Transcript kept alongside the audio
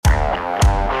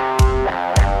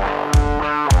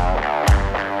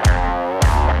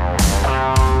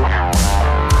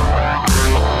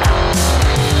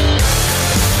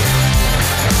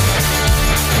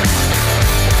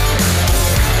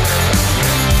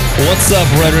What's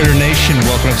up, Red Raider Nation?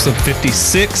 Welcome to episode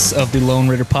 56 of the Lone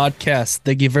Raider Podcast.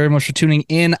 Thank you very much for tuning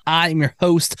in. I am your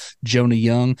host, Jonah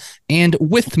Young, and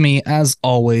with me, as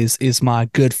always, is my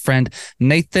good friend,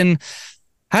 Nathan.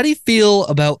 How do you feel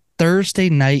about Thursday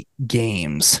night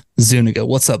games? Zuniga,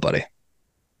 what's up, buddy?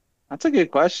 That's a good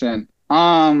question.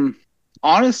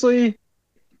 Honestly,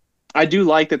 I do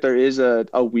like that there is a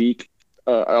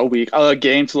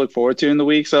game to look forward to in the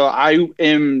week. So I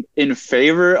am in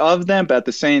favor of them, but at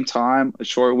the same time, a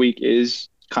short week is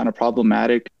kind of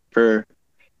problematic for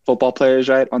football players,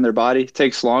 right? On their body. It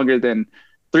takes longer than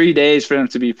 3 days for them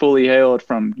to be fully hailed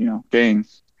from, being,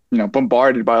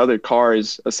 bombarded by other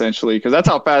cars, essentially, because that's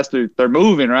how fast they're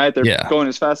moving, right? They're going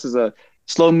as fast as a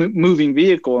slow moving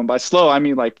vehicle. And by slow, I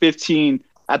mean like 15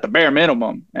 at the bare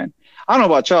minimum. And I don't know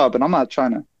about y'all, but I'm not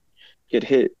trying to get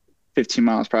hit 15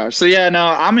 miles per hour. So, yeah, no,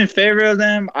 I'm in favor of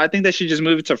them. I think they should just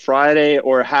move it to Friday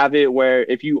or have it where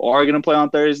if you are going to play on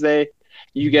Thursday,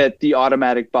 you get the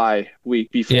automatic bye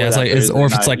week before. Yeah, it's like, or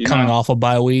if it's like coming off a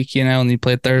bye week, and you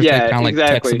play Thursday, kind of like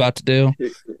Tech's about to do.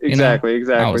 Exactly.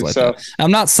 Like so that.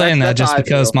 I'm not saying that just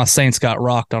because my Saints got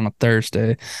rocked on a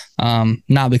Thursday.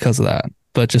 Not because of that,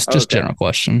 but just general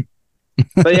question.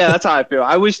 But yeah, that's how I feel.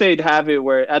 I wish they'd have it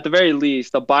where at the very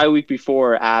least the bye week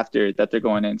before or after that they're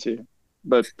going into.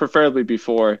 But preferably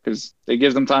before, because it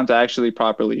gives them time to actually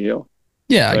properly heal.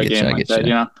 Yeah, I get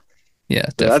you. Yeah,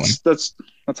 definitely.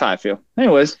 That's how I feel.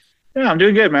 Anyways, yeah, I'm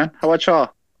doing good, man. How about y'all?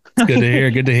 Good to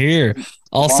hear. Good to hear.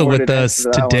 Also with us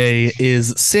today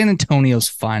is San Antonio's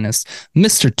finest,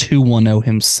 Mr. 210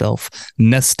 himself,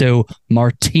 Nesto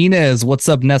Martinez. What's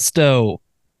up, Nesto?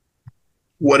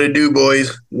 What it do,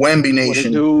 boys? Wemby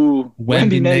Nation.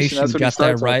 Wemby Nation. Got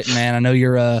that right, man. I know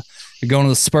you're going to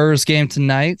the Spurs game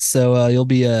tonight, so you'll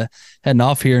be heading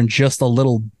off here in just a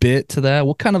little bit to that.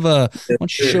 What kind of why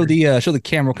don't you show the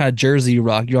camera what kind of jersey you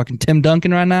rock? You rocking Tim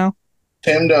Duncan right now?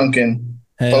 Tim Duncan.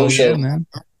 Hell yeah, man.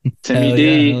 Timmy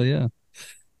D. Hell yeah.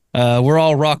 We're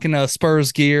all rocking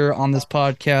Spurs gear on this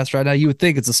podcast right now. You would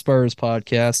think it's a Spurs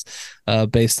podcast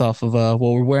based off of what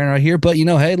we're wearing right here. But,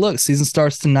 hey, look, season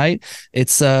starts tonight.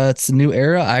 It's a new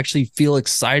era. I actually feel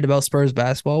excited about Spurs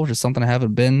basketball, which is something I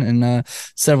haven't been in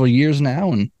several years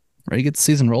now. And ready to get the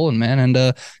season rolling, man. And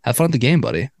have fun at the game,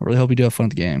 buddy. I really hope you do have fun at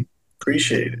the game.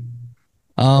 Appreciate it.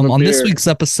 On this week's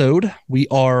episode, we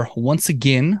are once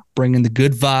again bringing the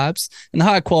good vibes and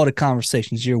high quality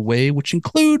conversations your way, which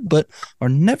include but are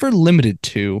never limited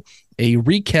to a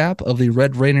recap of the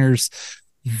Red Raiders'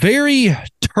 very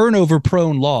turnover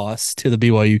prone loss to the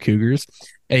BYU Cougars,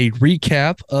 a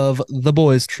recap of the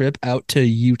boys' trip out to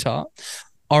Utah,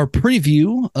 our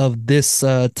preview of this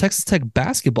Texas Tech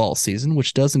basketball season,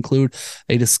 which does include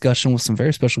a discussion with some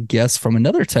very special guests from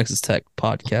another Texas Tech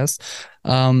podcast,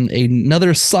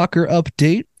 another soccer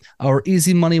update, our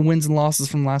easy money wins and losses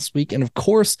from last week, and of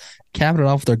course, capping it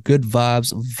off with our good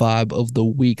vibes vibe of the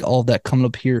week. All of that coming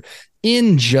up here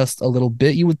in just a little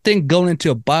bit. You would think going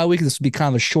into a bye week, this would be kind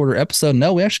of a shorter episode.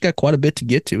 No, we actually got quite a bit to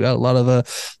get to. We got a lot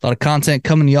of content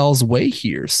coming y'all's way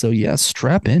here. So yeah,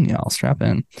 strap in, y'all. Strap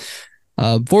in.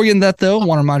 Before we get into that, though, I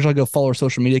want to remind you to go follow our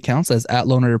social media accounts as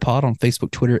 @LoneRaiderPod on Facebook,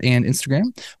 Twitter, and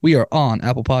Instagram. We are on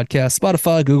Apple Podcasts,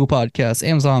 Spotify, Google Podcasts,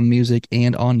 Amazon Music,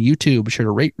 and on YouTube. Be sure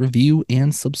to rate, review,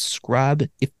 and subscribe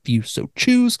if you so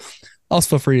choose.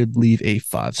 Also, feel free to leave a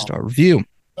 5-star review.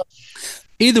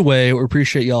 Either way, we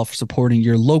appreciate y'all for supporting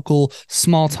your local,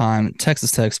 small-time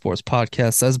Texas Tech sports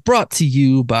podcast as brought to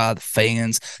you by the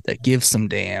fans that give some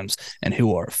dams and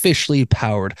who are officially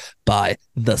powered by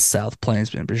the South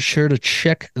Plainsmen. Be sure to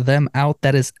check them out.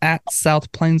 That is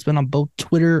 @South Plainsmen on both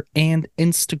Twitter and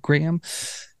Instagram.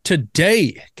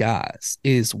 Today, guys,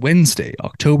 is Wednesday,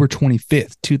 October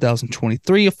 25th,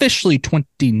 2023, officially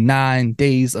 29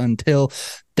 days until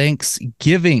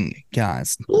Thanksgiving,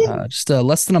 guys. Just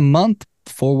less than a month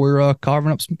before we're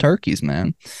carving up some turkeys,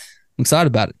 man. I'm excited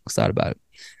about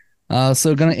it.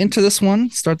 So going to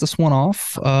start this one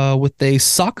off with a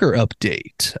soccer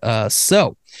update.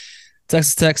 So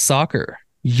Texas Tech soccer,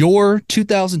 your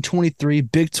 2023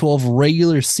 Big 12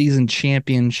 regular season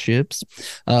championships.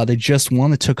 They just won.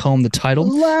 They took home the title.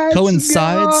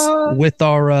 Coincides with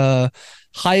our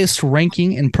highest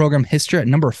ranking in program history at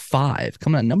number 5,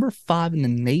 coming at number 5 in the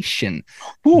nation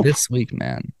this week,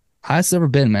 man. Highest ever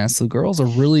been, man. So the girls are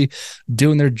really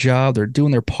doing their job. They're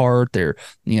doing their part. They're,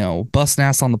 busting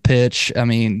ass on the pitch. I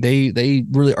mean, they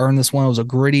really earned this one. It was a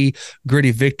gritty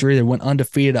victory. They went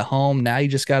undefeated at home. Now you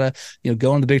just got to,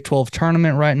 go in the Big 12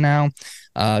 tournament right now.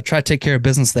 try to take care of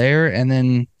business there, and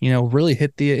then really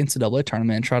hit the NCAA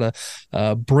tournament and try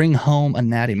to bring home a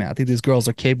natty, man. I think these girls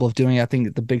are capable of doing it. I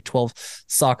think the Big 12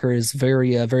 soccer is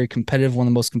very very competitive, one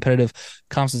of the most competitive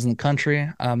conferences in the country.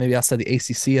 Maybe outside the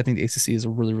ACC, I think the ACC is a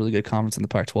really really good conference, and the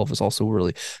Pac-12 is also a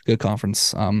really good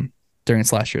conference during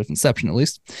its last year's inception, at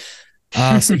least.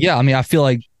 So yeah, I mean, I feel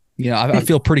like I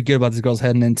feel pretty good about these girls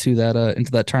heading into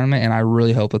that tournament, and I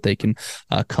really hope that they can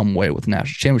come away with the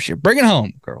national championship. Bring it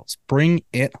home, girls. Bring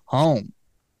it home.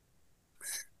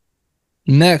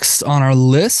 Next on our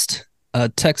list,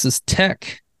 Texas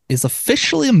Tech is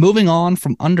officially moving on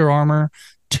from Under Armour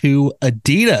to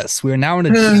Adidas. We are now in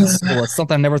Adidas school. It's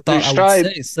something I never thought I would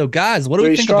say. So, guys, what do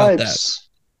we think about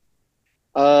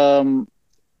that?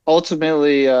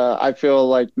 Ultimately, I feel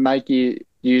like Nike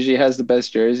usually has the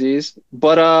best jerseys,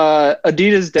 but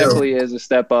Adidas definitely is a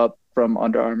step up from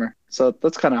Under Armour. So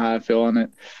that's kind of how I feel on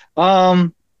it.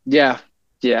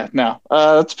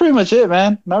 That's pretty much it,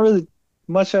 man. Not really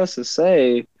much else to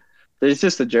say. There's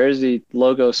just a jersey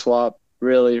logo swap,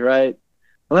 really, right?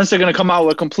 Unless they're going to come out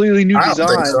with completely new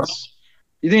designs. So.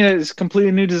 You think it's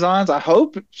completely new designs? I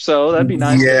hope so. That'd be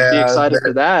nice to be excited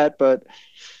for that. But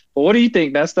what do you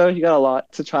think, Nesto? You got a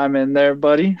lot to chime in there,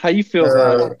 buddy. How you feel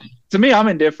about it? To me, I'm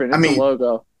indifferent. It's a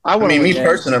logo. Me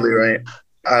personally, right?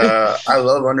 I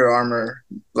love Under Armour,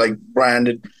 like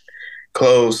branded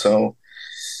clothes. So,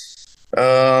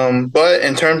 but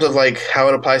in terms of like how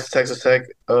it applies to Texas Tech,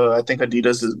 I think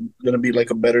Adidas is going to be like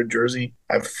a better jersey.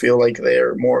 I feel like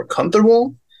they're more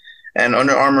comfortable, and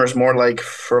Under Armour is more like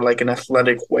for like an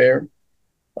athletic wear.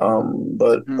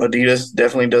 But Adidas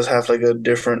definitely does have like a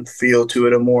different feel to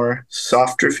it, a more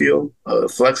softer feel, a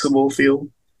flexible feel.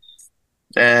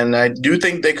 And I do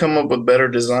think they come up with better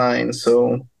designs.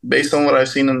 So based on what I've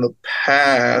seen in the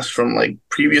past from like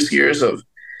previous years of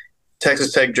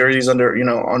Texas Tech jerseys under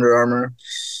Armour,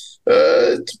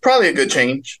 it's probably a good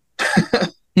change.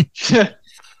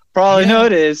 Probably no,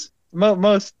 it is.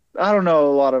 Most I don't know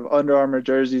a lot of Under Armour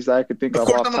jerseys that I could think of. Of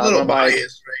course, I'm a little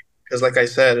biased, right? Because like I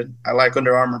said, I like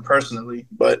Under Armour personally,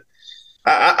 but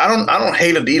I don't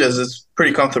hate Adidas. It's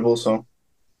pretty comfortable, so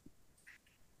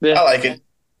I like it.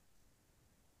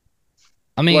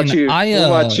 I mean, what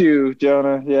about you,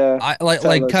 Jonah? Yeah, I like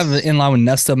kind of in line with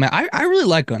Nesto, man. I really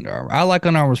like Under Armour. I like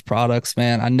Under Armour's products,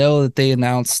 man. I know that they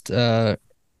announced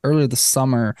earlier this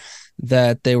summer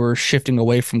that they were shifting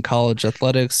away from college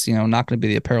athletics. Not going to be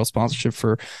the apparel sponsorship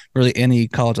for really any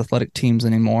college athletic teams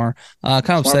anymore. Kind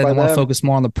of said they want to focus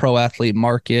more on the pro athlete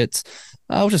market,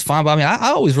 which is fine. But I mean, I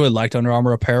always really liked Under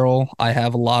Armour apparel. I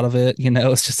have a lot of it.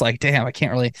 It's just like, damn, I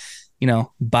can't really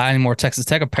buy any more Texas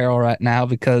Tech apparel right now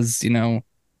because,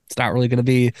 it's not really going to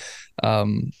be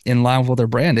in line with what their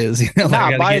brand is. Like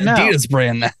I gotta get Adidas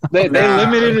brand now. They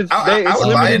limited it. It's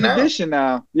limited edition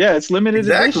now. Yeah, it's limited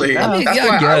edition now. I mean,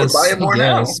 I would buy it more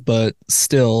now. But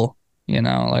still, like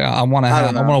I want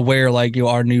to wear like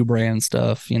our new brand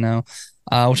stuff,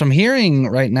 which I'm hearing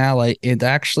right now, like it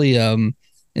actually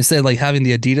instead of like having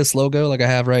the Adidas logo like I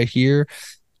have right here,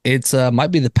 it's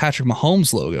might be the Patrick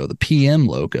Mahomes logo, the PM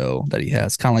logo that he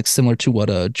has, kind of like similar to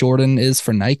what Jordan is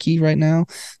for Nike right now.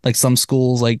 Like some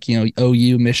schools, like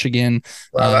OU, Michigan,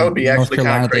 that would be North actually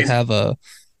Carolina, crazy.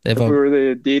 If we were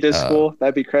the Adidas school,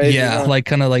 that'd be crazy. Yeah, like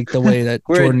kind of like the way that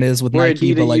Jordan is with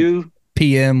Nike, but like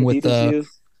PM with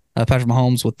Patrick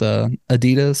Mahomes with the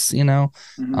Adidas.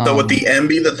 Mm-hmm. So would the M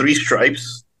be the three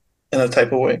stripes in a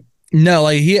type of way? No,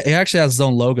 like he actually has his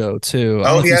own logo too.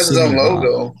 Oh, he has his own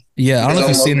logo. Yeah, I don't know if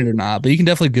you've seen it or not, but you can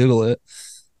definitely Google it.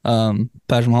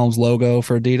 Patrick Mahomes logo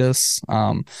for Adidas.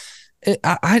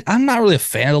 I'm not really a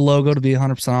fan of the logo, to be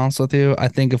 100% honest with you. I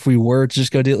think if we were to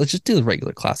just let's just do the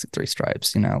regular classic three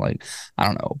stripes. Like I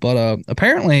don't know, but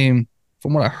apparently,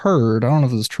 from what I heard, I don't know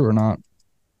if this is true or not.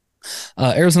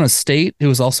 Arizona State, who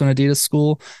was also an Adidas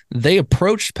school, they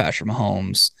approached Patrick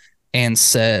Mahomes and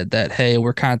said that, hey,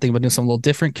 we're kind of thinking about doing something a little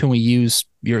different. Can we use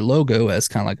your logo as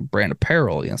kind of like a brand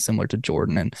apparel, similar to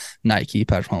Jordan and Nike,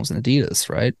 Patrick Mahomes and Adidas,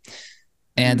 right?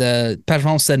 And Patrick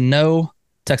Mahomes said, no,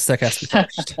 Texas Tech has to be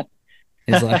first.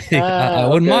 He's like, I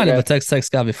wouldn't mind it, but Texas Tech's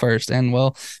got to be first. And,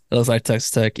 well, it looks like Texas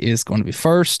Tech is going to be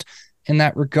first in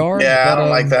that regard. Yeah, but, I don't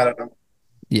like that at all.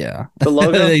 Yeah. The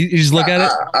logo? You just look at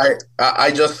it?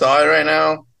 I just saw it right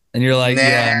now. And you're like,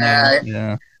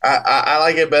 yeah. I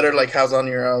like it better like how's on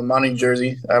your Monty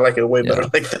jersey. I like it way better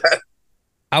like that.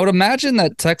 I would imagine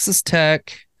that Texas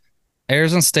Tech,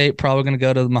 Arizona State probably going to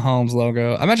go to the Mahomes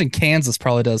logo. I imagine Kansas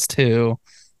probably does too,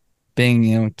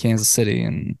 being Kansas City,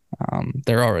 and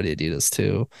they're already Adidas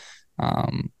too.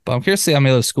 But I'm curious to see how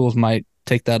many other schools might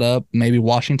take that up. Maybe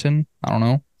Washington. I don't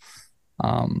know.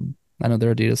 I know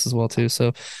they're Adidas as well too.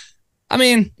 So I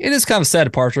mean, it is kind of a sad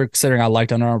departure considering I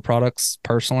liked Under Armour products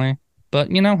personally. But,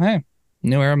 hey,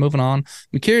 new era, moving on.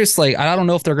 I'm curious, like, I don't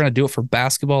know if they're going to do it for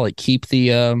basketball, like keep the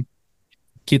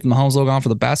Mahomes logo on for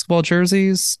the basketball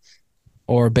jerseys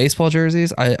or baseball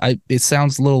jerseys. It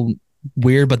sounds a little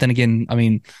weird, but then again, I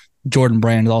mean, Jordan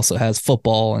Brand also has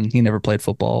football and he never played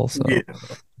football. So,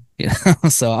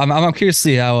 so I'm curious to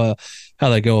see how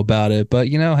they go about it. But,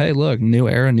 hey, look, new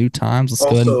era, new times. Let's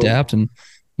go ahead and adapt and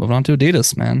move on to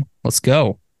Adidas, man. Let's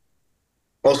go.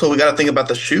 Also, we got to think about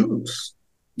the shoes.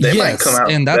 They might come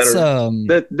out and that's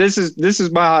better. This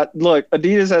is my look.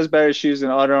 Adidas has better shoes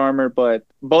than Under Armour, but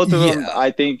both of them,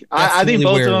 I think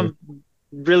both of them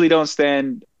really don't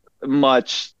stand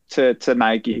much to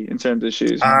Nike in terms of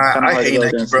shoes. I hate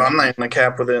Nike, bro. I'm not even a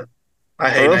cap with it. I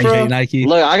hate Nike.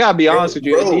 Look, I gotta be honest with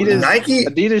you. Bro,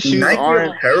 Adidas shoes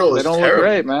they don't look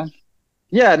great, man.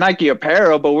 Yeah, Nike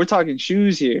apparel, but we're talking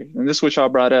shoes here, and this is what y'all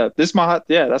brought up. This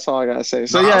that's all I gotta say.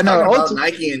 So I'm talking about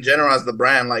Nike in general as the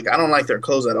brand. Like, I don't like their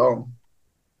clothes at all.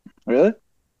 Really?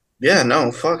 Yeah,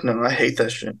 no, fuck no. I hate that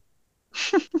shit.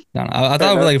 No, I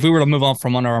thought like if we were to move on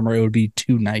from Under Armour, it would be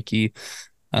to Nike,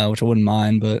 which I wouldn't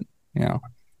mind, but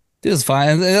this is fine.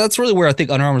 And that's really where I think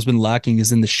Under Armour's been lacking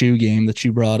is in the shoe game that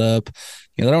you brought up.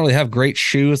 They don't really have great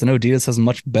shoes. I know Adidas has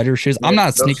much better shoes. I'm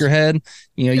not a sneakerhead.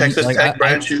 Texas Tech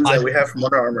brand shoes that we have from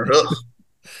Under Armour.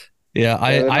 Yeah,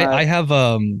 I have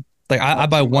I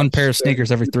buy one pair of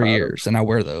sneakers every 3 years and I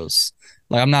wear those.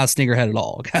 Like, I'm not a sneakerhead at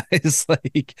all, guys.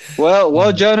 Like,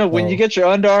 well, Jonah, when you get your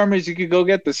Under Armours, you could go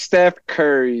get the Steph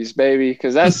Currys, baby,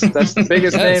 because that's the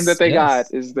biggest name that they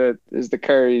got is the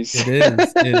Currys.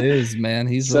 It is, man.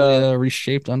 He's really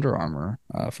reshaped Under Armour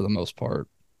for the most part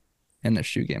in the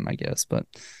shoe game, I guess. But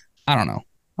I don't know.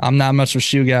 I'm not much of a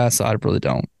shoe guy, so I really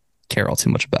don't care all too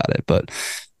much about it. But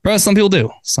probably some people do.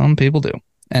 Some people do.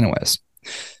 Anyways,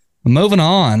 moving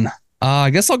on.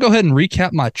 I guess I'll go ahead and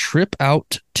recap my trip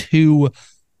out to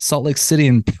Salt Lake City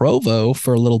and Provo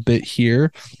for a little bit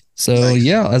here. So,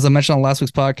 as I mentioned on last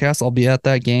week's podcast, I'll be at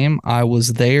that game. I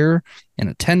was there in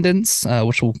attendance,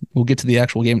 which we'll get to the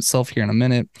actual game itself here in a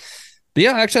minute. But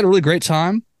yeah, I actually had a really great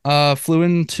time. Flew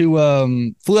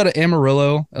out of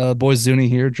Amarillo. Boy Zuni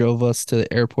here drove us to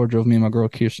the airport, drove me and my girl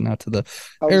Kirsten out to the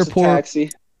airport.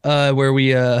 Taxi. Where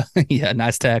we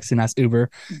nice taxi, nice Uber.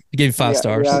 I gave you 5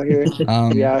 stars.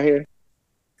 We out here.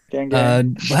 I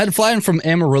had to fly in from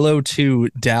Amarillo to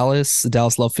Dallas, the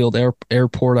Dallas Love Field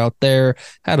Airport out there.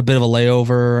 Had a bit of a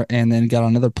layover and then got on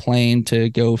another plane to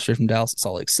go straight from Dallas to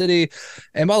Salt Lake City.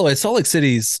 And by the way, Salt Lake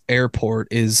City's airport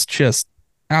is just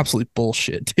absolute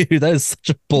bullshit, dude. That is such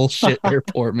a bullshit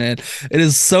airport, man. It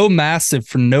is so massive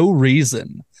for no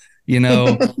reason.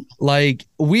 Like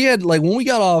we had when we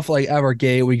got off at our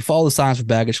gate, we follow the signs for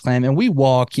baggage claim and we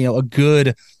walk, a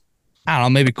good, I don't know,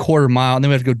 maybe quarter mile, and then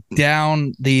we have to go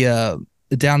down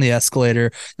the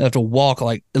escalator. We have to walk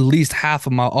at least half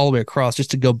a mile all the way across just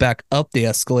to go back up the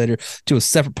escalator to a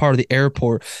separate part of the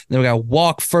airport. And then we got to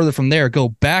walk further from there, go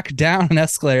back down an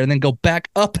escalator, and then go back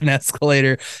up an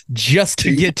escalator just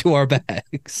to get to our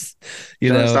bags.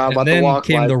 And then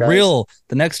came the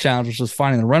next challenge, which was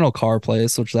finding the rental car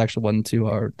place, which actually wasn't too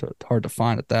hard to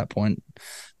find at that point.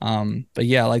 But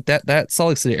yeah, that Salt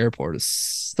Lake City airport is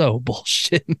so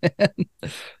bullshit, man.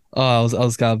 I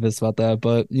was kind of pissed about that,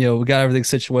 but we got everything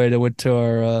situated. Went to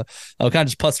our kind of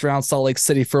just putzed around Salt Lake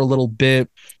City for a little bit.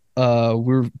 We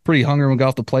were pretty hungry when we got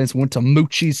off the plane, so we went to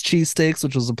Moochie's Cheesesteaks,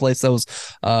 which was a place that was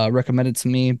recommended to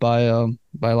me by a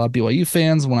lot of BYU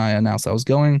fans when I announced I was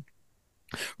going.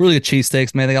 Really good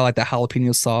cheesesteaks, man. They got that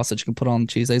jalapeno sauce that you can put on the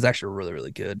cheese. It's actually really,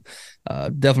 really good.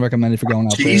 Definitely recommend it if you're going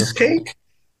out Cheesecake?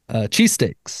 there.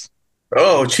 Cheesesteaks.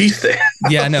 Oh, cheesesteak.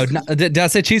 Yeah, no. Did I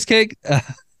say cheesecake?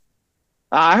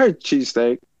 I heard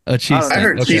cheesesteak. A cheesesteak. I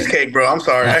heard cheesecake, bro. I'm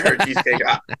sorry. I heard cheesecake.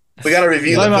 We got to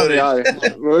review the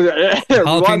footage.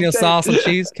 Jalapeno sauce and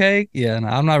cheesecake? Yeah, no,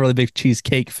 I'm not really a big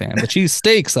cheesecake fan, but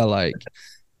cheesesteaks I like.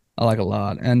 I like a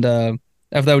lot. And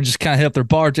after that, we just kind of hit up their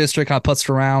bar district, kind of putzed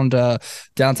around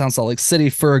downtown Salt Lake City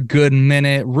for a good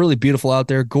minute. Really beautiful out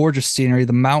there. Gorgeous scenery.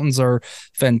 The mountains are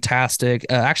fantastic.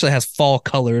 Actually has fall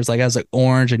colors, has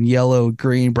orange and yellow,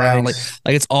 green, brown. Nice.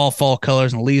 Like it's all fall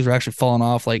colors, and the leaves are actually falling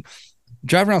off.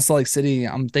 Driving around Salt Lake City,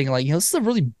 I'm thinking this is a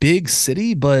really big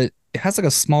city, but it has a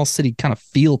small city kind of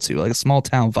feel to it, a small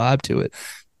town vibe to it.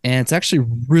 And it's actually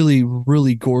really,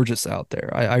 really gorgeous out there.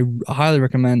 I highly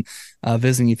recommend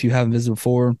visiting if you haven't visited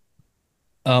before.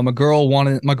 My girl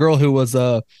who was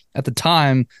at the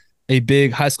time a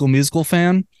big High School Musical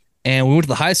fan, and we went to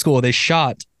the high school. They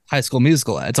shot High School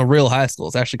Musical. It's a real high school.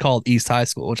 It's actually called East High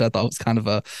School, which I thought was kind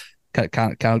of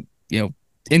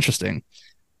interesting.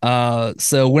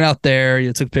 So went out there,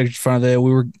 took pictures in front of it.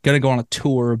 We were gonna go on a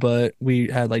tour, but we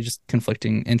had like just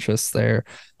conflicting interests there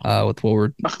with what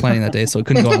we're planning that day, so we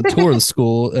couldn't go on a tour of the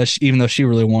school, even though she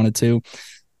really wanted to.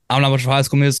 I'm not much of a High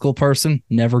School Musical person.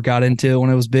 Never got into it when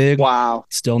it was big. Wow.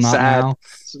 Still not Sad. now.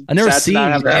 I never seen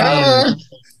any.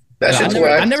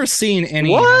 I never seen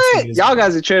any. What? Y'all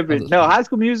guys are tripping. No, High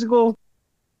School Musical.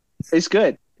 It's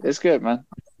good. It's good, man.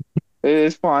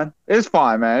 It's fun. It's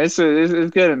fine, man. It's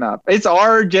good enough. It's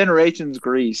our generation's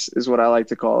Grease, is what I like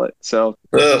to call it. So,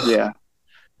 yeah.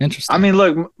 Interesting. I mean,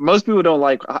 look, most people don't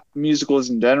like musicals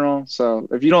in general. So,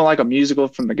 if you don't like a musical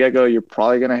from the get-go, you're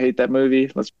probably gonna hate that movie.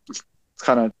 Let's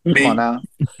kind of come on now.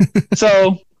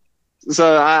 So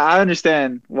I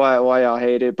understand why y'all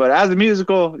hate it, but as a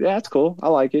musical, yeah, it's cool. I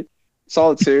like it.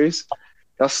 Solid series.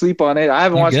 Y'all sleep on it. I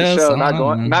haven't watched the show. Not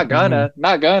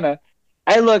gonna.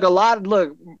 Hey, look,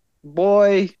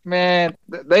 boy, man,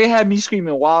 they had me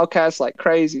screaming Wildcats like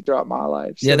crazy throughout my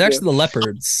life. So yeah, they're actually the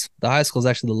Leopards. The high school is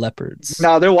actually the Leopards.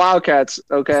 No, they're Wildcats.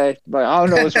 Okay, like I don't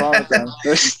know what's wrong with them.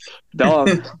 They're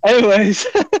dumb. Anyways,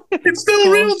 it's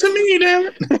still real to me,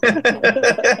 damn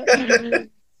it.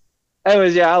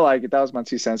 Anyways, yeah, I like it. That was my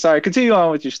 2 cents. Sorry, continue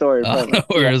on with your story. No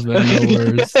worries, man.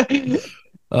 No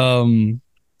worries.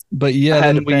 But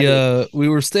yeah, then we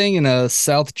were staying in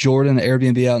South Jordan, an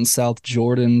Airbnb out in South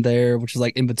Jordan there, which is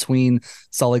like in between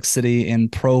Salt Lake City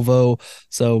and Provo.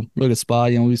 So really good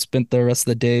spot. We spent the rest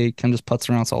of the day kind of just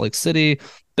putzing around Salt Lake City,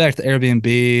 back to the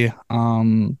Airbnb.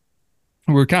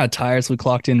 We were kind of tired, so we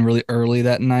clocked in really early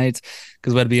that night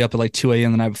because we had to be up at like 2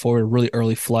 a.m. the night before. A really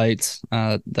early flight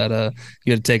that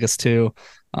you had to take us to.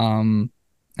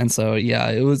 And so, yeah,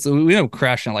 it was, we ended up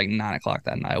crashing at like 9 o'clock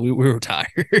that night. We were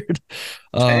tired.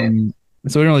 So we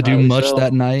didn't really do much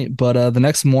that night. But the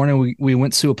next morning, we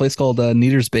went to a place called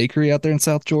Neater's Bakery out there in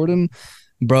South Jordan.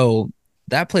 Bro,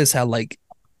 that place had like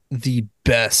the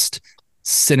best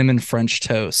cinnamon French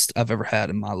toast I've ever had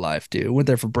in my life, dude. Went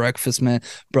there for breakfast, man.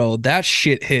 Bro, that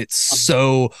shit hit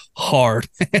so hard,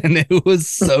 and it was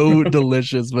so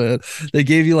delicious, man. They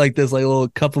gave you like this like little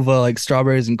cup of like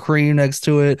strawberries and cream next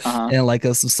to it, and like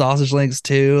some sausage links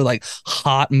too, like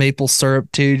hot maple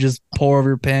syrup too. Just pour over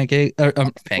your pancakes,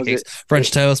 French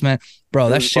toast, man. Bro,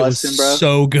 that shit was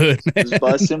so good, man. It was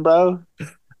busting, bro.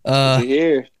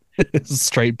 Here. It's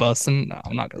straight busting. No,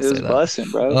 I'm not gonna say that. It was busting,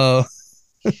 bro.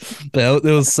 But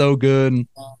it was so good.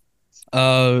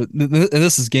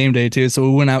 This is game day too, so we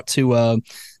went out to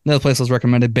another place I was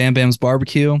recommended, Bam Bam's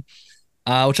Barbecue,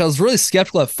 which I was really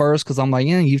skeptical at first because I'm like,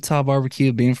 Utah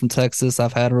barbecue. Being from Texas,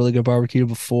 I've had a really good barbecue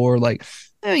before. Like,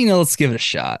 let's give it a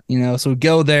shot. So we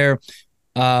go there.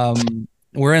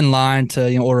 We're in line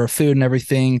to order food and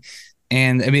everything,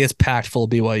 and I mean it's packed full of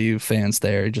BYU fans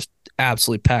there, just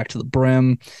absolutely packed to the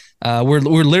brim. We're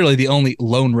literally the only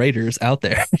lone Raiders out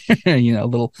there. yeah,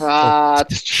 go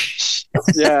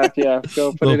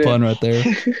put little it pun in. right there.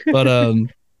 But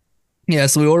yeah,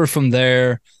 so we ordered from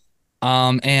there.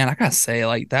 And I gotta say,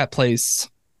 like that place,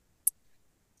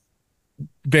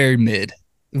 very mid,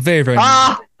 very mid.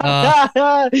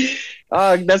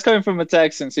 That's coming from a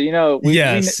Texan, so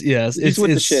yes, it's with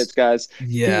the shits, guys.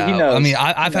 Yeah, he knows. I mean,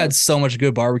 I've had so much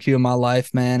good barbecue in my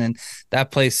life, man, and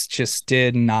that place just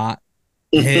did not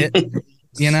hit.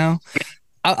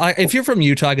 If you're from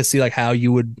Utah, I can see like how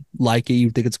you would like it. You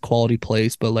think it's a quality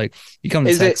place, but like you come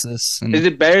to Texas, is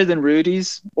it better than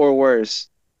Rudy's or worse?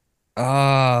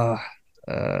 Rudy's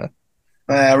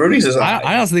is.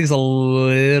 I also think it's a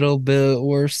little bit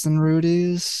worse than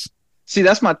Rudy's. See,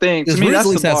 that's my thing. To me, Rudy's that's at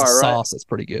least the bar, has a right? sauce that's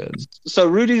pretty good. So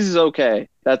Rudy's is okay.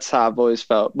 That's how I've always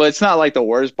felt, but it's not like the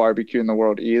worst barbecue in the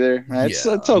world either. Right?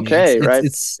 Yeah, it's okay, right?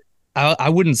 I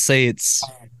wouldn't say it's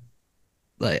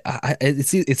like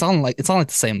it's on like the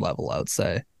same level, I would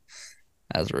say,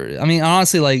 as Rudy. I mean,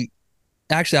 honestly, like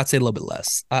actually, I'd say a little bit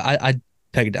less. I'd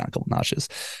peg it down a couple notches.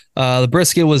 The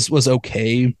brisket was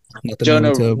okay.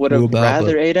 Jonah would have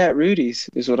rather ate at Rudy's,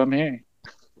 is what I'm hearing.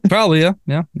 Probably, yeah.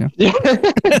 Probably,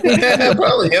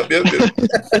 yep.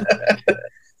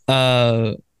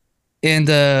 And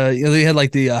they had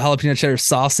like the jalapeno cheddar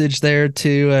sausage there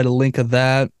too. I had a link of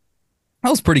that. That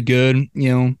was pretty good.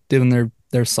 Doing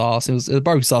their sauce. The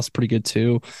barbecue sauce was pretty good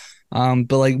too.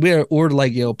 But like we ordered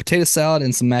like potato salad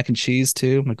and some mac and cheese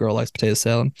too. My girl likes potato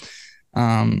salad.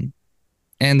 And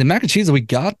the mac and cheese that we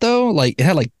got though, like it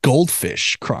had like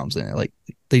goldfish crumbs in it. Like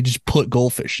they just put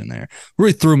goldfish in there.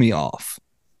 Really threw me off.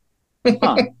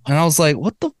 Huh. And I was like,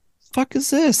 what the fuck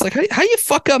is this? Like, how you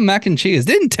fuck up mac and cheese? It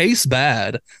didn't taste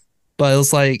bad, but it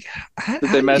was like, did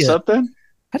they mess up then?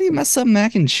 How do you mess up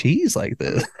mac and cheese like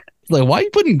this? Like, why are you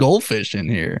putting goldfish in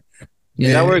here?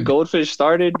 Is that where goldfish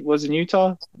started? Was in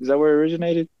Utah? Is that where it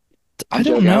originated? I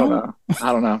don't know.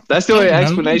 I don't know. That's the only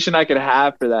explanation I could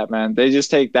have for that, man. They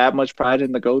just take that much pride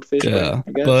in the goldfish. Yeah,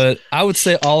 I guess. But I would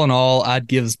say all in all, I'd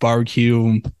give this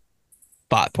barbecue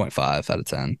 5.5 out of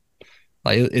 10.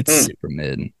 Like it's super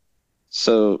mid.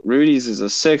 So Rudy's is a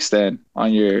 6 then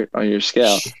on your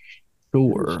scale.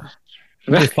 Sure.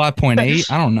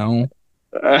 5.8. I don't know.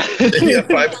 Yeah,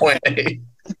 5.8.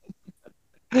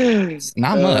 It's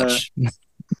not much.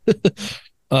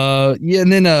 Yeah,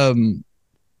 and then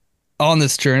on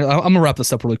this journey, I'm gonna wrap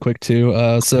this up really quick too.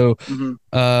 Go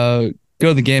to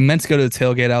the game, meant to go to the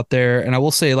tailgate out there, and I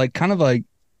will say, like, kind of like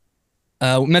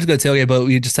meant to go to tailgate, but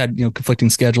we just had conflicting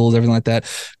schedules, everything like that.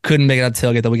 Couldn't make it out to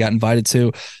tailgate that we got invited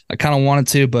to. I kind of wanted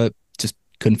to, but just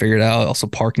couldn't figure it out. Also,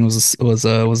 parking was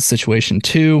a situation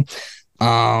too.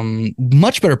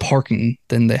 Much better parking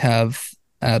than they have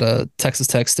at a Texas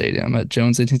Tech Stadium at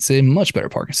Jones AT&T. Much better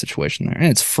parking situation there, and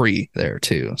it's free there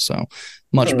too. So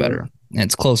much better, and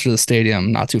it's closer to the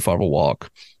stadium, not too far of a walk.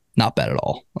 Not bad at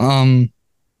all.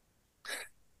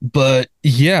 But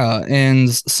yeah,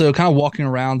 and so kind of walking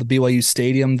around the BYU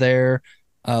Stadium there,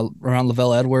 around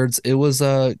Lavelle Edwards, it was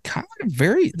kind of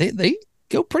like they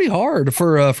go pretty hard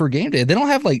for game day. They don't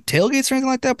have like tailgates or anything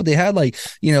like that, but they had like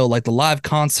like the live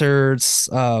concerts,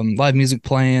 live music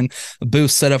playing, a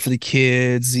booth set up for the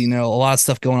kids, a lot of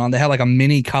stuff going on. They had like a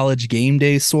mini college game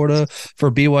day sort of for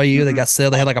BYU. They got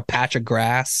set. They had like a patch of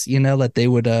grass, that they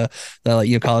would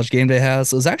that college game day has.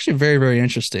 So it was actually very, very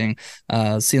interesting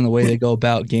seeing the way they go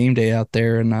about game day out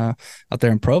there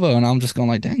in Provo. And I'm just going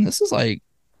like, dang, this is like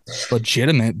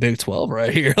legitimate Big 12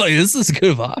 right here. Like, this is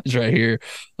good vibes right here.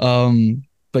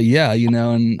 But yeah,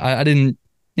 and I didn't,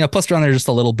 plus around there just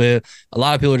a little bit. A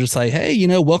lot of people are just like, hey,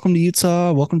 welcome to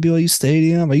Utah, welcome to BYU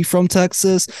Stadium. Are you from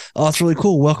Texas? Oh, it's really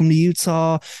cool. Welcome to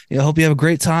Utah. Hope you have a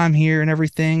great time here and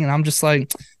everything. And I'm just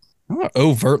like, I'm not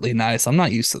overtly nice. I'm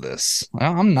not used to this.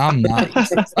 I'm not used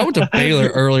to this. I went to Baylor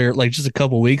earlier, like just a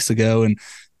couple weeks ago, and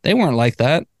they weren't like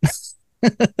that.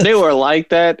 They were like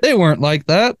that. They weren't like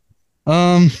that.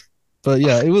 But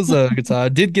yeah, it was a good time. I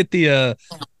did get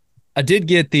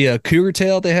the cougar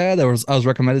tail they had. I was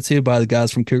recommended to by the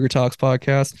guys from Cougar Talks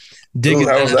podcast.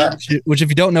 Which if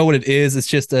you don't know what it is, it's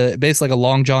just basically like a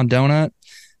Long John donut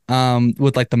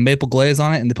with like the maple glaze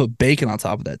on it, and they put bacon on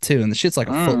top of that too. And the shit's like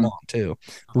a foot long too.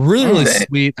 Really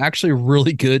sweet, actually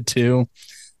really good too.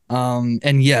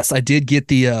 And yes, I did get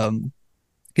the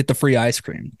free ice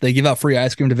cream. They give out free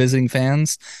ice cream to visiting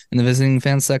fans in the visiting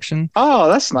fans section. Oh,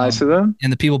 that's nice of them.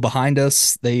 And the people behind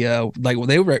us, they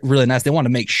were really nice. They wanted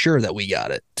to make sure that we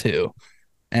got it too.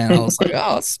 And I was like,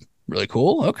 oh, that's really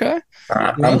cool. Okay.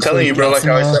 I'm telling you, bro, like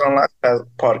how I said on last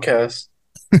podcast,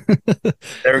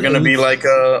 they were going to be like,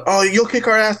 oh, you'll kick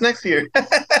our ass next year.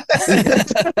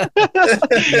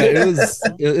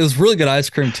 It was really good ice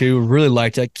cream too. Really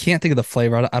liked it. I can't think of the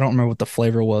flavor. I don't remember what the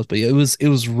flavor was, but it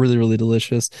was really, really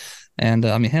delicious. And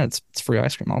I mean, hey, it's free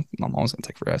ice cream. I'm always gonna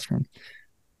take free ice cream.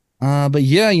 But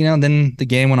yeah, then the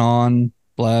game went on.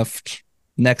 Left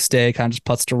next day, kind of just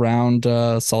putzed around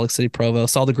Salt Lake City, Provo.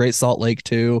 Saw the Great Salt Lake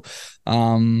too.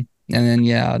 And then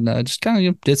just kind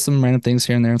of did some random things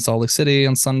here and there in Salt Lake City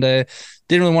on Sunday.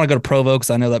 Didn't really want to go to Provo because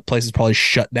I know that place is probably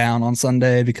shut down on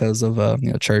Sunday because of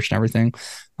church and everything.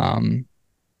 At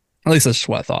least that's just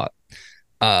what I thought.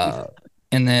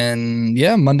 And then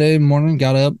Monday morning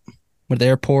got up, went to the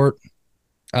airport.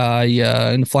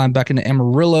 And flying back into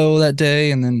Amarillo that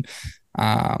day, and then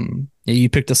you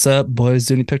picked us up, boys.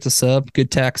 Zuni picked us up.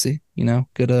 Good taxi,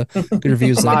 good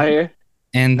reviews. I'm out here.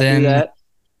 And then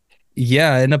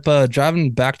I ended up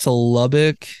driving back to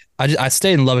Lubbock. I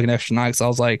stayed in Lubbock an extra night because I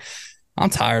was like, I'm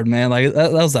tired, man. Like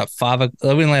that was at 5.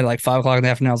 We landed at like 5 o'clock in the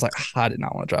afternoon. I was like, I did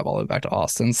not want to drive all the way back to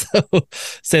Austin. So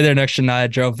stayed there an extra night.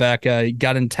 Drove back.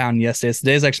 Got in town yesterday. So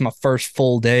today's actually my first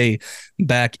full day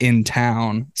back in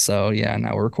town. So yeah,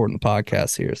 now we're recording the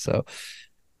podcast here. So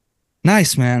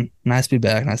nice, man. Nice to be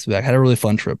back. Had a really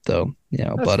fun trip though.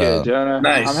 That's good, Jonah.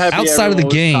 Nice. I'm happy outside of the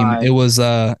game, it was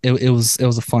a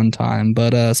fun time.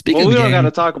 But speaking of the game, we don't got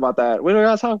to talk about that.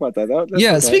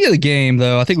 Okay. Speaking of the game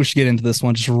though, I think we should get into this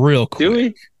one just real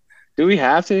quick. Do we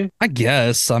have to? I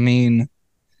guess. I mean,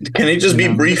 can it just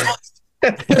be brief?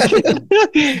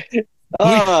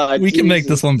 We can make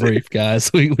this one brief, guys.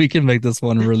 We can make this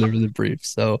one really, really brief.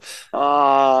 So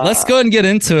let's go ahead and get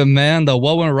into it, man. The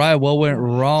what went right, what went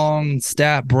wrong,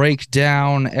 stat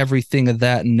breakdown, everything of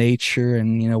that nature,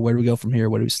 and where do we go from here?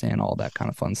 Where do we stand? All that kind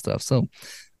of fun stuff. So,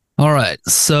 all right.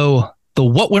 So the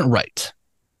what went right.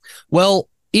 Well,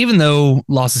 even though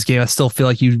lost this game, I still feel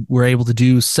like you were able to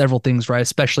do several things right,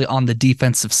 especially on the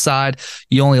defensive side.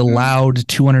 You only allowed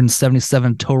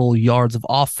 277 total yards of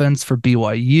offense for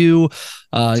BYU.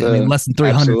 I mean, less than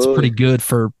 300 is pretty good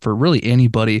for really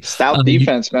anybody. Stout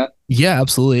defense, man. Yeah,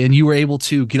 absolutely. And you were able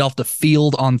to get off the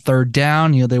field on third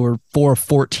down. They were 4 of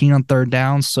 14 on third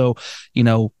down. So,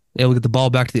 able to get the ball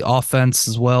back to the offense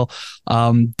as well.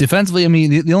 Defensively, I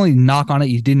mean, the only knock on it,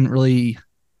 you didn't really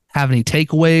have any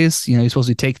takeaways. You're supposed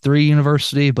to take 3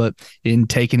 university, but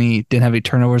didn't have any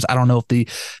turnovers. I don't know if the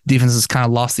defense has kind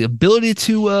of lost the ability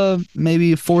to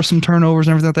maybe force some turnovers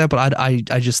and everything like that. But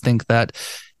I just think that,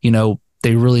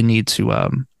 they really need to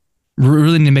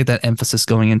make that emphasis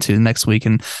going into next week.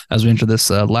 And as we enter this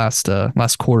last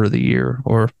quarter of the year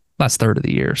or last third of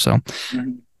the year. So,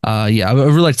 I would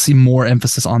really like to see more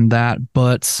emphasis on that.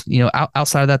 But,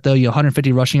 outside of that, though,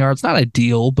 150 rushing yards, not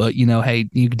ideal, but, hey,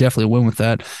 you could definitely win with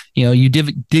that. You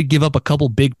did give up a couple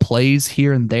big plays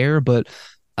here and there, but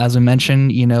as I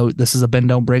mentioned, this is a bend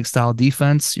don't break style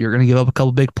defense. You're going to give up a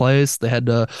couple big plays. They had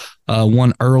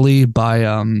one early by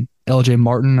LJ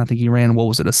Martin. I think he ran, what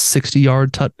was it, a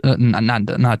 60-yard not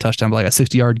a touchdown, but like a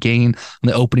 60-yard gain on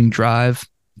the opening drive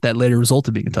that later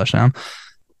resulted being a touchdown.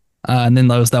 And then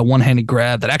there was that one-handed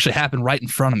grab that actually happened right in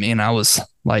front of me, and I was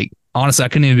like, honestly, I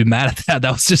couldn't even be mad at that.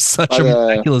 That was just such a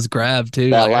ridiculous grab,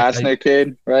 too. That Lasner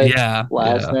kid, right? Yeah.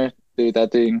 Lasner. Yeah. Dude,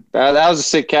 that thing. That was a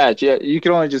sick catch. Yeah, you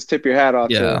can only just tip your hat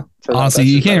off. Yeah. Honestly,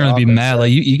 you can't really be mad.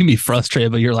 Like you can be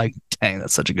frustrated, but you're like, dang,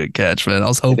 that's such a good catch, man. I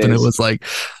was hoping it was like,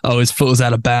 his foot was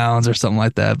out of bounds or something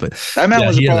like that. But that man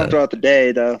was a problem throughout the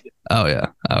day, though. Oh yeah,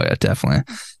 definitely.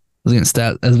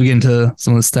 As we get into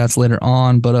some of the stats later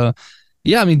on, but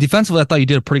I mean, defensively, I thought you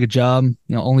did a pretty good job.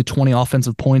 Only 20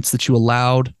 offensive points that you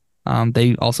allowed.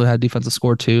 They also had defensive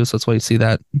score too, so that's why you see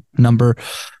that number.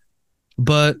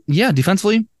 But yeah,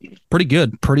 defensively, pretty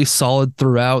good, pretty solid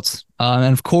throughout.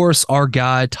 And of course, our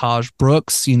guy Taj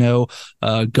Brooks,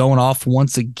 going off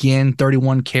once again,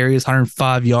 31 carries,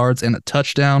 105 yards, and a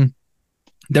touchdown.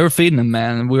 They were feeding him,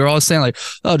 man. We were always saying like,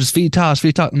 "Oh, just feed Taj,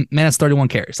 feed Taj." Man, it's 31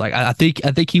 carries. Like I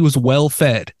think he was well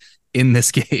fed in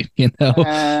this game.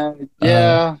 Yeah.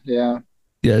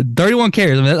 31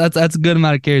 carries. I mean, that's a good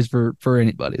amount of carries for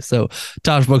anybody. So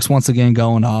Taj Brooks once again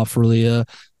going off, really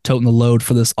toting the load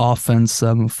for this offense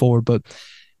moving forward. But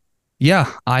yeah,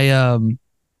 those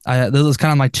are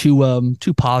kind of my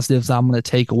two positives I'm going to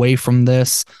take away from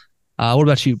this. What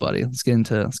about you, buddy? Let's get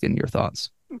into your thoughts.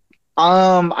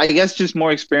 I guess just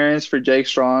more experience for Jake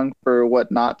Strong for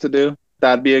what not to do.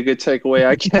 That'd be a good takeaway,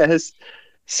 I guess.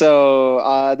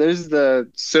 So there's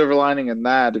the silver lining in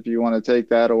that if you want to take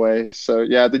that away. So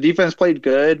yeah, the defense played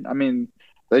good. I mean,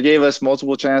 they gave us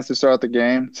multiple chances to start the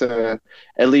game to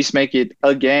at least make it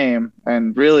a game.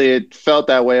 And really it felt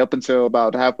that way up until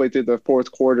about halfway through the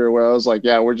fourth quarter where I was like,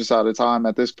 yeah, we're just out of time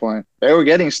at this point. They were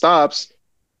getting stops.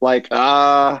 Like,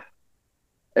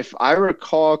 if I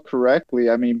recall correctly,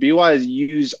 I mean,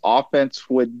 BYU's offense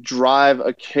would drive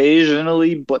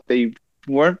occasionally, but they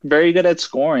weren't very good at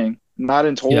scoring, not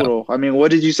in total. Yeah. I mean,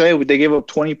 what did you say? They gave up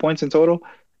 20 points in total?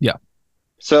 Yeah.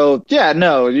 So, yeah,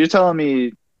 no, you're telling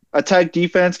me attack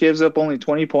defense gives up only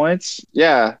 20 points?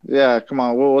 Yeah, come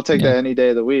on. We'll take that any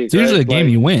day of the week. It's usually a game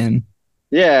you win.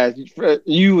 Yeah,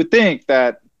 you would think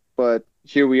that, but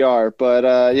here we are.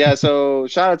 But, yeah, so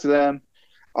shout out to them.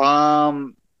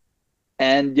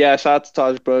 And yeah, shout out to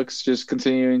Taj Brooks, just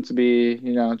continuing to be,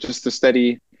 just a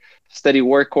steady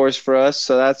workhorse for us.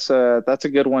 So that's a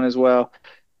good one as well.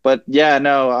 But yeah,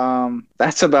 no,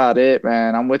 that's about it,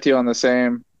 man. I'm with you on the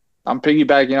same. I'm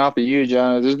piggybacking off of you,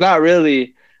 Jonah. There's not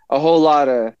really a whole lot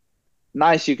of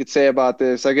nice you could say about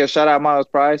this. I guess shout out Miles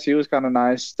Price. He was kind of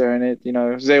nice during it.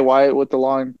 Zay White with the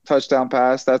long touchdown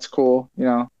pass. That's cool.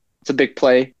 It's a big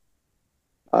play.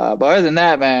 But other than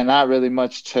that, man, not really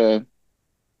much to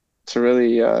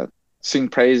really sing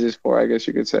praises for, I guess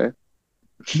you could say.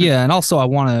 Yeah, and also I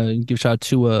want to give a shout out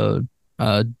to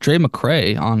Dre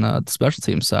McCray on the special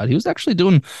team side. He was actually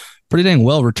doing pretty dang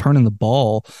well returning the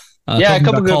ball. A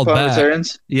couple good punt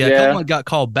returns. Yeah, a couple got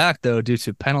called back though due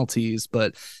to penalties.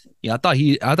 But yeah, I thought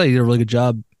he did a really good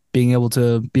job being able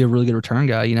to be a really good return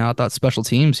guy. I thought special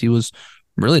teams he was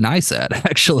really nice at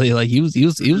actually. Like he was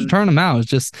returning them out. It's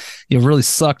just really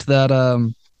sucked that a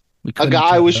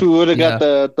guy I wish we would have got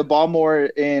the ball more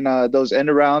in those end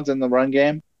arounds in the run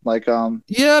game. Like I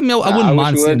wouldn't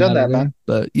mind seeing that, man.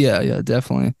 But yeah,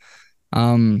 definitely.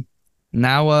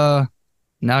 Now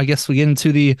I guess we get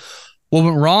into the what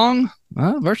went wrong.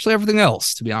 Virtually everything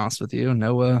else, to be honest with you.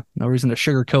 No reason to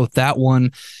sugarcoat that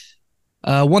one.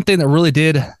 One thing that really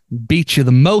did beat you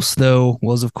the most, though,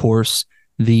 was of course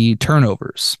the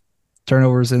turnovers,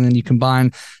 and then you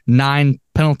combine 9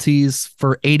 penalties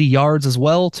for 80 yards as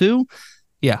well too.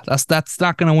 Yeah, that's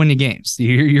not going to win you games.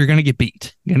 You're going to get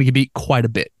beat. You're going to get beat quite a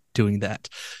bit doing that.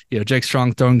 Jake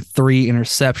Strong throwing 3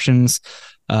 interceptions.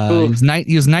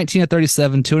 He was 19 of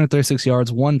 37, 236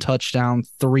 yards, 1 touchdown,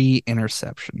 3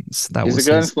 interceptions. He's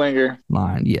a gunslinger.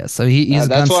 Line. Yeah, so he's a gunslinger.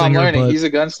 That's what I'm learning. He's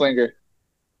a gunslinger.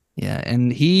 Yeah,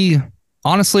 and he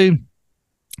honestly,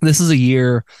 this is a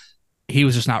year he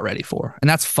was just not ready for, and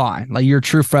that's fine. Like, you're a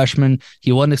true freshman.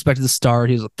 He wasn't expected to start.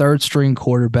 He was a third-string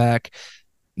quarterback,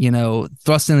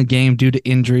 thrust in the game due to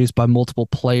injuries by multiple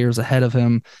players ahead of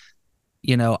him.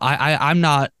 I'm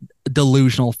not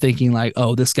delusional thinking like,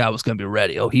 oh, this guy was going to be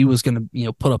ready. Oh, he was going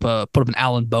to, put up an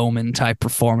Alan Bowman type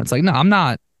performance. Like, no, I'm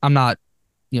not,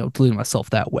 deluding myself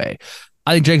that way.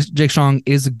 I think Jake Strong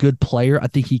is a good player. I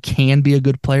think he can be a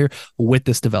good player with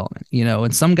this development,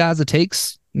 and some guys it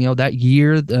takes, that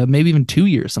year, maybe even 2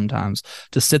 years sometimes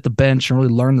to sit the bench and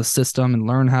really learn the system and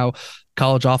learn how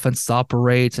college offenses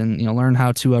operate and, learn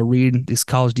how to read these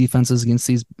college defenses against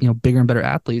these, bigger and better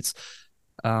athletes.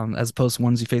 As opposed to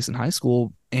ones you face in high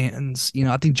school. And,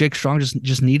 I think Jake Strong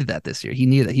just needed that this year. He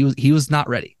needed that. He was not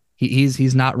ready.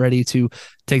 He's not ready to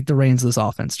take the reins of this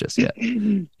offense just yet.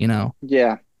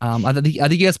 Yeah. I think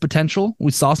he has potential.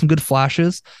 We saw some good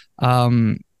flashes.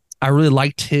 I really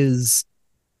liked his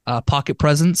pocket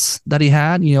presence that he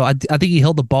had. I think he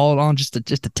held the ball on just a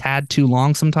tad too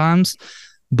long sometimes,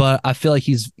 but I feel like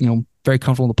he's, very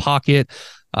comfortable in the pocket,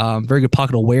 very good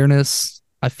pocket awareness,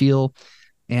 I feel.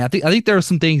 And I think there are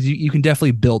some things you can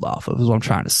definitely build off of, is what I'm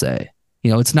trying to say.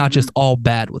 It's not just all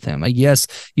bad with him. Like, yes,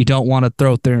 you don't want to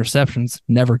throw 3 interceptions.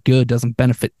 Never good. Doesn't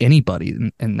benefit anybody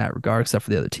in that regard except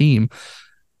for the other team.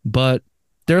 But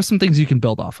there are some things you can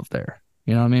build off of there.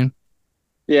 You know what I mean?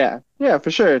 Yeah,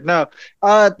 for sure. No,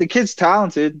 the kid's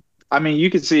talented. I mean, you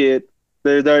can see it.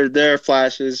 There are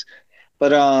flashes.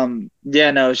 But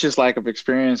it's just lack of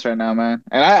experience right now, man.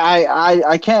 And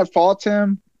I can't fault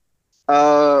him.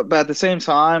 But at the same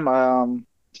time,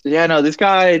 this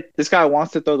guy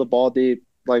wants to throw the ball deep.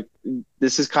 Like,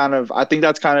 this is I think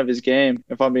that's kind of his game,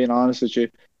 if I'm being honest with you.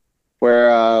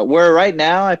 Where right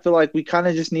now, I feel like we kind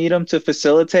of just need him to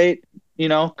facilitate,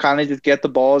 kind of just get the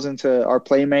balls into our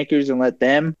playmakers and let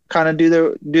them kind of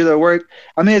do their work.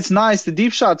 I mean, it's nice. The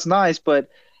deep shot's nice, but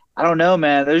I don't know,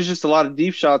 man. There's just a lot of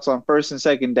deep shots on first and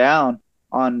second down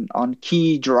on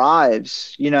key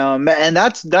drives, and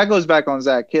that goes back on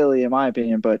Zach Kelly, in my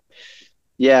opinion. But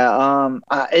yeah,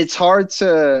 it's hard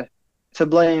to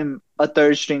blame a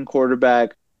third string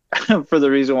quarterback for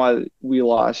the reason why we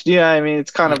lost. I mean,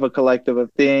 it's kind of a collective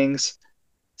of things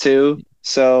too.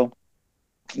 So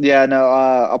yeah, no,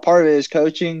 a part of it is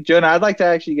coaching. Jonah, I'd like to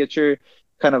actually get your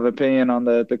kind of opinion on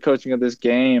the coaching of this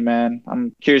game, man.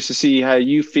 I'm curious to see how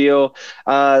you feel.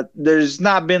 There's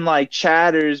not been like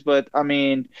chatters, but I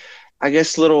mean, I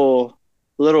guess little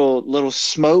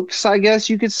smokes, I guess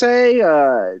you could say.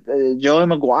 Joey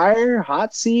McGuire,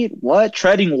 hot seat,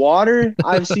 treading water.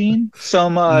 I've seen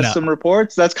some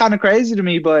reports. That's kind of crazy to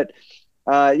me, but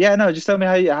just tell me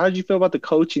how did you feel about the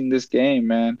coaching this game,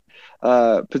 man?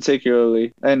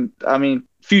 Particularly, and I mean,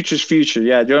 future's future.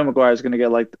 Yeah, Joey McGuire is going to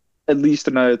get like at least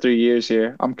another 3 years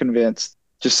here. I'm convinced.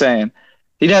 Just saying.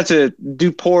 He'd have to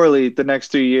do poorly the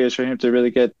next 3 years for him to really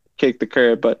get kicked the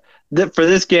curb. But for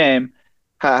this game,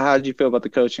 how did you feel about the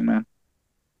coaching, man?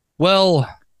 Well,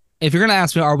 if you're going to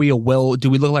ask me, do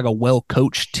we look like a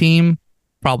well-coached team?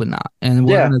 Probably not. And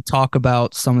we're going to talk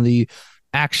about some of the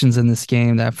actions in this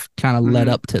game that have kind of led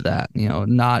up to that,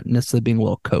 not necessarily being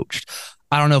well-coached.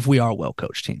 I don't know if we are a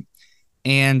well-coached team.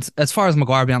 And as far as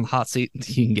McGuire being on the hot seat,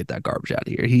 he can get that garbage out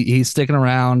of here. He's sticking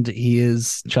around.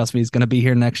 Trust me, he's going to be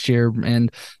here next year,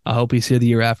 and I hope he's here the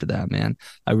year after that, man.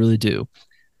 I really do.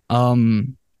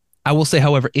 I will say,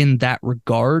 however, in that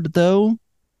regard, though,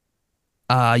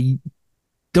 don't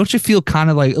you feel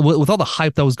kind of like, with all the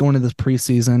hype that was going into this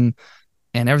preseason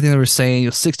and everything they were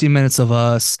saying, 60 minutes of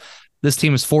us, this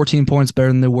team is 14 points better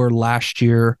than they were last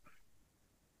year.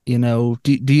 Do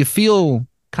you feel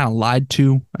kind of lied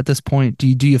to at this point? Do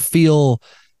you feel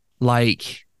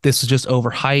like this is just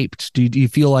overhyped? Do you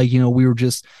feel like, we were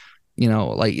just,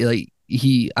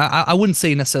 I wouldn't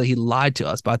say necessarily he lied to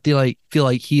us, but I feel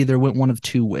like he either went one of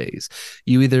two ways.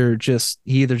 He either just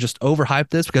overhyped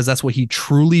this because that's what he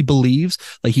truly believes.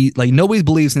 Like nobody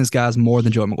believes in this guys more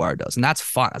than Joey McGuire does. And that's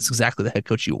fine. That's exactly the head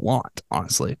coach you want,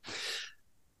 honestly.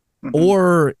 Mm-hmm.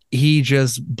 Or he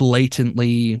just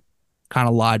blatantly kind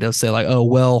of lied to us, say like, oh,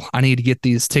 well, I need to get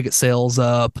these ticket sales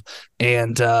up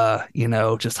and,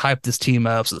 just hype this team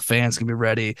up so the fans can be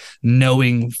ready,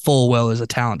 knowing full well there's a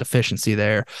talent deficiency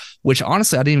there, which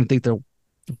honestly, I didn't even think there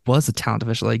was a talent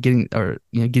deficiency, like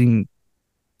getting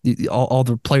all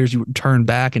the players you turn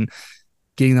back and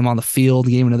getting them on the field,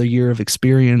 gave another year of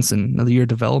experience and another year of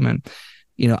development.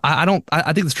 I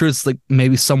think the truth is like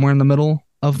maybe somewhere in the middle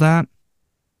of that.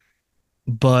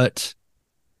 But,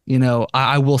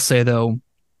 I will say though,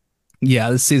 yeah,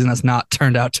 this season has not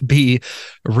turned out to be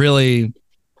really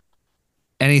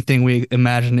anything we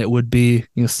imagined it would be.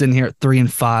 Sitting here at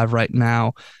 3-5 right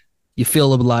now, you feel a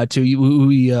little bit lied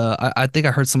to. I think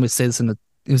I heard somebody say this it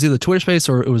was either Twitter space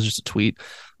or it was just a tweet.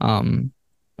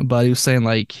 But he was saying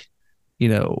like,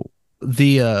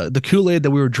 the Kool-Aid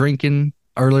that we were drinking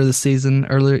earlier this season,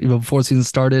 before the season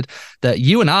started, that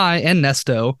you and I and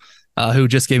Nesto, who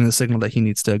just gave me the signal that he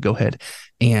needs to go ahead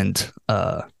and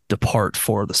depart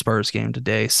for the Spurs game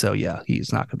today. So yeah,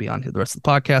 he's not going to be on here the rest of the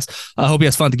podcast. I hope he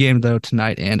has fun at the game though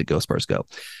tonight, and go Spurs go.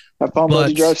 Have fun,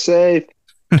 buddy. Drive safe.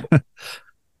 But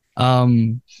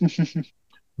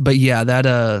yeah, that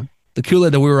the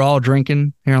Kool-Aid that we were all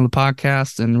drinking here on the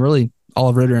podcast and really all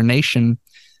of Ritter Nation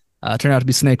turned out to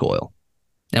be snake oil.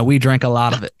 And we drank a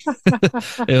lot of it.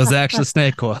 It was actually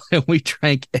snake oil, and we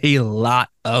drank a lot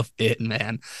of it,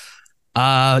 man.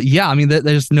 Yeah, I mean,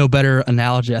 there's no better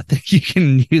analogy I think you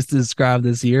can use to describe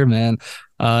this year, man.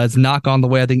 It's not gone the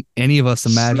way I think any of us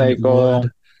imagined snake it oil.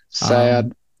 would.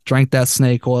 Sad. Drank that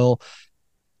snake oil,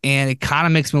 and it kind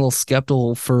of makes me a little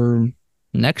skeptical for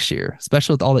next year,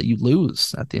 especially with all that you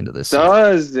lose at the end of this year.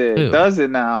 Does it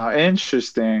now?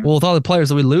 Interesting. Well, with all the players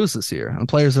that we lose this year, and the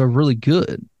players that are really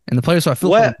good, and the players who I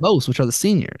feel for the most, which are the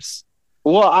seniors.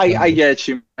 Well, I get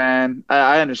you, man.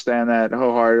 I understand that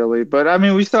wholeheartedly. But, I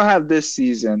mean, we still have this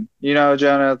season,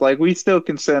 Jonah. Like, we still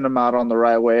can send them out on the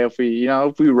right way if we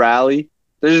rally.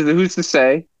 Who's to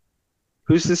say?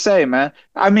 Who's to say, man?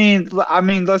 I mean,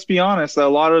 let's be honest. A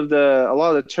lot of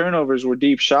the turnovers were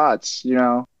deep shots,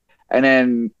 And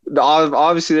then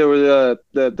obviously there were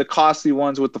the costly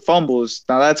ones with the fumbles.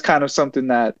 Now that's kind of something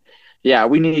that, yeah,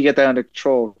 we need to get that under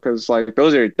control, because like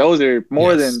those are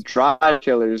more than drive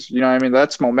killers. You know what I mean?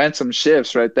 That's momentum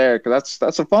shifts right there, because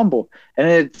that's a fumble,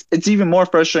 and it's even more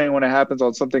frustrating when it happens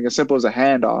on something as simple as a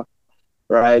handoff,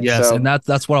 right? Yes, and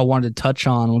that's what I wanted to touch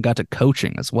on when we got to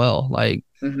coaching as well. Like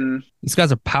these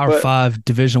guys are Power 5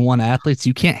 Division I athletes.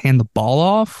 You can't hand the ball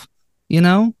off,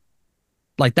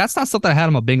 Like, that's not something I had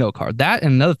on my bingo card. That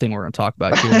and another thing we're going to talk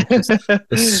about here is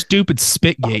the stupid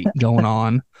spit gate going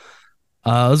on.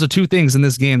 Those are two things in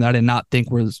this game that I did not think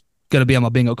was going to be on my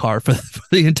bingo card for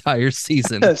the entire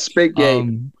season. Spit gate.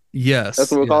 Yes.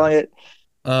 That's what we're calling it.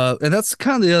 And that's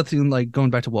kind of the other thing, like, going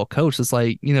back to well coached. It's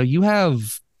like, you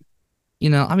have,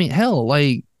 I mean, hell,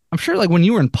 like, I'm sure, like, when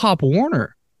you were in Pop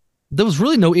Warner, there was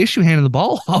really no issue handing the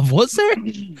ball off, was there?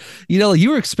 You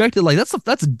were expected, like,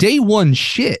 that's day one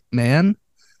shit, man.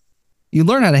 You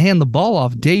learn how to hand the ball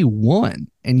off day one,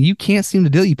 and you can't seem to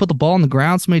do it. You put the ball on the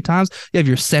ground so many times. You have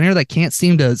your center that can't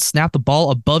seem to snap the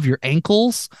ball above your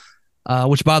ankles,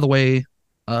 which, by the way,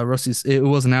 Rusty's, it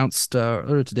was announced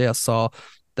earlier today. I saw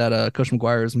that Coach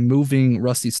McGuire is moving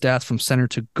Rusty's stats from center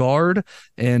to guard,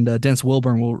 and Dennis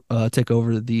Wilburn will take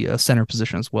over the center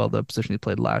position as well, the position he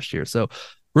played last year. So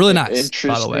really nice,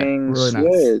 by the way. Really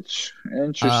switch. Nice.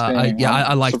 Interesting.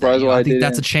 I like that. I think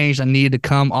that's a change that needed to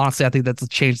come. Honestly, I think that's a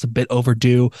change that's a bit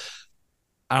overdue.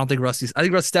 I think Rusty's a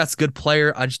good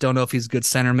player. I just don't know if he's a good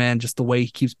center man. Just the way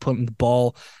he keeps putting the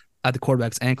ball at the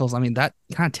quarterback's ankles. I mean, that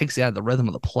kind of takes you out of the rhythm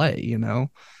of the play, Dude,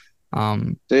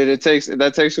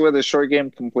 that takes away the short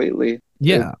game completely.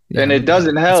 Yeah. And it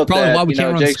doesn't help. That's probably why we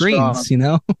can't run Jake screens,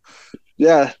 Strong.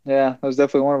 Yeah, that was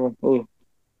definitely one of them. Ooh.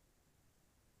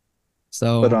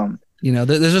 So, but,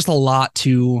 there's just a lot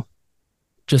to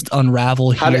just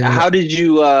unravel here. How did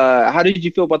you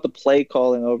feel about the play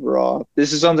calling overall?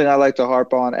 This is something I like to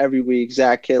harp on every week.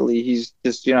 Zach Kitley, he's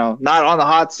just, not on the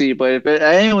hot seat, but if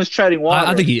anyone's treading water.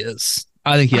 I think he is.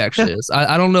 I think he actually is.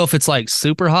 I don't know if it's like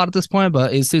super hot at this point,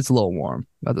 but it's a little warm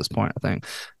at this point, I think.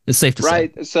 It's safe to say.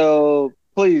 Right. So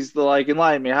please,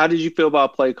 enlighten me. How did you feel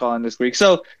about play calling this week?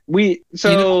 I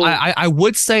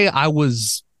would say I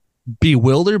was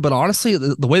bewildered, but honestly,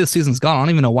 the way the season's gone, I don't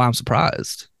even know why I'm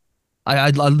surprised. I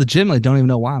legitimately don't even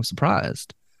know why I'm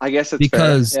surprised. I guess it's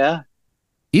because fair. Yeah.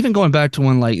 Even going back to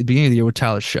when, like, the beginning of the year with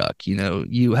Tyler Shuck,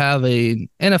 you have a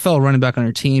NFL running back on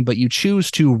your team, but you choose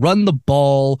to run the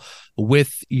ball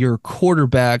with your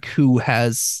quarterback who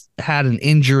has had an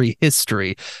injury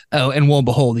history. Oh, and lo and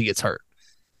behold, he gets hurt.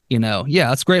 Yeah,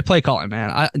 that's great play calling,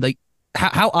 man.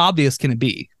 How obvious can it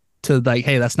be to, like,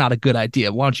 hey, that's not a good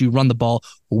idea. Why don't you run the ball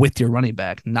with your running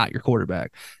back, not your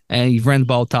quarterback? And you've ran the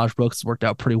ball with Taj Brooks. It's worked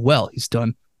out pretty well. He's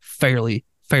done fairly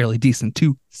decent,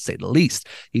 to say the least.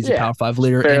 He's a Power 5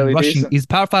 leader in rushing. Decent. He's a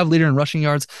Power 5 leader in rushing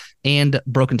yards and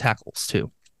broken tackles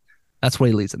too. That's what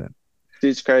he leads it in.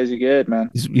 Dude's crazy good,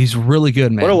 man. He's really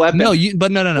good, man. What a weapon. No. What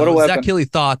a Zach weapon. Kelly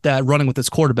thought that running with his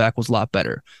quarterback was a lot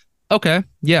better. Okay,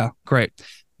 yeah, great.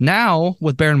 Now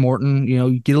with Baron Morton,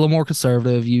 you get a little more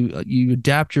conservative. You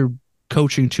adapt your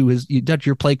coaching to you adapt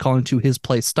your play calling to his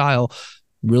play style.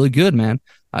 Really good, man.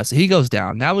 So he goes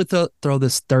down. Now we throw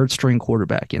this third string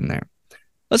quarterback in there.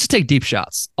 Let's just take deep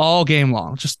shots all game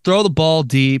long. Just throw the ball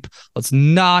deep. Let's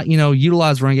not,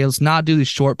 utilize run game. Let's not do these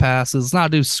short passes. Let's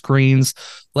not do screens.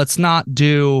 Let's not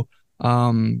do,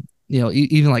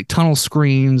 even like tunnel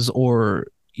screens or,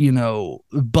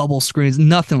 bubble screens.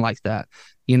 Nothing like that.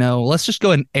 Let's just go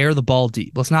ahead and air the ball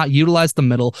deep. Let's not utilize the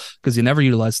middle because you never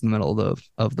utilize the middle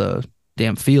of the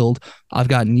damn field. I've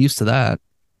gotten used to that.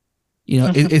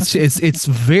 It's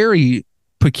very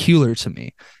peculiar to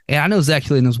me. And I know Zach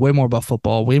Kelly knows way more about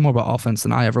football, way more about offense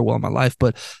than I ever will in my life.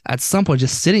 But at some point,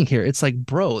 just sitting here, it's like,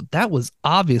 bro, that was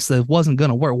obvious that it wasn't going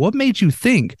to work. What made you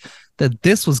think that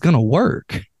this was going to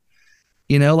work?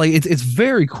 It's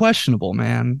very questionable,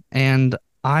 man. And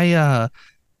I,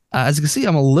 as you can see,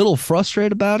 I'm a little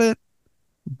frustrated about it.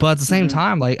 But at the same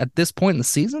time, like at this point in the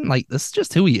season, like this is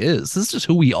just who he is. This is just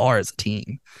who we are as a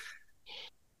team.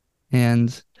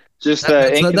 And just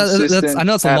inconsistent. I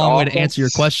know it's a long way to answer your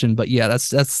question, but yeah, that's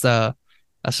just kind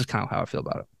of how I feel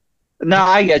about it. No,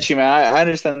 I get you, man. I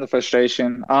understand the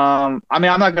frustration. I'm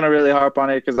not gonna really harp on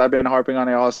it because I've been harping on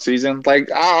it all season.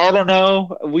 Like, I don't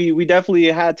know. We definitely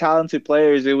had talented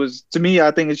players. It was, to me, I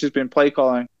think it's just been play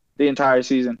calling the entire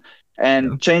season,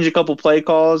 and change a couple play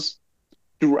calls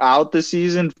throughout the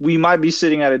season, we might be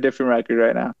sitting at a different record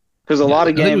right now because a lot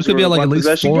of games could be like at least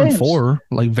 4-4,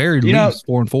 like very least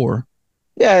 4-4.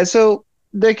 Yeah, so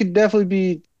they could definitely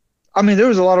be. There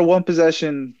was a lot of one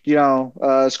possession,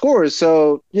 scores.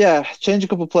 So yeah, change a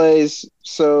couple plays.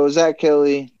 So Zach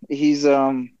Kelly, he's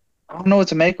I don't know what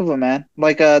to make of him, man.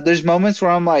 Like there's moments where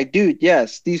I'm like, dude,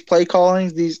 yes, these play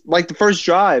callings, these like the first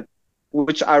drive,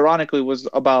 which ironically was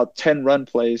about 10 run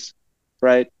plays,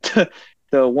 right?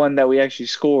 The one that we actually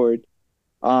scored.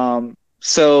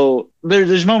 So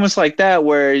there's moments like that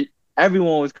where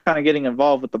everyone was kind of getting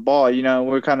involved with the ball.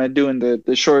 We're kind of doing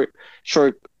the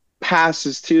short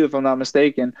passes too, if I'm not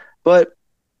mistaken. But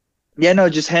yeah, no,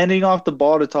 just handing off the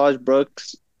ball to Taj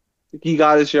Brooks, he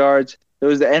got his yards. There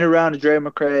was the end around to Dre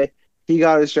McCray. He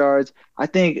got his yards. I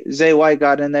think Zay White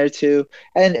got in there too.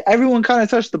 And everyone kind of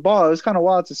touched the ball. It was kind of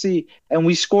wild to see. And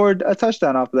we scored a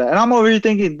touchdown off of that. And I'm over here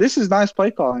thinking, this is nice play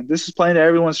calling. This is playing to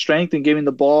everyone's strength and giving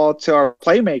the ball to our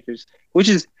playmakers, which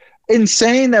is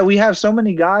insane that we have so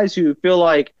many guys who feel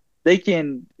like they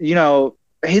can,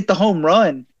 hit the home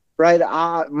run, right?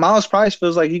 Miles Price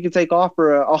feels like he could take off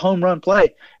for a home run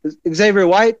play. Xavier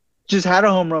White just had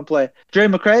a home run play. Dre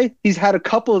McCray, he's had a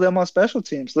couple of them on special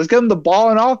teams. Let's give him the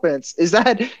ball in offense. Is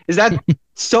that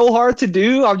so hard to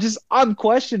do? I'm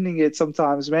questioning it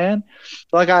sometimes, man.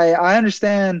 Like I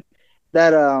understand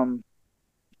that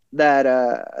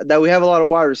that we have a lot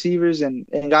of wide receivers and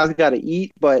guys got to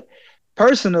eat, but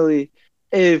personally,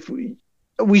 if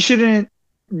we shouldn't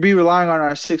be relying on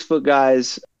our 6-foot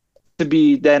guys to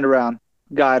be the end around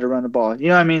guy to run the ball. You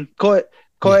know what I mean?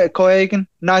 Coy Aiken,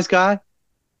 nice guy.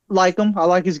 Like him. I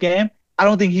like his game. I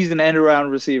don't think he's an end around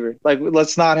receiver. Like,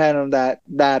 let's not hand him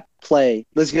that play.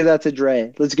 Let's give that to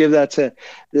Dre. Let's give that to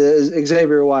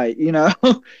Xavier White.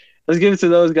 Let's give it to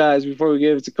those guys before we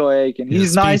give it to Coy Aiken.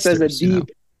 He's nice as a deep.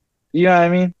 You know what I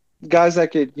mean? Guys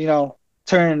that could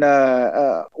turn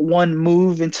one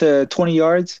move into 20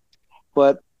 yards.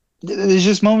 But there's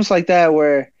just moments like that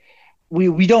where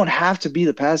we don't have to be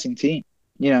the passing team.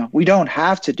 We don't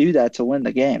have to do that to win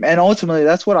the game. And ultimately,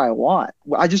 that's what I want.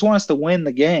 I just want us to win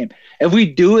the game. If we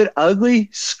do it ugly,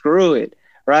 screw it,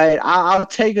 right? I'll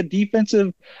take a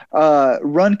defensive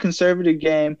run conservative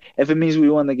game if it means we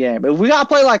win the game. But if we got to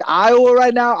play like Iowa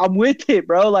right now, I'm with it,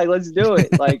 bro. Like, let's do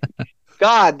it. Like,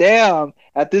 God damn,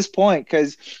 at this point,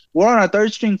 because we're on our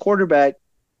third string quarterback,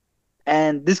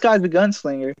 and this guy's a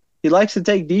gunslinger. He likes to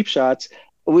take deep shots.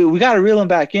 We got to reel him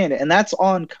back in, and that's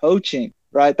on coaching.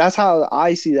 Right, that's how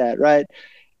I see that. Right,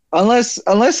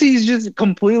 unless he's just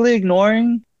completely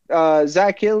ignoring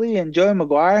Zach Kelly and Joey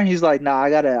McGuire, and he's like, nah, I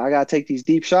gotta take these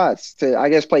deep shots to, I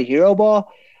guess, play hero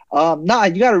ball. Nah,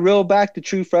 you gotta reel back the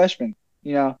true freshman.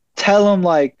 Tell him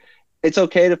like it's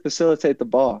okay to facilitate the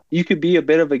ball. You could be a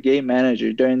bit of a game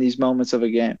manager during these moments of a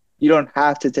game. You don't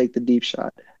have to take the deep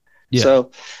shot. Yeah.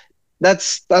 So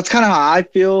that's kind of how I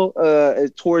feel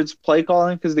towards play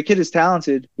calling, because the kid is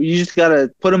talented. You just got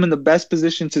to put him in the best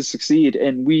position to succeed,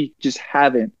 and we just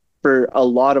haven't for a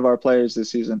lot of our players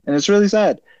this season. And it's really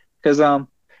sad because,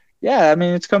 yeah, I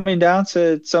mean, it's coming down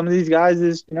to some of these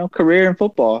guys' career in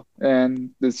football, and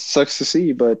it sucks to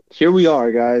see, but here we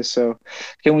are, guys. So,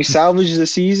 can we salvage the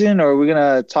season, or are we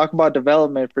gonna talk about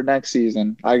development for next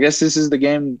season? I guess this is the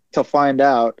game to find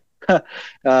out.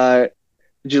 Would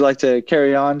you like to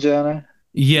carry on, Jonah?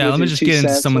 Yeah, With let me your just two get into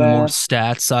cents, some of the more man.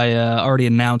 stats. I already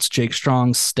announced Jake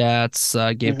Strong's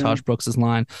stats. Gave Hmm. Tosh Brooks'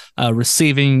 line. Your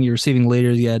receiving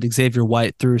leaders, you had Xavier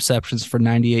White threw receptions for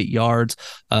 98 yards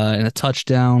and a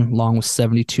touchdown, along with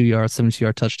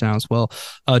 72-yard touchdown as well.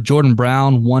 Jordan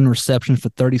Brown, 1 reception for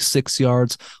 36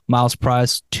 yards. Miles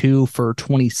Price, 2 for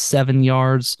 27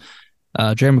 yards.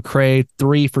 Jerry McCray,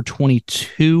 3 for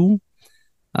 22.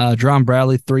 John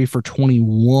Bradley, 3 for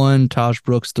 21. Taj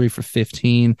Brooks, 3 for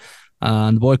 15.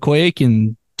 And the boy Koy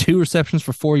Aiken, 2 receptions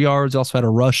for 4 yards. He also had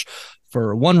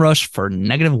one rush for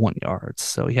 -1 yards.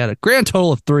 So he had a grand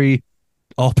total of 3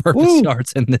 all-purpose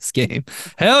yards in this game.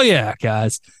 Hell yeah,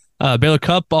 guys. Baylor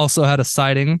Cup also had a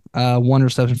sighting, 1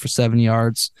 reception for 7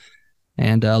 yards.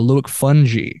 And Luke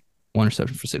Fungi, 1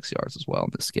 reception for 6 yards as well in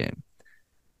this game.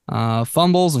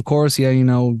 Fumbles, of course, yeah, you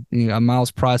got Miles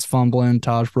Price fumbling,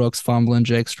 Taj Brooks fumbling,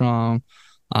 Jake Strong.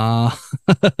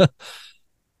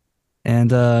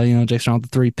 And Jake Strong with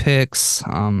the 3 picks.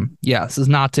 Yeah, this is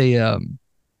not it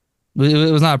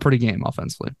was not a pretty game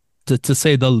offensively, to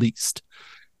say the least.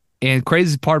 And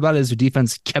crazy part about it is your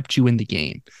defense kept you in the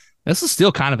game. This is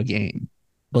still kind of a game,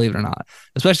 believe it or not.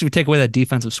 Especially if you take away that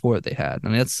defensive score that they had. I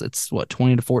mean, it's what,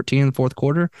 20-14 in the fourth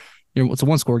quarter. It's a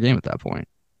 1-score game at that point.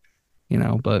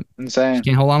 But Insane. you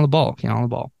can't hold on to the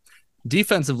ball.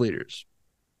 Defensive leaders.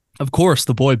 Of course,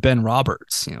 the boy Ben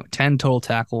Roberts, 10 total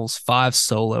tackles, 5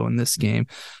 solo in this game.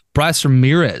 Bryce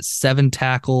Ramirez, 7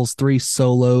 tackles, 3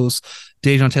 solos.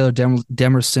 Dejon Taylor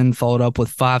Demerson followed up with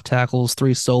 5 tackles,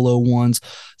 3 solo ones.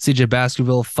 CJ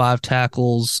Baskerville, 5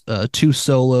 tackles, 2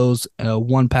 solos,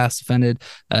 1 pass defended.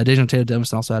 Dejon Taylor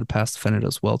Demerson also had a pass defended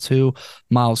as well, too.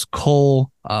 Miles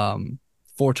Cole,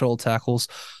 4 total tackles.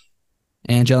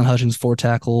 And Jalen Hutchins, 4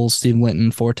 tackles. Steve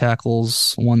Linton, 4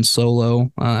 tackles, 1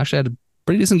 solo. Actually had a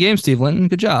pretty decent game, Steve Linton.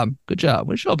 Good job.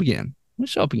 We show up again.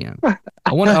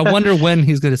 I wonder when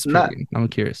he's going to disappear again. I'm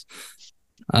curious.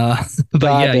 But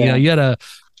yeah, you had a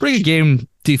pretty good game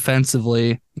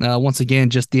defensively. Once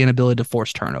again, just the inability to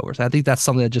force turnovers. I think that's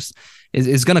something that just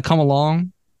is going to come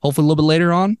along, hopefully a little bit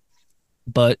later on,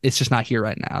 but it's just not here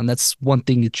right now. And that's one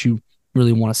thing that you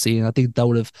really want to see. And I think that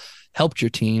would have helped your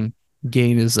team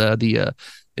gain is the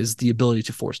ability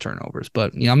to force turnovers.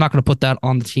 But I'm not going to put that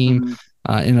on the team in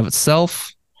and of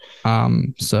itself.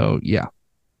 So yeah,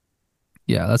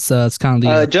 that's kind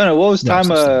of the Jonah, what was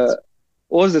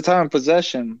the time of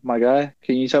possession, my guy?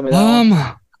 Can you tell me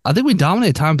that? I think we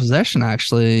dominated time of possession,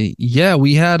 actually. Yeah,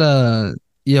 we had 30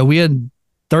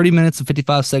 minutes and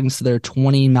 55 seconds to their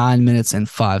 29 minutes and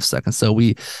 5 seconds. So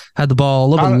we had the ball a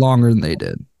little bit longer than they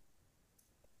did.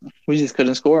 We just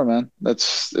couldn't score, man.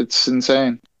 It's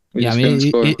insane.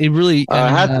 It really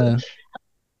hats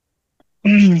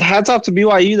off to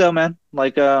BYU though, man.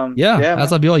 Hats off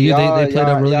BYU. They played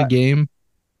a really good game.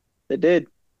 They did.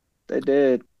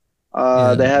 They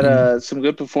had some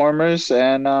good performers,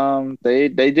 and they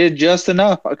did just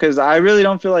enough, because I really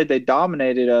don't feel like they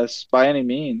dominated us by any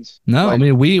means. No, I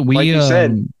mean we like you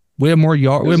said, we had more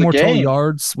total game.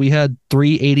 yards. We had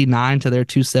 389 to their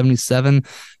 277,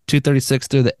 236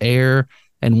 through the air,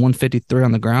 and 153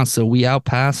 on the ground. So we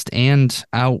outpassed and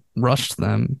outrushed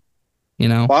them.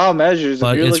 Wild measures.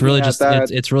 But it's really just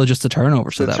the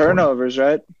turnovers. The turnovers,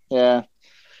 right? Yeah.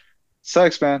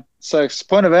 Sucks, man. Sucks.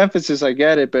 Point of emphasis, I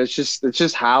get it, but it's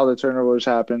just how the turnovers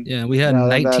happen. Yeah, we had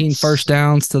 19 first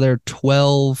downs to their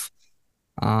 12.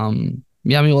 I mean,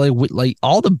 like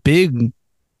all the big,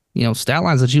 stat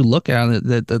lines that you look at,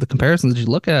 the comparisons that you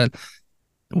look at,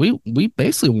 we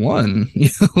basically won.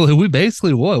 We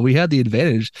basically won. We had the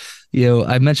advantage.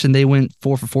 I mentioned they went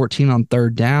 4 for 14 on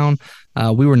third down.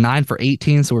 We were 9 for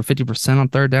 18, so we're 50% on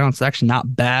third down. It's actually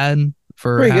not bad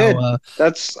for pretty how, good.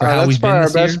 That's probably our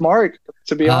best mark,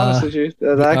 to be honest with you,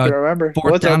 that I can remember.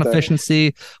 Fourth down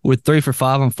efficiency with 3 for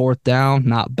 5 on fourth down,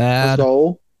 not bad.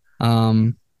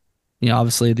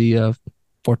 Obviously the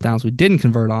fourth downs we didn't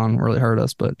convert on really hurt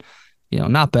us, but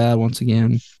not bad once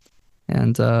again.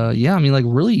 And I mean, like,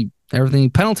 really everything.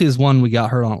 Penalty is one we got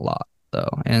hurt on a lot,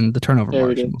 though, and the turnover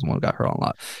margin was one we got hurt on a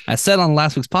lot. I said on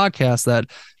last week's podcast that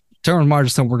turnover margin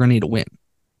is something we're going to need to win.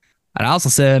 And I also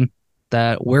said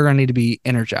that we're going to need to be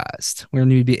energized. We're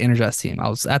going to need to be an energized team. I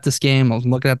was at this game. I was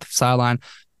looking at the sideline,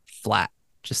 flat,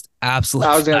 just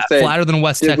absolutely flatter than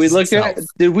West Texas.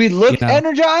 Did we look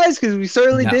energized? Because we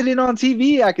certainly didn't on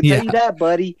TV. I can tell you that,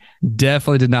 buddy.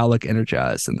 Definitely did not look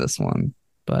energized in this one.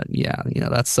 But yeah,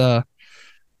 that's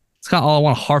it's kind of all I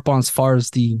want to harp on as far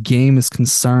as the game is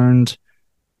concerned.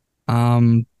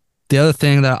 The other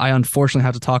thing that I unfortunately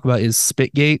have to talk about is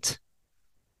Spitgate,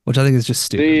 which I think is just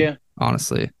stupid,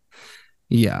 honestly.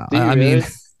 Yeah, I mean,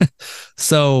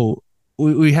 so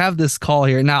we have this call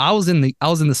here. Now, I was in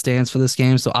the stands for this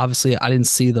game, so obviously I didn't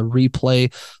see the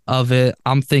replay of it.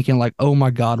 I'm thinking like, oh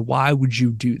my God, why would you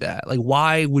do that? Like,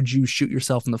 why would you shoot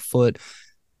yourself in the foot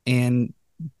and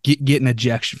get an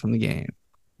ejection from the game?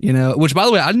 You know, which by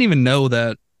the way, I didn't even know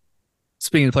that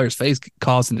spitting in the player's face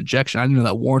caused an ejection. I didn't know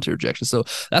that warranted ejection. So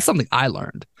that's something I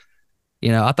learned.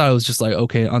 You know, I thought it was just like,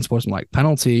 okay, unsportsmanlike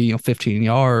penalty, 15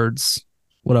 yards,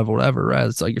 whatever, right?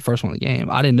 It's like your first one of the game.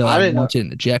 I didn't know that warranted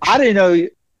an ejection. I didn't know,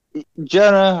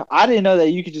 Jonah, I didn't know that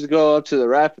you could just go up to the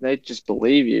ref and they just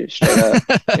believe you straight up.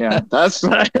 That's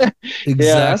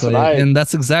exactly. And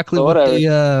that's exactly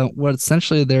what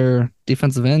essentially their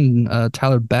defensive end,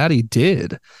 Tyler Batty,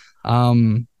 did.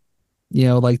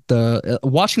 Like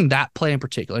watching that play in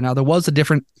particular. Now, there was a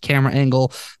different camera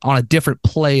angle on a different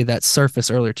play that surfaced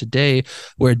earlier today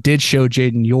where it did show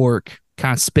Jaden York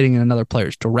kind of spitting in another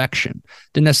player's direction.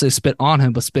 Didn't necessarily spit on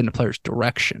him, but spit in a player's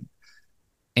direction.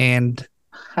 And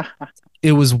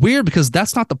it was weird because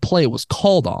that's not the play it was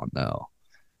called on, though.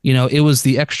 It was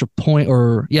the extra point,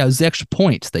 it was the extra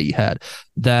point that you had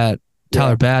that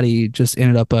Tyler Batty just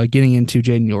ended up getting into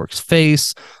Jaden York's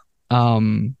face.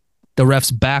 The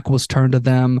ref's back was turned to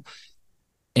them,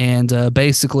 and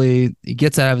basically he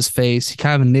gets out of his face. He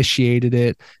kind of initiated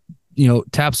it,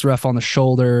 taps the ref on the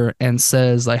shoulder and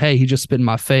says like, hey, he just spit in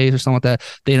my face or something like that.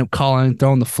 They end up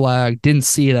throwing the flag. Didn't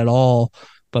see it at all,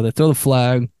 but they throw the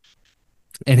flag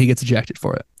and he gets ejected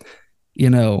for it.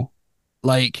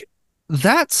 Like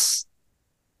that's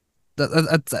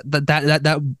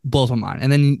that blows my mind.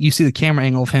 And then you see the camera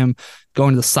angle of him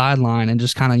going to the sideline and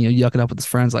just kind of yucking up with his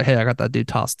friends like, hey, I got that dude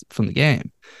tossed from the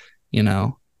game,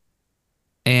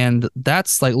 and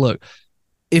that's like, look,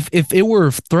 if it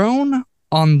were thrown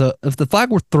if the flag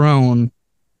were thrown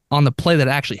on the play that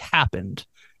actually happened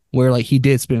where like he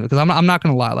did spin, because I'm not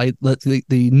gonna lie, like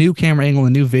the new camera angle,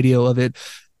 the new video of it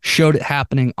showed it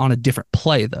happening on a different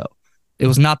play though. It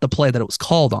was not the play that it was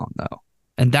called on though,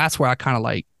 and that's where I kind of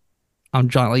like, I'm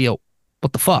John, like, yo,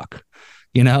 what the fuck,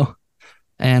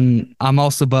 And I'm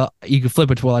also, but you can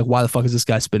flip it to like, why the fuck is this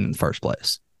guy spinning in the first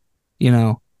place,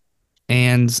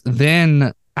 And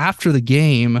then after the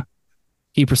game,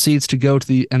 he proceeds to go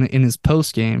to in his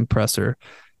post game presser,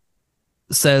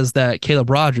 says that Caleb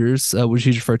Rogers, which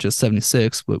he's referred to as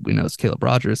 76, but we know it's Caleb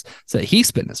Rogers, said he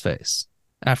spit in his face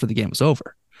after the game was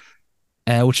over,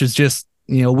 which is just.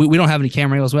 We don't have any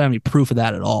camera angles. We don't have any proof of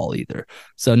that at all either.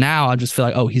 So now I just feel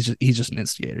like, oh, he's just an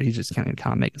instigator. He's just kind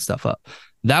of making stuff up.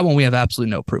 That one we have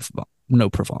absolutely no proof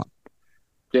on.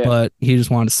 Yeah. But he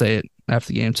just wanted to say it after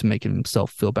the game to make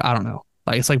himself feel bad. I don't know.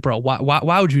 Like, it's like, bro,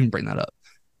 why would you even bring that up?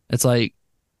 It's like,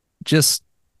 just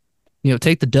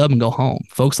take the dub and go home.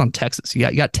 Focus on Texas. You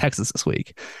got Texas this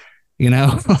week.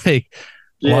 Like,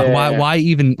 why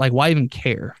even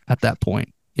care at that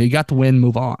point? You got the win.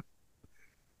 Move on.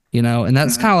 And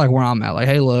that's kind of like where I'm at. Like,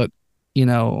 hey, look,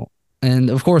 and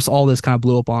of course, all this kind of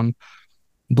blew up on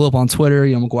Twitter.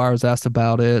 McGuire was asked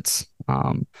about it,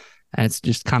 and it's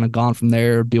just kind of gone from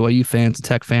there. BYU fans and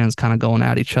Tech fans kind of going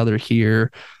at each other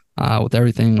here with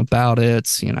everything about it.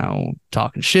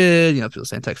 Talking shit. People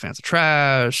saying Tech fans are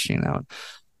trash.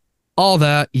 All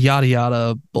that yada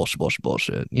yada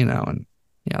bullshit. And.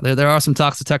 Yeah, there are some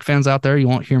toxic Tech fans out there. You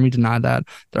won't hear me deny that.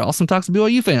 There are also some toxic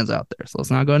BYU fans out there. So let's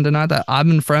not go and deny that. I've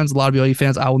been friends with a lot of BYU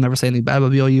fans. I will never say anything bad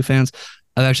about BYU fans.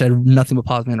 I've actually had nothing but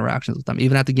positive interactions with them,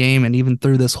 even at the game and even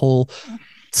through this whole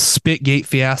Spitgate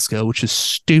fiasco, which is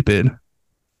stupid.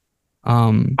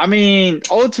 I mean,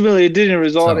 ultimately, it didn't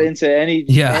result into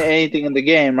anything in the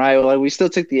game, right? Like, we still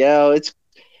took the L. It's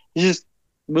just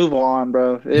move on,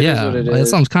 bro. It is what it is.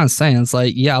 That's what I'm kind of saying. It's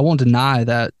like, I won't deny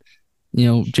that.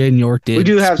 Jaden York did. We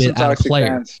do have some toxic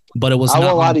fans, but it was not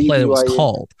on the play that was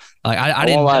called. Like, I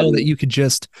didn't know that you could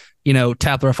just,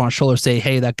 tap the ref on the shoulder, say,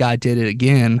 "Hey, that guy did it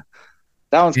again."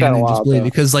 That one's kind of wild,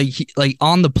 because like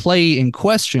on the play in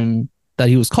question that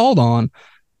he was called on,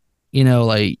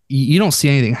 like you don't see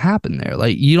anything happen there.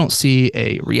 Like, you don't see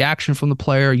a reaction from the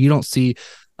player. You don't see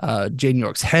Jaden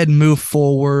York's head move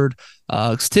forward.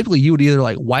 'Cause typically you would either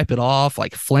like wipe it off,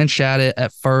 like flinch at it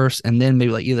at first, and then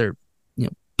maybe like either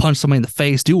punch somebody in the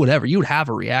face, do whatever. You would have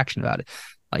a reaction about it.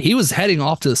 Like, he was heading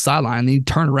off to the sideline and he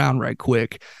turned around right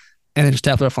quick and then just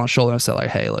tapped the ref on the shoulder and said like,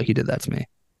 hey, look, he did that to me.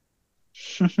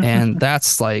 And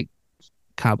that's like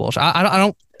kind of bullshit. I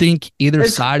don't think either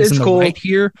side is in the right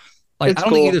here. Like, I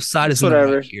don't think either side is in the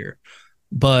right here.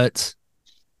 But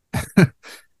like,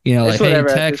 hey,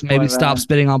 Tech, maybe stop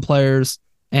spitting on players.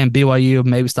 and BYU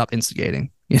maybe stop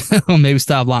instigating. Maybe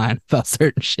stop lying about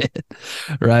certain shit,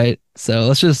 right? So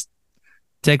let's just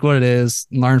take what it is,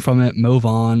 learn from it, move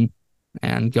on,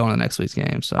 and go on to next week's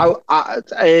game. So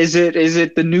is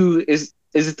it the new is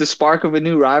it the spark of a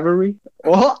new rivalry?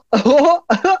 no, Crazy.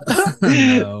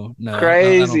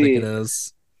 I don't think it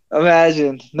is.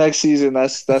 Imagine next season.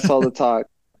 That's all the talk.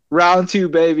 Round 2,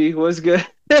 baby. What's good?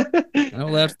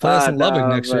 We'll have to play us in Lubbock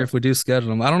next year if we do schedule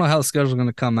them. I don't know how the schedule is going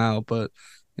to come out, but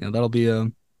that'll be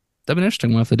an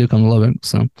interesting one if they do come to Lubbock.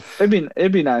 So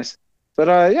it'd be nice. But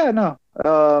no.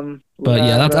 But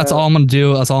yeah, that's all I'm going to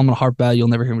do. That's all I'm going to harp about. You'll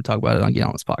never hear me talk about it again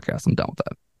on this podcast. I'm done with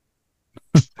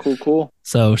that. Cool.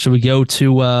 So should we go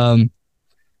to some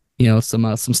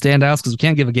standouts, because we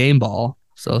can't give a game ball.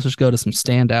 So let's just go to some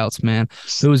standouts, man.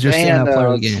 Who was your standout player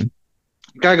of the game?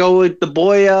 Gotta go with the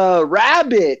boy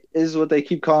Rabbit is what they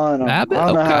keep calling him. Rabbit? I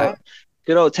don't know how.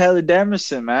 Good old Taylor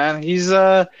Demerson, man. He's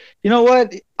you know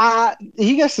what?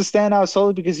 He gets to stand out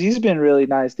solely because he's been really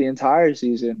nice the entire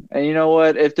season. And you know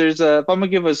what? If I'm gonna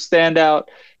give a standout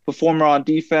performer on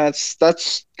defense,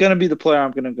 that's gonna be the player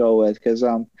I'm gonna go with, because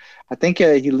I think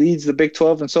he leads the Big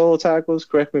 12 in solo tackles.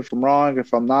 Correct me if I'm wrong.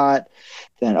 If I'm not,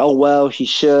 then oh well, he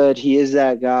should. He is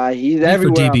that guy. He's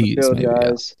everywhere on the field,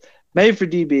 guys. Yeah. Maybe for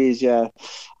DBs, yeah.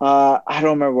 I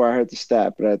don't remember where I heard the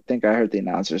stat, but I think I heard the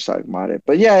announcers talking about it.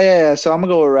 But yeah. So I'm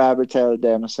gonna go with Robert Taylor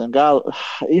Demerson.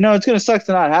 It's gonna suck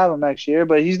to not have him next year,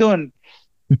 but he's doing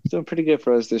pretty good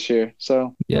for us this year.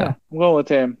 So yeah, I'm going with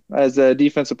him as a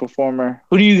defensive performer.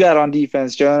 Who do you got on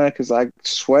defense, Jonah? Because I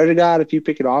swear to God, if you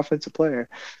pick an offensive player.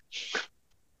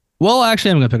 Well,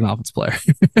 actually, I'm gonna pick an offensive player.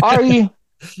 Are you?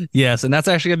 Yes, and that's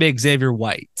actually gonna be Xavier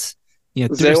White. 3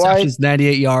 receptions,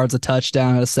 98 yards, a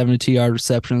touchdown, a 72-yard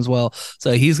reception as well.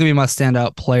 So he's going to be my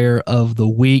standout player of the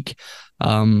week.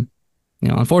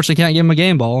 Unfortunately, can't give him a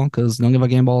game ball because don't give out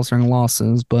game balls during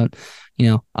losses. But,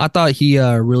 I thought he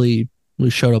really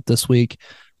showed up this week.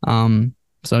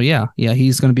 So,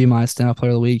 he's going to be my standout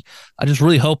player of the week. I just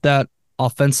really hope that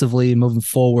offensively moving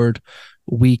forward,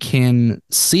 we can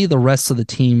see the rest of the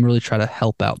team really try to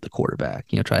help out the quarterback,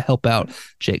 try to help out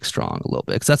Jake Strong a little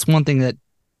bit. Because that's one thing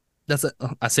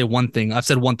I say one thing. I've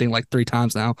said one thing like 3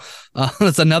 times now.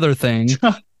 That's another thing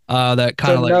that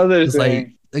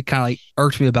kind of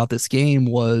irked me about this game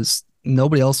was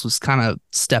nobody else was kind of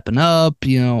stepping up.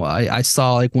 I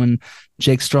saw like when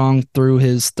Jake Strong threw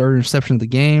his 3rd interception of the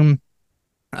game,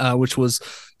 which was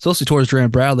supposed to be towards Dren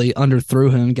Bradley, underthrew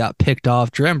him, got picked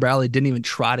off. Dren Bradley didn't even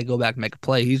try to go back and make a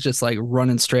play. He's just like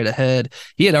running straight ahead.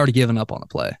 He had already given up on the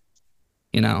play,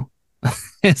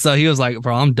 So he was like,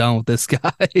 bro, I'm done with this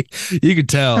guy. You could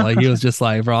tell, like, he was just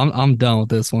like, bro, I'm done with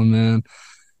this one,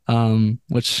 man.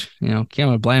 Which, can't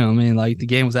really blame him. I mean, like, the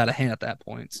game was out of hand at that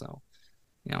point. So,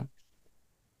 it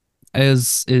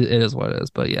is what it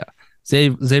is. But yeah,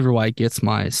 Xavier White gets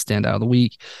my standout of the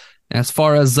week. And as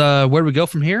far as where do we go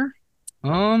from here?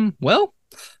 It's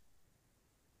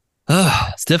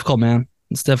difficult, man.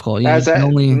 It's difficult. It's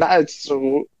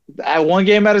at one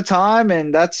game at a time,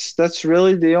 and that's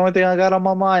really the only thing I got on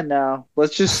my mind now.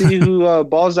 Let's just see who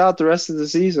balls out the rest of the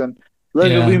season.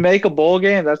 Look, if we make a bowl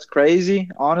game, that's crazy,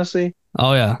 honestly.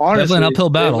 Oh, yeah. Definitely an uphill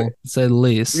battle, to say the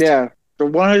least. Yeah, for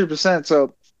 100%.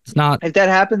 So it's not. If that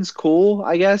happens, cool,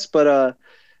 I guess. But,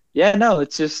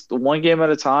 it's just one game at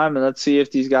a time, and let's see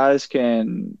if these guys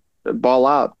can ball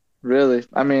out, really.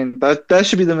 I mean, that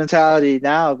should be the mentality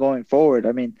now going forward.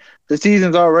 I mean, the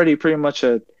season's already pretty much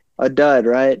a dud,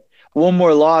 right? One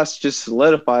more loss just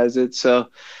solidifies it. So,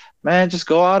 man, just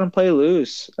go out and play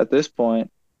loose at this point.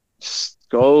 Just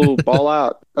go ball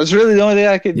out. That's really the only thing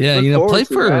I could. Yeah,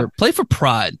 play for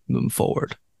pride moving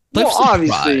forward.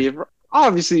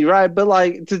 Obviously, right? But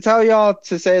like to tell y'all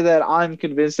to say that I'm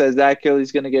convinced that Zach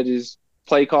Kelly's going to get his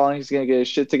play calling, he's going to get his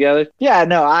shit together. Yeah,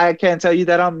 no, I can't tell you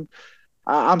that I'm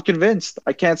convinced.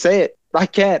 I can't say it. I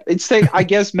can't. I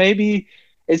guess maybe.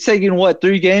 It's taking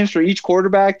 3 games for each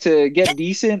quarterback to get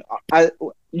decent,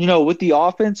 with the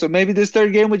offense. So maybe this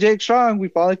 3rd game with Jake Strong, we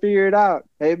finally figure it out.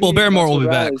 Maybe. Well, Barrymore will be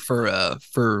back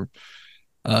for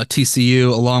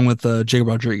TCU along with Jacob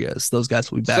Rodriguez. Those guys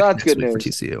will be back next week for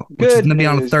TCU, which is going to be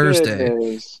on a Thursday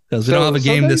because we don't have a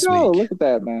game this week. Look at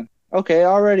that, man. Okay,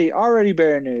 already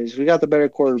better news. We got the better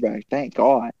quarterback. Thank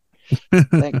God.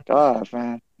 Thank God,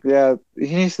 man. Yeah,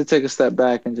 he needs to take a step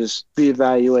back and just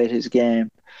reevaluate his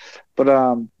game. But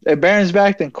if Barron's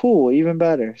back, then cool, even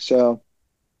better. So,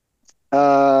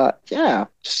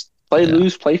 just play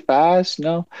loose, play fast,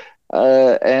 and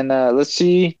let's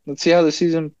see how the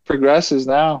season progresses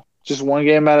now. Just one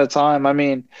game at a time. I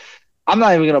mean, I'm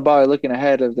not even gonna bother looking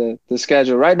ahead of the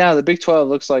schedule right now. The Big 12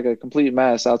 looks like a complete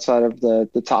mess outside of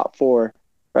the top 4.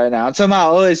 right now. I'm talking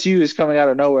about OSU is coming out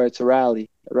of nowhere to rally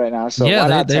right now. So Yeah, why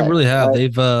not they Tech, really have.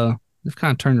 right? They've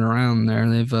kind of turned it around there.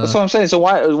 That's what I'm saying. So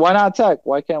why not Tech?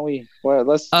 Why can't we? Well,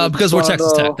 let's because just we're want to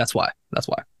Texas Tech. go. That's why.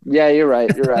 Yeah, you're right.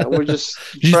 You're right. We're just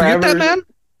Did you forget that, forever. man?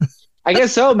 I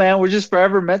guess so, man. We're just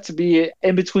forever meant to be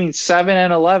in between 7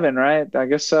 and 11, right? I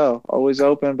guess so. Always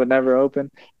open, but never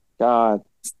open. God.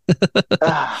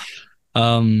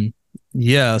 Um,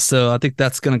 yeah, so I think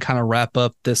that's going to kind of wrap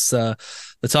up the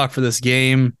talk for this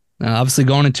game. Obviously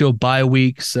going into a bye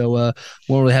week, so won't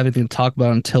really have anything to talk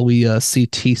about until we see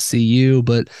TCU.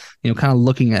 But kind of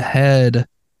looking ahead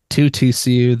to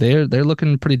TCU, they're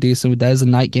looking pretty decent. That is a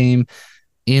night game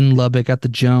in Lubbock at the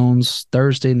Jones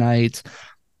Thursday night.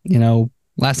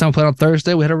 Last time we played on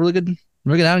Thursday, we had a really good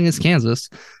outing against Kansas.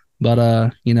 But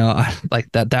I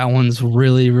like that one's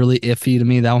really, really iffy to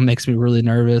me. That one makes me really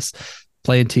nervous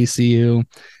playing TCU. Of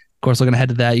course, looking ahead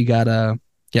to that, you got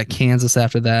Kansas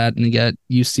after that, and you got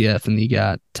UCF, and you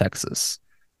got Texas.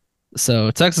 So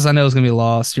Texas, I know, is going to be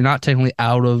lost. You're not technically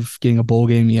out of getting a bowl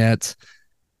game yet.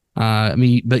 But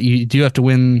you do have to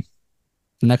win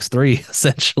the next 3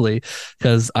 essentially,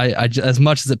 because I as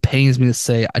much as it pains me to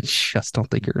say, I just don't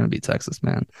think you're going to beat Texas,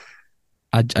 man.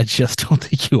 I just don't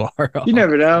think you are. You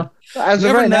never know. As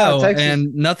of right now, Texas,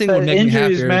 and nothing would make injuries, me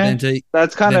happier man, than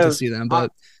to see them.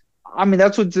 But I mean,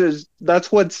 that's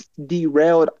what's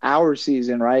derailed our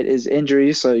season, right? Is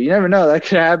injuries. So you never know. That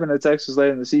could happen to Texas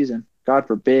later in the season. God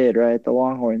forbid, right? The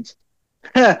Longhorns.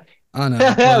 I know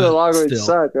the Longhorns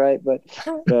suck, right? But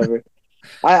whatever.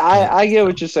 I get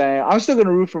what you're saying. I'm still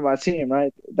gonna root for my team,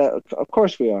 right? Of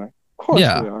course we are. Of course we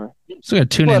are. Still gonna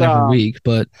tune in every week,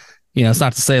 but it's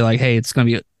not to say like, hey, it's gonna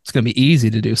be easy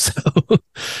to do so. You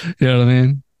know what I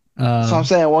mean? So I'm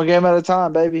saying one game at a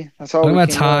time, baby. That's all. One game at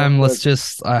a time.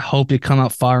 I hope you come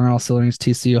out firing all cylinders.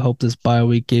 TCU. I hope this bye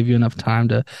week gave you enough time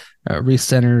to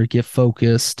recenter, get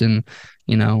focused, and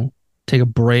take a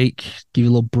break, give you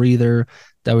a little breather.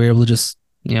 That we're able to just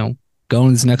go in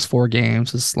these next 4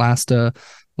 games, this last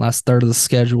third of the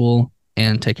schedule,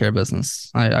 and take care of business.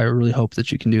 I really hope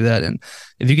that you can do that, and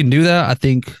if you can do that, I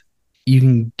think you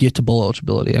can get to bowl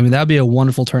eligibility. I mean, that'd be a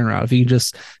wonderful turnaround. If you can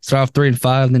just start off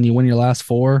 3-5 and then you win your last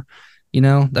 4,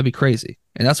 that'd be crazy.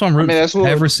 And that's what I'm rooting for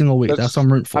every single week. That's what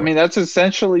I'm rooting for. I mean, that's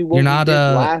essentially what you're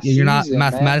not you're not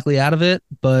mathematically out of it,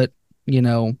 but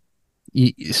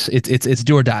it's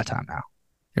do or die time now.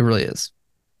 It really is.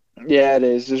 Yeah, it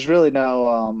is. There's really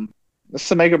no it's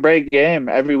a make or break game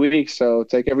every week, so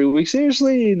take every week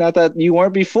seriously. Not that you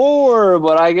weren't before,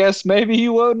 but I guess maybe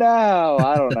you will now.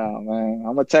 I don't know, man.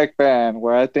 I'm a Tech fan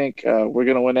where I think we're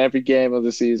gonna win every game of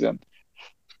the season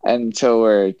until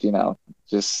we're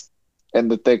just in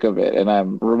the thick of it, and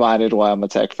I'm reminded why I'm a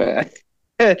Tech fan.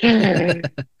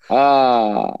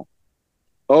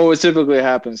 What typically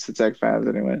happens to Tech fans,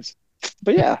 anyways.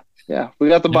 But yeah, we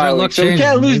got the bye week, so we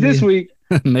can't lose this week.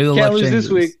 Maybe the can't lose this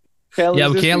week.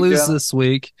 We can't lose this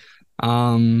week.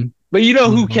 But you know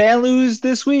who can lose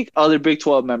this week? Other Big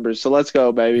 12 members. So let's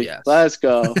go, baby. Yes. Let's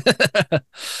go.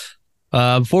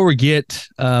 Before we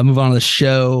move on to the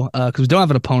show, because we don't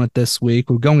have an opponent this week,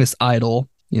 we're going against Idle.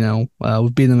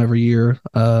 We've beaten them every year,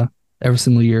 every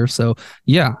single year. So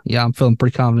yeah, I'm feeling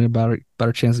pretty confident about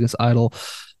our chance against Idle.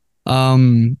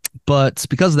 But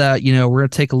because of that, we're gonna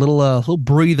take a little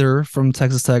breather from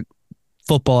Texas Tech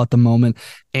football at the moment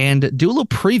and do a little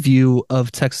preview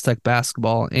of Texas Tech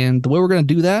basketball. And the way we're going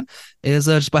to do that is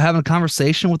just by having a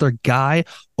conversation with our guy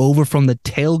over from the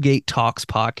Tailgate Talks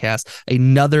Podcast,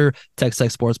 another Texas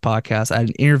Tech sports podcast. I had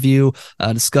an interview,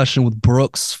 discussion with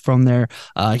Brooks from there.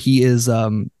 He is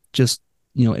just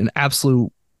an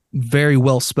absolute very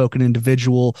well-spoken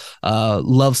individual,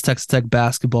 loves Texas Tech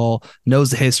basketball, knows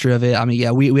the history of it. I mean,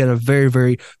 yeah, we had a very,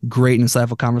 very great and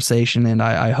insightful conversation, and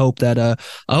I hope that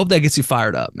gets you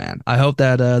fired up, man. I hope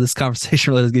that this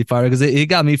conversation really does get you fired up, because it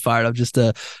got me fired up just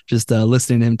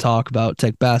listening to him talk about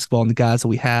Tech basketball and the guys that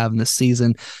we have in this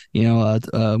season,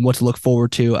 what to look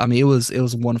forward to. I mean, it was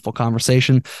a wonderful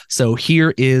conversation. So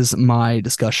here is my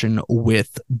discussion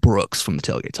with Brooks from the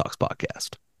Tailgate Talks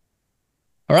Podcast.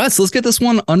 All right, so let's get this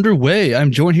one underway. I'm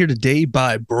joined here today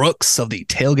by Brooks of the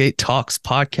Tailgate Talks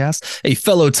Podcast, a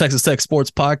fellow Texas Tech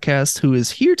sports podcast, who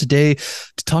is here today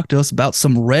to talk to us about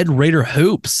some Red Raider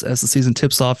hoops as the season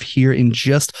tips off here in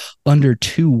just under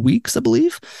 2 weeks, I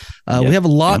believe. We have a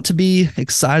lot to be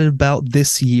excited about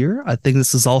this year. I think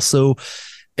this is also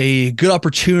a good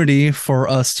opportunity for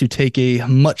us to take a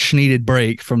much needed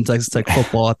break from Texas Tech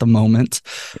football at the moment.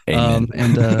 And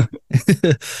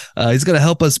he's going to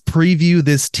help us preview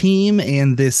this team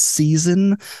and this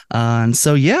season. And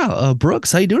so,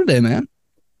 Brooks, how you doing today, man?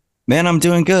 Man, I'm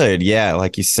doing good. Yeah,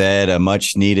 like you said, a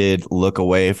much needed look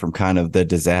away from kind of the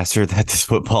disaster that this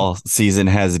football season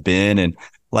has been. And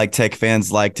like Tech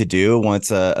fans like to do,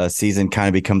 once a season kind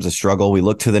of becomes a struggle, we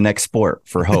look to the next sport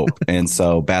for hope. And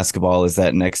so basketball is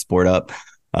that next sport up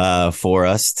for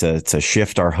us to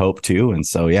shift our hope to. And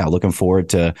so, yeah, looking forward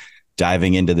to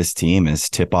diving into this team as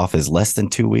tip-off is less than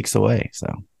 2 weeks away. So.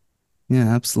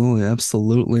 Yeah, absolutely.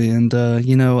 Absolutely. And,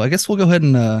 I guess we'll go ahead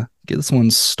and get this one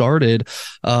started.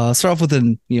 Start off with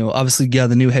obviously,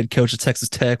 the new head coach at Texas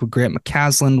Tech with Grant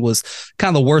McCasland was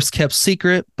kind of the worst kept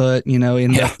secret, but,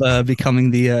 ended up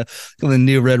becoming the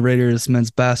new Red Raiders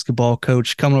men's basketball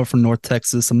coach coming over from North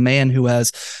Texas, a man who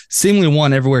has seemingly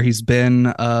won everywhere he's been,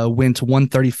 went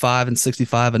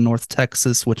 135-65 in North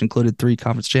Texas, which included 3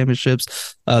 conference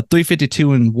championships,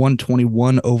 352 and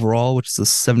 121 overall, which is a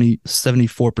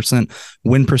 74%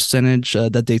 win percentage.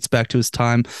 That dates back to his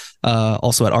time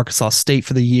also at Arkansas State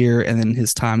for the year, and then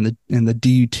his time in the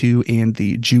DU2 and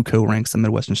the JUCO ranks at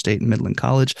Midwestern State and Midland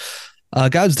College.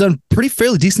 Guy's done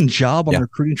fairly decent job on the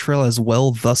recruiting trail as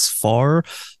well thus far.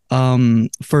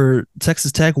 For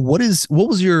Texas Tech, what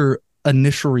was your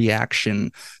initial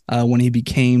reaction when he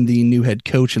became the new head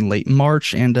coach in late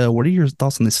March, and what are your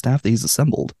thoughts on the staff that he's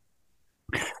assembled?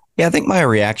 Yeah, I think my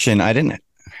reaction, I didn't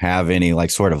have any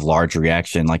sort of large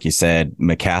reaction. Like you said,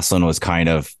 McCasland was kind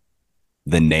of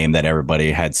the name that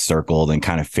everybody had circled and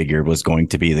kind of figured was going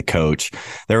to be the coach.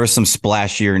 There were some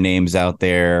splashier names out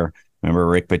there. Remember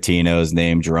Rick Pitino's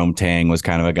name, Jerome Tang was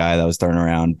kind of a guy that was thrown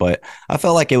around, but I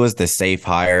felt like it was the safe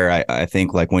hire. I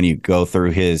think when you go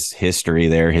through his history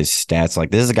there, his stats,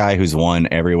 this is a guy who's won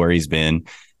everywhere he's been.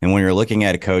 And when you're looking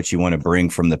at a coach, you want to bring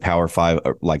from the Power 5,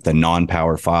 the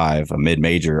non-Power 5, a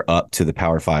mid-major up to the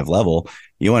Power 5 level.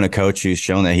 You want a coach who's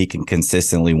shown that he can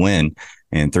consistently win.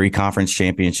 And 3 conference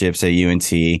championships at UNT.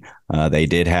 They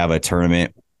did have a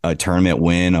tournament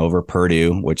win over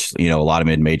Purdue, which, a lot of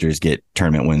mid-majors get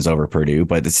tournament wins over Purdue,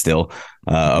 but it's still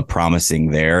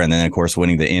promising there. And then, of course,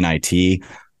 winning the NIT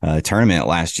tournament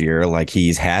last year,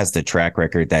 he has the track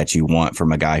record that you want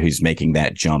from a guy who's making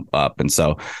that jump up. And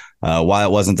so while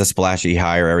it wasn't the splashy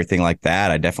hire, everything like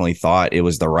that, I definitely thought it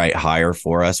was the right hire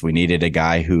for us. We needed a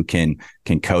guy who can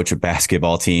coach a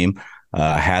basketball team.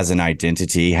 Has an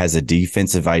identity, has a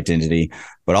defensive identity,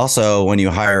 but also when you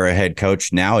hire a head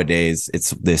coach nowadays,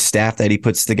 it's the staff that he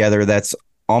puts together that's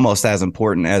almost as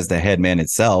important as the head man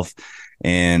itself.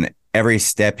 And every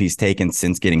step he's taken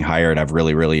since getting hired, I've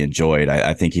really, really enjoyed.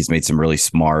 I think he's made some really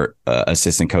smart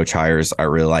assistant coach hires. I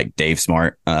really like Dave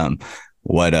Smart.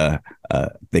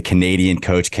 The Canadian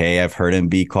Coach K, I've heard him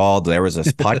be called. There was a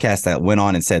podcast that went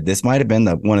on and said this might have been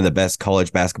one of the best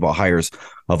college basketball hires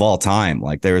of all time.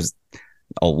 There's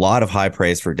a lot of high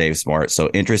praise for Dave Smart. So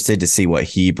interested to see what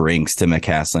he brings to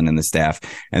McCasland and the staff.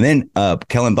 And then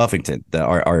Kellen Buffington,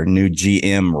 our new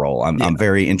GM role. I'm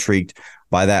very intrigued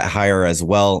by that hire as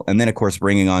well. And then, of course,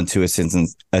 bringing on 2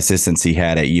 assistants he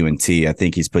had at UNT. I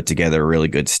think he's put together a really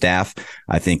good staff.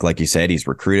 I think, like you said, he's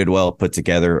recruited well, put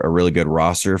together a really good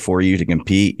roster for you to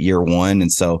compete year one.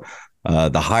 And so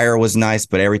the hire was nice,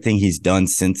 but everything he's done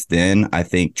since then, I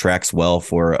think tracks well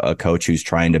for a coach who's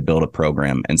trying to build a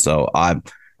program. And so I'm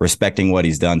respecting what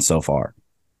he's done so far.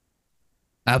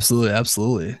 Absolutely,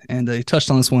 absolutely. And you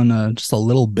touched on this one just a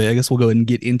little bit. I guess we'll go ahead and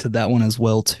get into that one as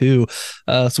well, too.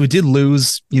 So we did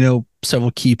lose,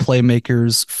 several key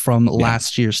playmakers from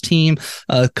last year's team.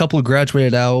 A couple of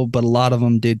graduated out, but a lot of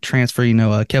them did transfer.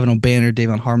 Kevin O'Banner,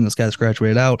 Davon Harmon, those guys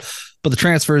graduated out. But the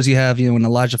transfers you have,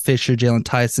 Elijah Fisher, Jalen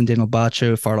Tyson, Daniel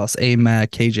Bacho, Fardos Amac,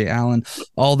 KJ Allen,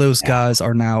 all those guys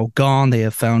are now gone. They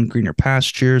have found greener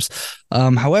pastures.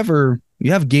 However,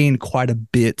 you have gained quite a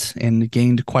bit and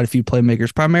gained quite a few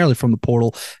playmakers, primarily from the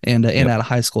portal and out of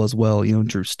high school as well.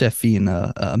 Drew Steffi and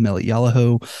Ameli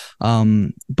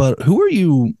Yalaho. But who are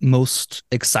you most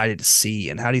excited to see,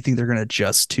 and how do you think they're going to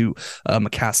adjust to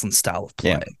McCasland's style of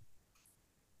play?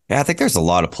 Yeah, I think there's a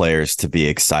lot of players to be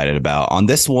excited about. On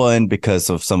this one, because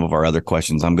of some of our other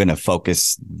questions, I'm going to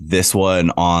focus this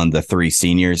one on the 3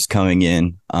 seniors coming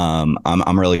in.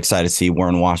 I'm really excited to see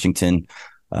Warren Washington.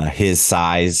 His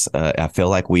size, I feel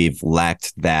like we've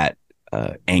lacked that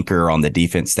anchor on the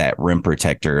defense, that rim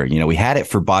protector. We had it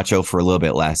for Bacho for a little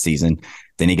bit last season.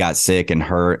 Then he got sick and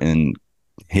hurt, and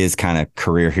his kind of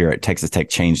career here at Texas Tech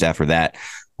changed after that.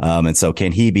 And so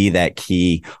can he be that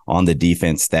key on the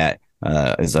defense that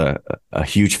is a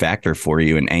huge factor for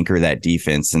you and anchor that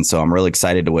defense? And so I'm really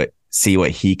excited to see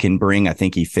what he can bring. I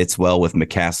think he fits well with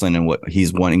McCasland and what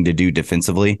he's wanting to do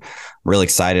defensively. I'm really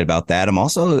excited about that. I'm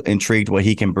also intrigued what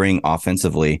he can bring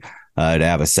offensively. to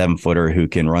have a 7-footer who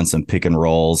can run some pick and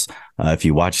rolls. If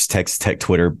you watch Texas Tech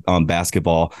Twitter on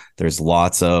basketball, there's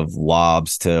lots of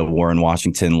lobs to Warren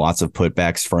Washington, lots of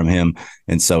putbacks from him.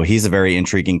 And so he's a very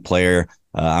intriguing player.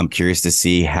 I'm curious to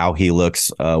see how he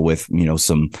looks with,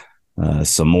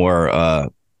 some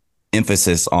more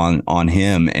emphasis on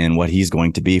him and what he's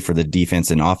going to be for the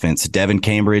defense and offense. Devin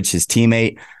Cambridge, his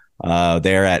teammate,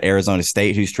 there at Arizona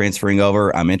State, who's transferring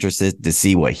over. I'm interested to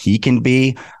see what he can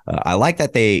be. I like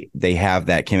that they have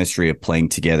that chemistry of playing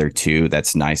together too.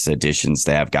 That's nice additions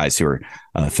to have guys who are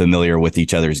familiar with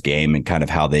each other's game and kind of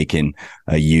how they can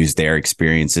use their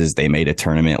experiences. They made a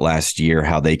tournament last year,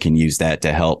 how they can use that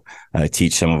to help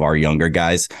teach some of our younger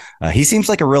guys. He seems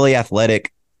like a really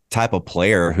athletic type of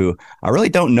player who I really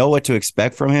don't know what to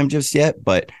expect from him just yet,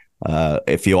 but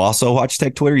if you also watch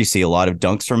Tech Twitter, you see a lot of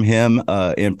dunks from him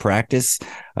in practice.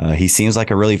 He seems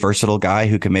like a really versatile guy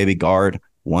who can maybe guard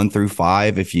 1 through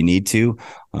 5 if you need to.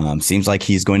 Seems like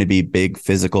he's going to be big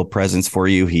physical presence for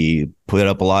you. He put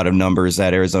up a lot of numbers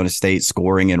at Arizona State,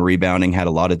 scoring and rebounding, had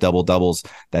a lot of double doubles.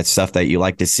 That's stuff that you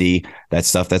like to see. That's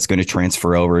stuff that's going to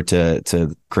transfer over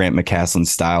to Grant McCaslin's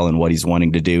style and what he's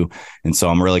wanting to do. And so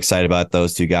I'm really excited about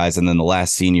those two guys. And then the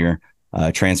last senior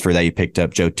transfer that you picked up,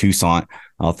 Joe Toussaint,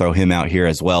 I'll throw him out here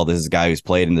as well. This is a guy who's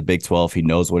played in the Big 12. He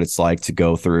knows what it's like to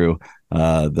go through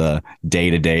the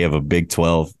day-to-day of a Big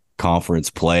 12 conference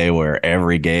play where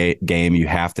every game you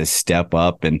have to step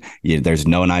up and there's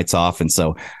no nights off. And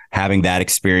so having that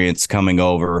experience coming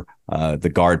over,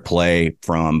 the guard play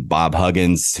from Bob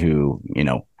Huggins, who,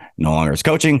 no longer is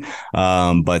coaching,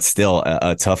 but still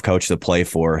a tough coach to play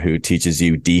for, who teaches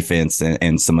you defense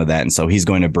and some of that. And so he's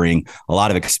going to bring a lot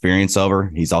of experience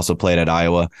over. He's also played at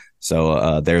Iowa.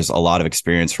 So there's a lot of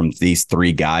experience from these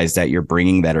 3 guys that you're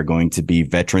bringing that are going to be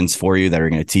veterans for you, that are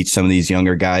going to teach some of these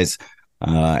younger guys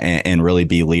and really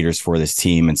be leaders for this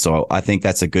team. And so I think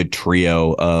that's a good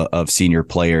trio of senior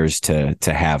players to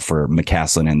have for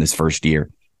McCaslin in this first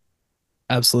year.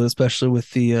 Absolutely, especially with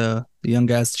the young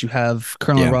guys that you have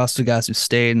currently rostered, guys who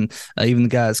stayed, and even the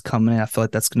guys coming in. I feel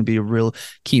like that's going to be a real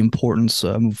key importance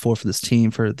moving forward for this team,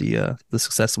 for the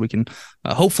success that we can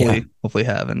hopefully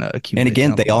have. And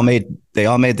again, they all made the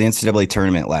NCAA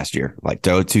tournament last year. Like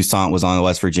Joe Toussaint was on the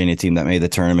West Virginia team that made the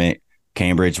tournament.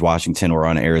 Cambridge, Washington were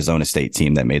on an Arizona State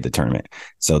team that made the tournament.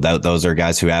 So those are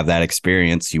guys who have that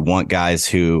experience. You want guys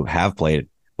who have played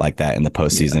like that in the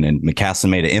postseason, and McCaslin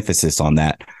made an emphasis on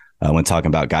that. When talking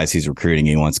about guys he's recruiting,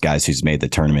 he wants guys who's made the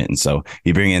tournament. And so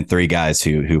you bring in 3 guys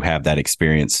who have that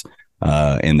experience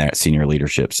in that senior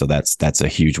leadership. So that's a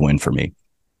huge win for me.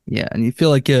 Yeah. And you feel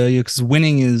like, because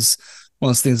winning is one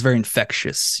of those things very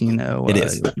infectious, It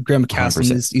is. Graham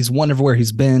McCaslin, he's won everywhere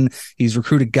he's been. He's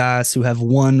recruited guys who have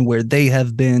won where they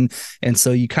have been. And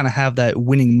so you kind of have that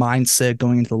winning mindset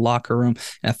going into the locker room.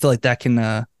 And I feel like that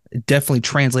can, definitely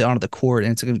translate onto the court,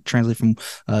 and it's going to translate from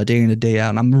day in to day out.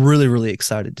 And I'm really, really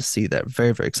excited to see that.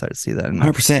 Very, very excited to see that.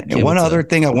 100%. And one other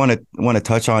thing I want to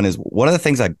touch on is one of the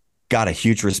things I got a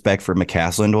huge respect for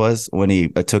McCaslin was when he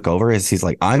took over is he's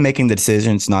like, I'm making the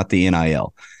decisions, not the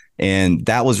NIL. And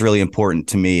that was really important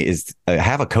to me, is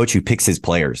have a coach who picks his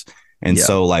players. And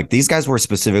so like these guys were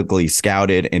specifically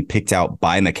scouted and picked out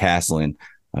by McCaslin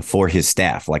for his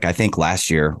staff. Like I think last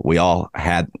year we all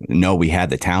we had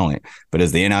the talent, but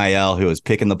as the NIL who was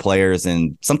picking the players,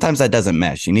 and sometimes that doesn't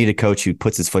mesh. You need a coach who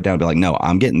puts his foot down and be like, no,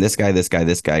 I'm getting this guy,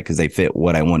 because they fit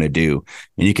what I want to do.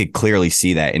 And you could clearly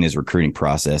see that in his recruiting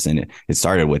process. And it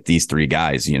started with these 3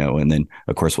 guys, and then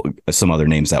of course some other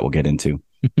names that we'll get into.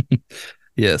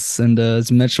 Yes, and as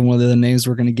mentioned, one of the other names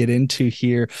we're going to get into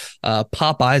here,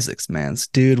 Pop Isaacs, man. This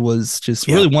dude was just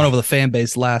really won over the fan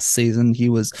base last season. He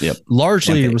was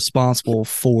largely responsible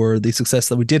for the success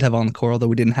that we did have on the court, although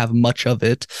we didn't have much of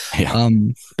it.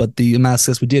 But the amount of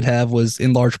success we did have was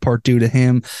in large part due to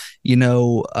him.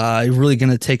 Really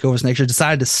going to take over next year.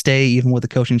 Decided to stay even with the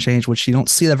coaching change, which you don't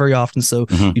see that very often. So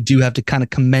you do have to kind of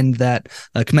commend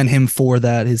him for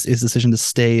that, his decision to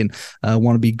stay and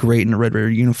want to be great in a Red Raider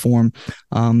uniform.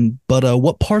 But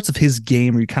what parts of his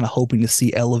game are you kind of hoping to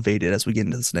see elevated as we get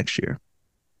into this next year?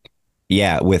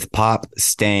 Yeah, with Pop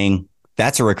staying,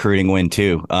 that's a recruiting win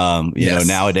too.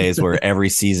 Nowadays where every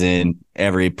season,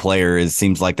 every player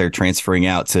seems like they're transferring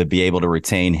out to be able to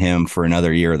retain him for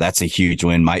another year. That's a huge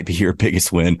win. Might be your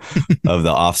biggest win of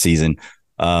the offseason.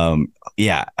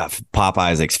 Pop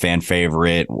Isaacs, fan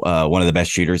favorite, one of the best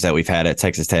shooters that we've had at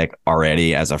Texas Tech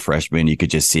already as a freshman. You could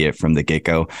just see it from the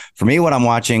get-go. For me, what I'm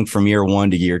watching from year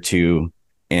 1 to year 2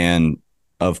 and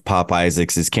of Pop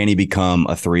Isaacs is, can he become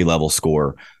a 3-level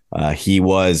scorer? He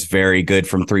was very good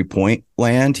from 3-point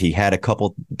land. He had a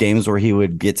couple games where he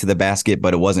would get to the basket,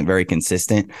 but it wasn't very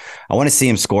consistent. I want to see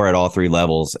him score at all three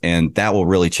levels, and that will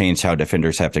really change how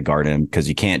defenders have to guard him, because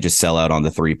you can't just sell out on the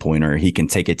 3-pointer. He can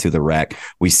take it to the rack.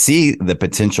 We see the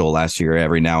potential last year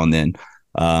every now and then,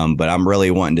 but I'm really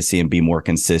wanting to see him be more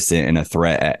consistent and a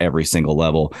threat at every single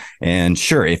level. And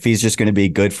sure, if he's just going to be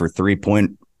good for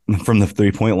 3-point from the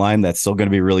 3-point line, that's still going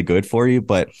to be really good for you.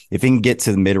 But if he can get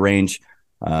to the mid-range,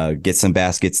 get some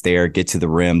baskets there, get to the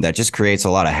rim, that just creates a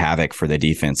lot of havoc for the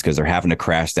defense, because they're having to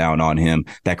crash down on him.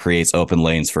 That creates open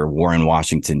lanes for Warren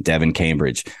Washington, Devin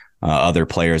Cambridge, other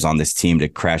players on this team to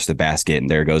crash the basket. And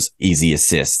there goes easy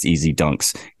assists, easy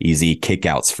dunks, easy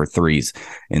kickouts for threes.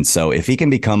 And so if he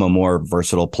can become a more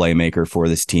versatile playmaker for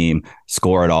this team,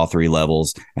 score at all three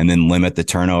levels, and then limit the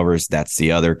turnovers, that's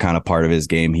the other kind of part of his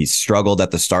game. He struggled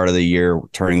at the start of the year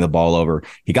turning the ball over.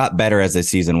 He got better as the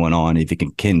season went on. If he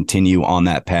can continue on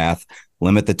that path,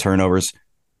 limit the turnovers,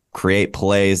 create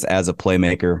plays as a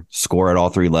playmaker, score at all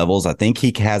three levels, I think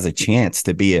he has a chance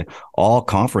to be an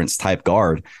all-conference type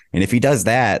guard. And if he does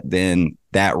that, then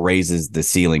that raises the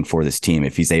ceiling for this team.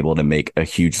 If he's able to make a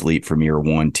huge leap from year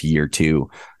one to year two,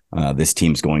 this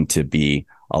team's going to be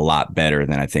a lot better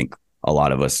than I think a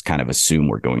lot of us kind of assume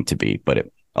we're going to be. But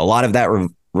a lot of that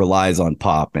relies on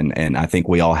Pop, and I think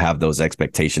we all have those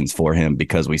expectations for him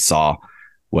because we saw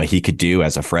what he could do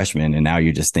as a freshman. And now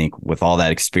you just think, with all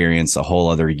that experience, a whole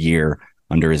other year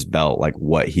under his belt, like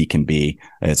what he can be,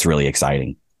 it's really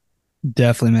exciting.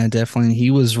 Definitely, man. Definitely. He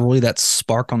was really that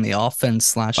spark on the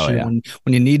offense last year. Yeah.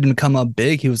 When you needed him to come up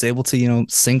big, he was able to,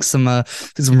 sink some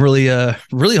really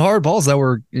hard balls that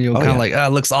were, kind of like,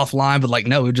 looks offline, but like,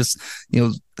 no, it just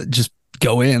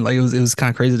go in. Like it was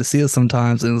kind of crazy to see it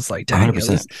sometimes. And it was like, dang,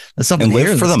 there's something and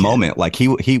live for the kid. moment. Like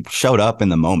he showed up in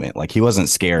the moment. Like he wasn't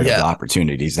scared of the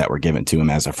opportunities that were given to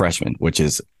him as a freshman, which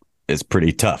is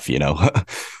pretty tough, Yeah.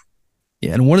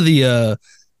 And one of the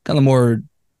kind of more,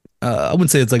 I wouldn't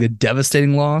say it's like a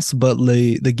devastating loss, but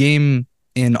the game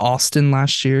in Austin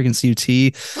last year against UT,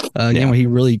 game where he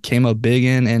really came up big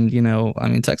in,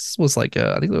 and Texas was like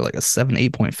I think they were like a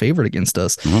 7-8 point favorite against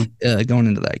us going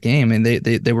into that game, and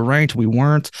they were ranked, we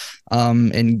weren't,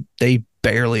 and they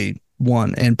barely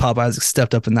won. And Pop Isaac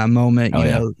stepped up in that moment.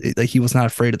 Like he was not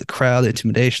afraid of the crowd, the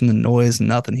intimidation, the noise,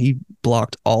 nothing. He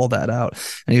blocked all that out,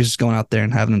 and he was just going out there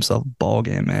and having himself a ball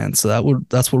game, man. So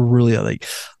that's what really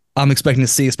I'm expecting to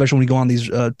see, especially when we go on these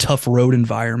tough road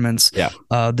environments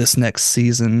this next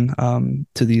season,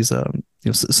 to these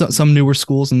some newer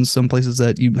schools and some places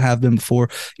that you have been before.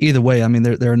 Either way, I mean,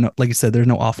 there are no, like you said, there's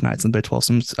no off nights in the Big 12.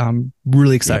 So I'm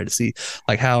really excited to see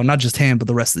like how not just him but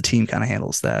the rest of the team kind of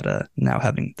handles that, now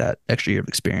having that extra year of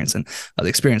experience, and the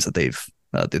experience that they've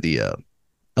the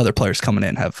other players coming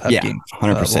in have gained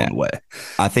 100% along the way.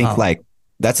 I think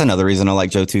that's another reason I like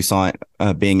Joe Toussaint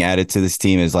being added to this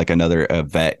team, is like another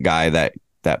vet guy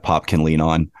that Pop can lean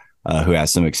on, who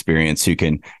has some experience, who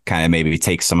can kind of maybe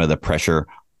take some of the pressure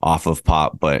off of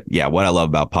Pop. But yeah, what I love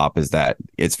about Pop is that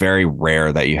it's very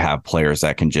rare that you have players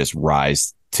that can just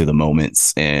rise to the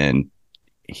moments, and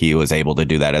he was able to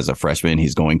do that as a freshman.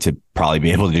 He's going to probably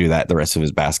be able to do that the rest of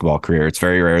his basketball career. It's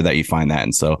very rare that you find that,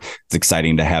 and so it's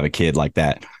exciting to have a kid like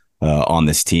that on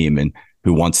this team, and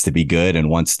who wants to be good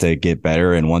and wants to get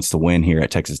better and wants to win here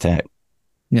at Texas Tech.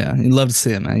 Yeah, you love to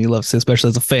see it, man. You love to see it, especially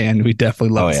as a fan. We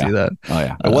definitely love to see that. Oh,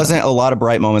 yeah. It wasn't a lot of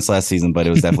bright moments last season, but it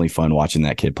was definitely fun watching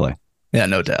that kid play. Yeah,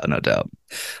 no doubt.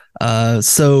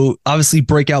 So obviously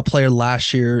breakout player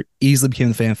last year, easily became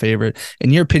the fan favorite.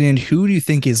 In your opinion, who do you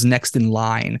think is next in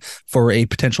line for a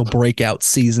potential breakout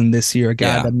season this year? A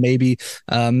guy that maybe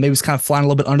was kind of flying a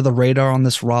little bit under the radar on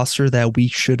this roster that we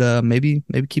should maybe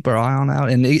keep our eye on out.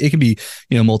 And it can be,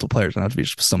 multiple players, not to be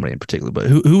just somebody in particular, but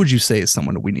who would you say is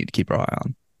someone that we need to keep our eye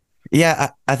on? Yeah,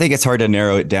 I think it's hard to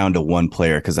narrow it down to one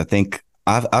player, because I think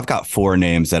I've got 4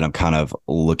 names that I'm kind of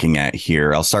looking at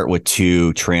here. I'll start with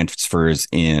 2 transfers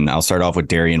in. I'll start off with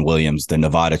Darian Williams, the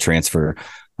Nevada transfer,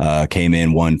 came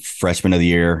in, won freshman of the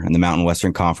year in the Mountain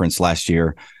Western Conference last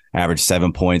year, averaged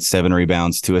 7 points, 7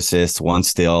 rebounds, 2 assists, 1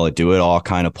 steal, a do-it-all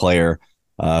kind of player,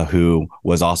 who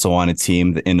was also on a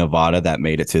team in Nevada that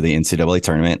made it to the NCAA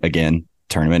tournament. Again,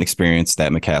 tournament experience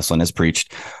that McCaslin has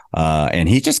preached. And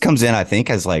he just comes in, I think,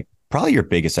 as like probably your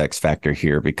biggest X factor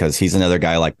here, because he's another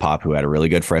guy like Pop who had a really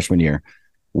good freshman year.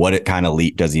 What kind of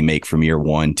leap does he make from year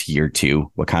 1 to year 2?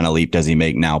 What kind of leap does he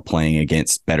make now playing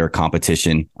against better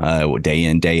competition day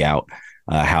in, day out?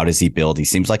 How does he build? He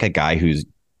seems like a guy who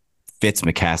fits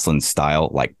McCaslin's style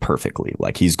like perfectly.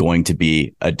 Like he's going to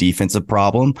be a defensive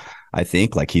problem. I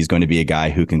think like he's going to be a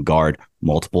guy who can guard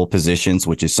multiple positions,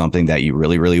 which is something that you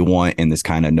really, really want in this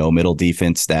kind of no middle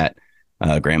defense that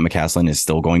Grant McCaslin is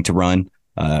still going to run.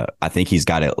 I think he's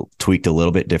got it tweaked a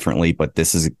little bit differently, but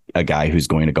this is a guy who's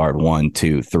going to guard 1,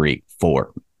 2, 3,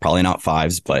 4, probably not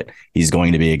 5s, but he's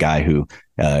going to be a guy who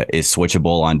is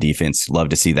switchable on defense. Love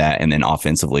to see that. And then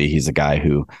offensively, he's a guy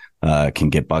who can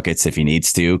get buckets if he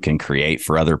needs to, can create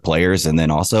for other players. And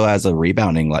then also as a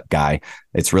rebounding guy,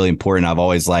 it's really important. I've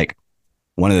always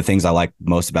one of the things I like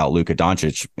most about Luka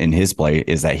Doncic in his play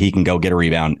is that he can go get a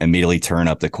rebound, immediately turn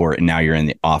up the court, and now you're in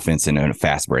the offense and in a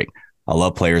fast break. I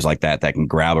love players like that can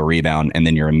grab a rebound and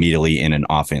then you're immediately in an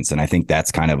offense. And I think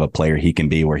that's kind of a player he can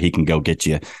be, where he can go get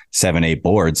you 7, 8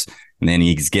 boards, and then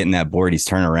he's getting that board, he's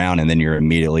turning around, and then you're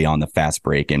immediately on the fast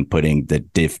break and putting the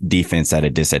defense at a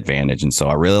disadvantage. And so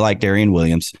I really like Darian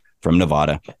Williams from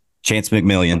Nevada. Chance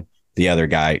McMillian, the other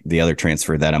guy, the other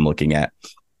transfer that I'm looking at.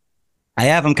 I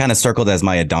have him kind of circled as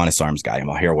my Adonis Arms guy. I'm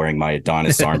here wearing my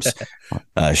Adonis Arms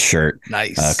shirt.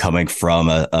 Nice. Coming from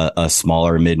a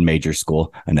smaller mid-major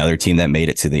school, another team that made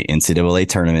it to the NCAA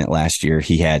tournament last year.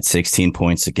 He had 16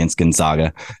 points against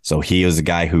Gonzaga. So he was a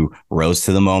guy who rose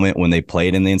to the moment when they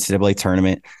played in the NCAA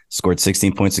tournament, scored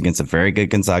 16 points against a very good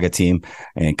Gonzaga team,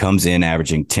 and comes in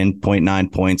averaging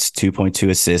 10.9 points, 2.2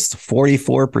 assists,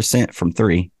 44% from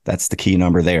 3. That's the key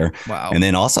number there. Wow. And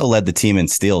then also led the team in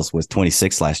steals with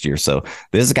 26 last year. So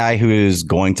this is a guy who is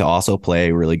going to also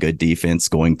play really good defense,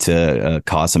 going to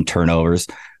cause some turnovers,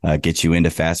 get you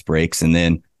into fast breaks. And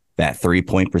then that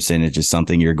 3-point percentage is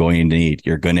something you're going to need.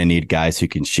 You're going to need guys who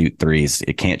can shoot threes.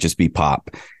 It can't just be Pop.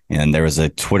 And there was a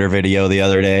Twitter video the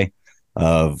other day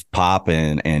of Pop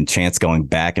and Chance going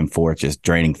back and forth, just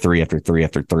draining 3 after 3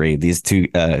 after 3. These two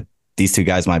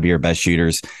guys might be your best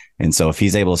shooters. And so if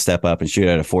he's able to step up and shoot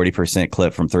at a 40%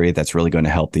 clip from 3, that's really going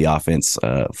to help the offense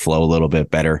flow a little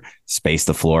bit better, space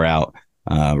the floor out,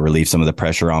 relieve some of the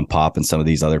pressure on Pop and some of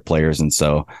these other players. And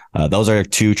so those are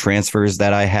 2 transfers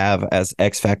that I have as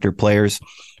X Factor players.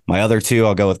 My other 2,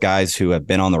 I'll go with guys who have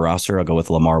been on the roster. I'll go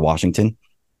with Lamar Washington,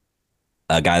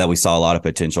 a guy that we saw a lot of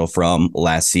potential from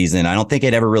last season. I don't think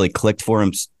it ever really clicked for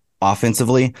him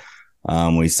offensively.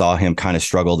 We saw him kind of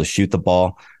struggle to shoot the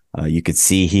ball. You could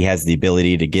see he has the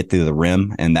ability to get through the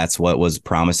rim, and that's what was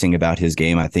promising about his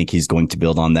game. I think he's going to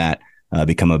build on that,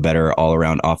 become a better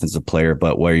all-around offensive player.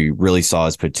 But where you really saw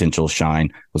his potential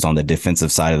shine was on the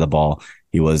defensive side of the ball.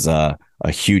 He was a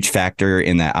huge factor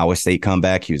in that Iowa State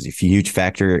comeback. He was a huge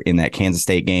factor in that Kansas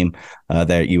State game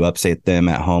that you upset them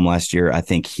at home last year. I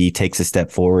think he takes a step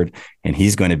forward, and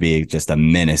he's going to be just a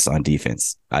menace on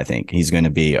defense. I think he's going to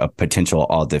be a potential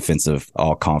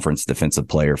all-conference defensive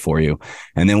player for you.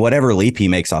 And then whatever leap he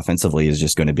makes offensively is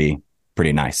just going to be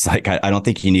pretty nice. I don't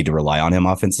think you need to rely on him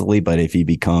offensively, but if he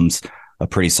becomes a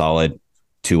pretty solid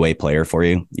 2-way player for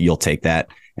you, you'll take that.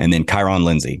 And then Kyron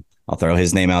Lindsey, I'll throw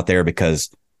his name out there because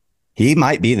he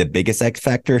might be the biggest X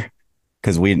factor,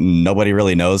 because nobody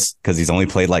really knows, because he's only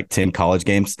played 10 college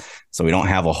games. So we don't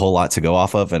have a whole lot to go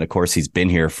off of. And of course, he's been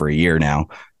here for a year now.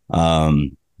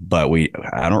 But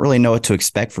I don't really know what to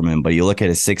expect from him. But you look at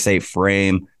his 6'8"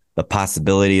 frame, the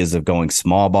possibilities of going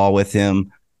small ball with him.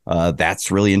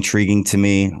 That's really intriguing to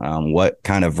me. What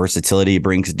kind of versatility he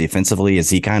brings defensively. Is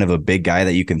he kind of a big guy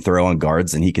that you can throw on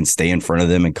guards and he can stay in front of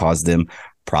them and cause them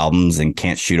problems and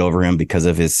can't shoot over him because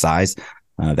of his size?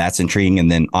 That's intriguing. And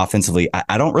then offensively,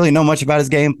 I don't really know much about his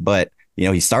game, but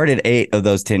he started 8 of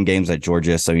those 10 games at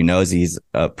Georgia, so he knows he's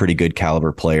a pretty good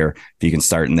caliber player if you can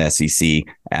start in the SEC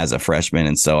as a freshman.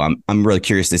 And so I'm really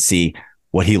curious to see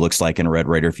what he looks like in a Red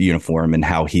Raider uniform and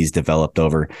how he's developed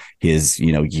over his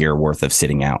year worth of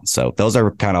sitting out. So those are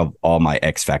kind of all my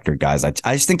X Factor guys. I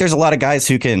just think there's a lot of guys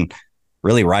who can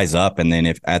really rise up. And then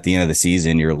if at the end of the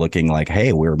season you're looking like,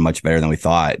 hey, we're much better than we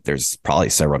thought, there's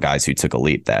probably several guys who took a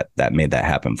leap that made that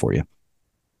happen for you.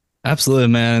 Absolutely,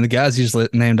 man. And the guys you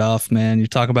just named off, man, you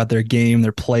talk about their game,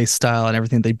 their play style, and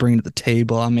everything they bring to the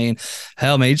table. I mean,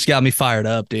 hell, man, you just got me fired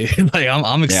up, dude.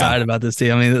 I'm excited about this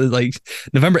team. I mean,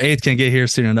 November 8th can't get here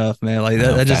soon enough, man.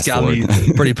 That just got me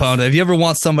pretty pumped. If you ever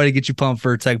want somebody to get you pumped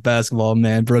for Tech basketball,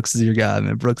 man, Brooks is your guy,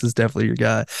 man. Brooks is definitely your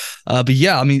guy. But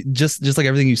yeah, I mean, just like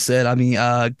everything you said, I mean,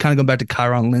 kind of going back to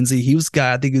Kyron Lindsey, he was a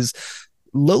guy I think is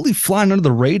lowly flying under the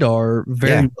radar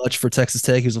very much for Texas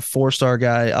Tech. He was a 4-star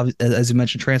guy, as you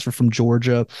mentioned, transfer from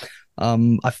Georgia.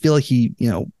 I feel like he,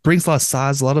 brings a lot of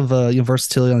size, a lot of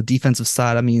versatility on the defensive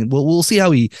side. I mean, we'll see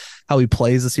how he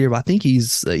plays this year, but I think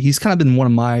he's kind of been one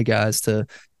of my guys to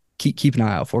keep an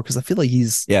eye out for, because I feel like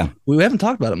we haven't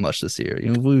talked about it much this year.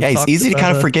 He's easy to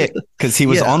kind of forget because he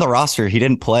was on the roster, he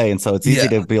didn't play, and so it's easy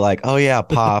to be like, oh yeah,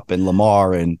 Pop and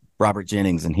Lamar and Robert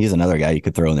Jennings, and he's another guy you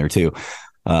could throw in there too.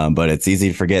 But it's easy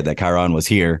to forget that Kyron was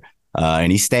here.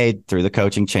 And he stayed through the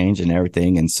coaching change and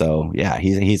everything. And so,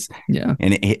 he's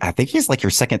and I think he's like your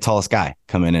second tallest guy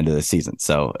coming into the season.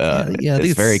 So,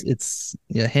 it's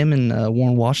him and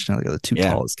Warren Washington are the two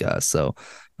tallest guys. So,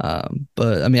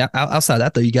 but I mean, outside of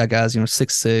that though, you got guys,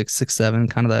 6'6", 6'7",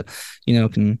 kind of that,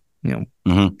 can.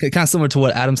 Kind of similar to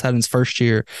what Adams had in his first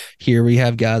year. Here we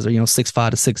have guys are 6'5"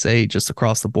 to 6'8" just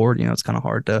across the board. It's kind of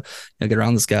hard to get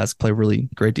around these guys, play really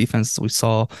great defense. We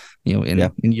saw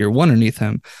in year one underneath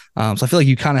him. So I feel like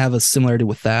you kind of have a similarity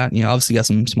with that. Obviously you got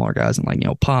some smaller guys in like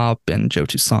Pop and Joe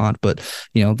Toussaint, but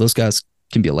those guys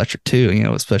can be electric too.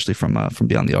 Especially from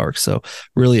beyond the arc. So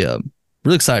really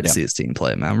excited to see his team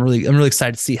play, man. I'm really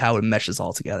excited to see how it meshes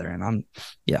all together, and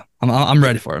I'm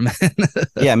ready for it, man.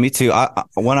 Yeah, me too.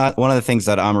 One of the things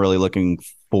that I'm really looking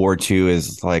forward to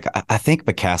is like I think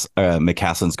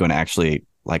McCaslin's going to actually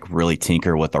like really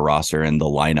tinker with the roster and the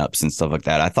lineups and stuff like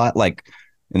that. I thought like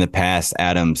in the past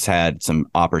Adams had some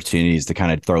opportunities to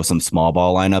kind of throw some small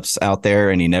ball lineups out there,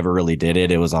 and he never really did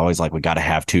it. It was always like we got to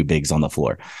have two bigs on the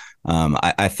floor.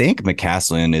 I think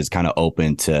McCaslin is kind of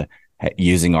open to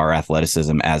using our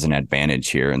athleticism as an advantage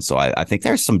here. And so I think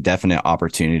there's some definite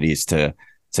opportunities to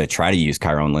try to use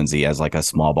Kyron Lindsey as like a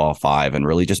small ball five and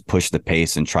really just push the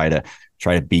pace and try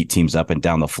to beat teams up and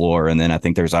down the floor. And then I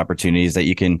think there's opportunities that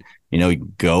you can,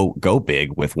 go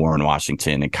big with Warren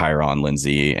Washington and Kyron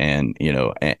Lindsey and,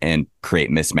 and create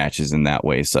mismatches in that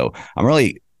way. So I'm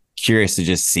really curious to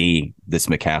just see this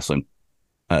McCaslin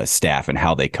staff and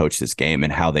how they coach this game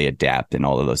and how they adapt and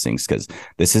all of those things, because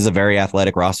this is a very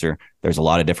athletic roster. There's a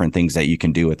lot of different things that you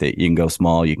can do with it. You can go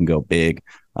small, you can go big,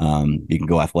 you can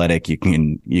go athletic, you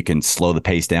can slow the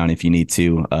pace down if you need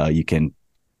to. You can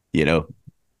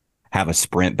have a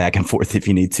sprint back and forth if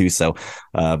you need to. So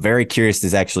very curious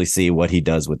to actually see what he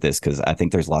does with this, because I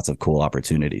think there's lots of cool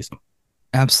opportunities.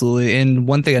 Absolutely. And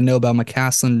one thing I know about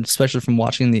McCaslin, especially from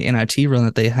watching the NIT run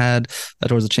that they had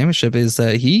towards the championship, is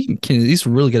that he's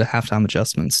really good at halftime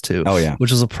adjustments too. Oh yeah.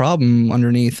 Which is a problem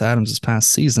underneath Adams this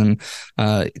past season.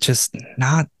 Just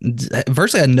not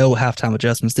virtually had no halftime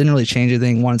adjustments, didn't really change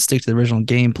anything, wanted to stick to the original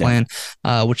game plan,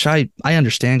 which I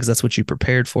understand because that's what you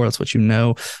prepared for. That's what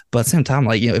but at the same time,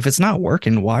 like, if it's not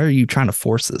working, why are you trying to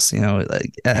force this? He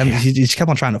kept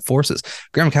on trying to force this.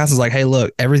 Graham McCaslin's like, hey,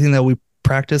 look, everything that we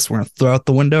practice, we're going to throw out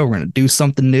the window. We're going to do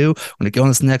something new. We're going to go in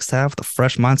this next half with a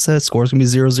fresh mindset. Score's going to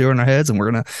be 0-0 in our heads, and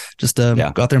we're going to just go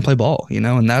out there and play ball,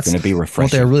 and that's going to be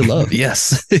refreshing. What I really love.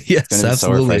 Yes. Yes, it's absolutely.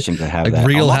 So refreshing to have like that.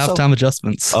 Real halftime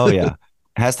adjustments. Oh yeah.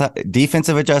 Has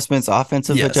defensive adjustments,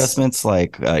 offensive adjustments,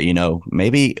 like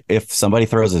maybe if somebody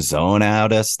throws a zone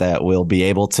at us, that we'll be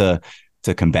able to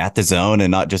combat the zone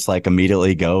and not just like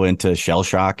immediately go into shell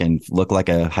shock and look like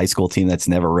a high school team that's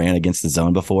never ran against the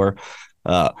zone before.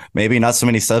 Maybe not so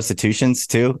many substitutions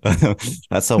too.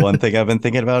 That's the one thing I've been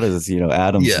thinking about is,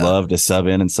 Adams love to sub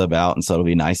in and sub out. And so it'll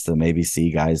be nice to maybe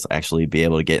see guys actually be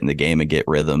able to get in the game and get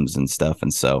rhythms and stuff.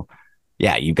 And so,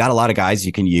 you've got a lot of guys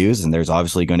you can use, and there's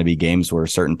obviously going to be games where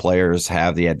certain players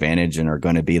have the advantage and are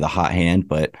going to be the hot hand,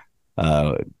 but,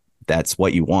 that's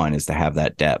what you want, is to have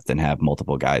that depth and have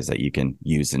multiple guys that you can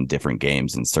use in different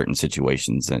games in certain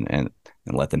situations and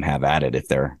let them have at it if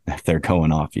they're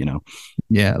going off,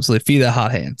 Yeah, absolutely. Feed that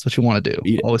hot hand. That's what you want to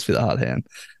do. Always feed that hot hand.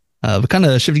 But kind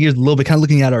of shifting gears a little bit, kind of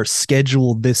looking at our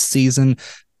schedule this season.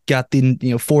 Got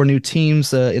the 4 new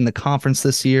teams in the conference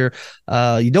this year.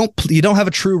 You don't have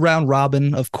a true round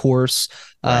robin, of course.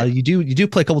 Right. You do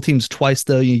play a couple teams twice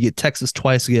though. You get Texas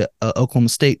twice, you get Oklahoma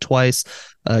State twice,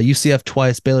 UCF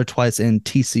twice, Baylor twice, and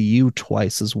TCU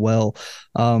twice as well.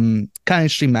 Kind of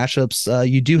interesting matchups.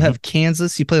 You do have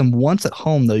Kansas. You play them once at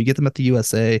home though. You get them at the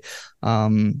USA.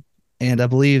 And I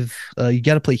believe you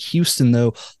got to play Houston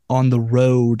though on the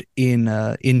road in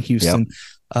Houston. Yep.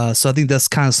 So I think that's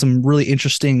kind of some really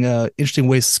interesting ways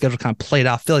the schedule kind of played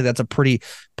out. I feel like that's a pretty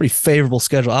favorable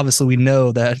schedule. Obviously, we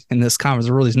know that in this conference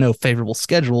there really is no favorable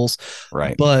schedules,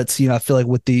 right? But I feel like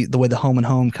with the way the home and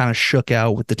home kind of shook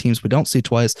out with the teams we don't see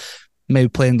twice, maybe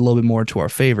playing a little bit more into our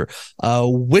favor.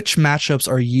 Which matchups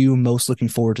are you most looking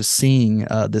forward to seeing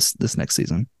this next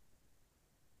season?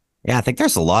 Yeah, I think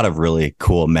there's a lot of really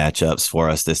cool matchups for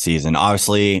us this season.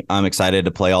 Obviously, I'm excited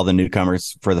to play all the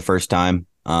newcomers for the first time.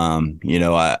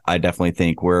 I definitely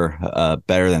think we're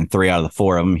better than 3 out of the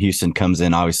 4 of them. Houston comes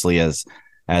in obviously as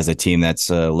a team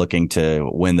that's looking to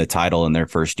win the title in their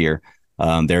first year.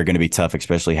 They're going to be tough,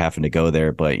 especially having to go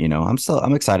there. But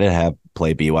I'm excited to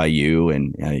play BYU,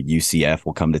 and UCF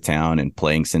will come to town and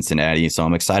playing Cincinnati. So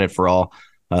I'm excited for all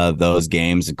those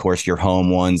games. Of course, your home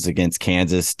ones against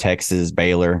Kansas, Texas,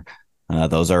 Baylor.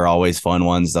 Those are always fun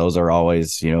ones. Those are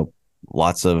always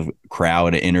lots of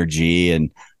crowd energy and.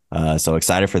 So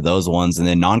excited for those ones. And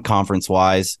then non-conference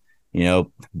wise,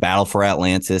 battle for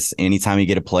Atlantis. Anytime you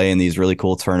get to play in these really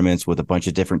cool tournaments with a bunch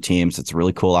of different teams, it's a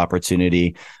really cool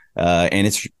opportunity. And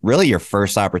it's really your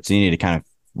first opportunity to kind of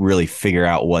really figure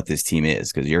out what this team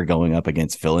is, because you're going up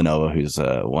against Villanova, who's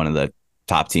one of the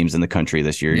top teams in the country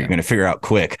this year. You're going to figure out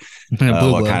quick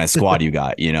what kind of squad you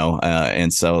got,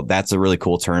 and so that's a really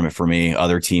cool tournament for me.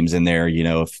 Other teams in there,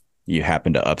 if you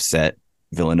happen to upset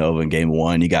Villanova in game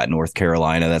 1, you got North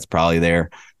Carolina that's probably there.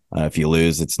 If you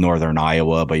lose, it's Northern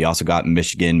Iowa, but you also got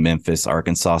Michigan, Memphis,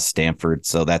 Arkansas, Stanford.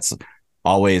 So that's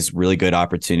always really good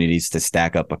opportunities to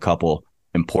stack up a couple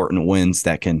important wins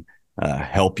that can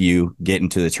help you get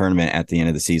into the tournament at the end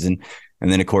of the season.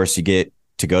 And then, of course, you get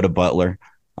to go to Butler.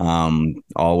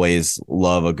 Always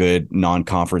love a good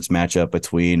non-conference matchup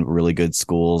between really good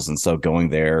schools. And so going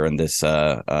there and this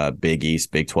Big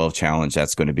East, Big 12 challenge,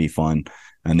 that's going to be fun.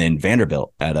 And then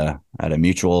Vanderbilt at a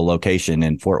mutual location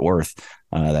in Fort Worth.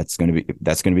 That's going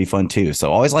to be fun too.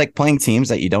 So always like playing teams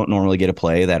that you don't normally get to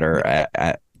play that are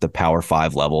at the Power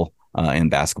 5 level in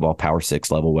basketball, Power 6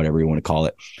 level, whatever you want to call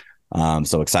it.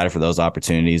 So excited for those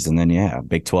opportunities. And then,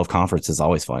 Big 12 conference is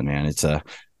always fun, man. It's a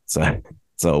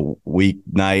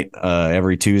weeknight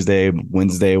every Tuesday,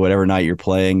 Wednesday, whatever night you're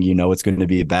playing, it's going to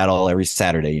be a battle. Every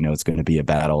Saturday, it's going to be a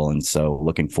battle. And so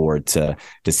looking forward to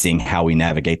seeing how we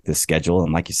navigate this schedule.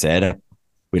 And like you said,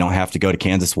 we don't have to go to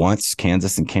Kansas once.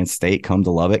 Kansas and Kansas State come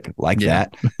to Lubbock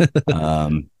that.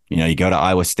 You go to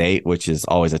Iowa State, which is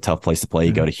always a tough place to play.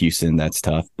 You go to Houston, that's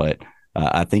tough. But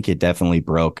I think it definitely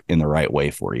broke in the right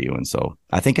way for you. And so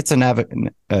I think it's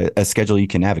a schedule you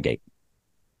can navigate.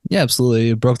 Yeah, absolutely.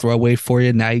 It broke the right way for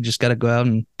you. Now you just got to go out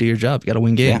and do your job. You got to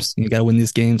win games. You got to win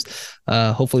these games.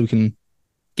 Hopefully we can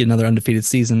get another undefeated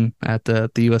season at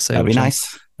the USA. That'd be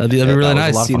nice. That'd be really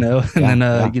nice, And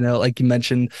then, like you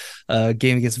mentioned,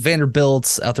 game against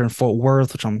Vanderbilt out there in Fort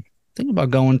Worth, which I'm thinking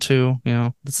about going to.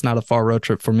 It's not a far road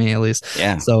trip for me, at least.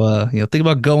 Yeah. So, think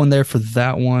about going there for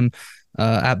that one.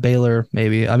 At Baylor,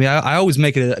 maybe. I mean, I always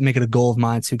make it a goal of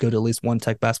mine to go to at least one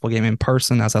Tech basketball game in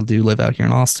person, as I do live out here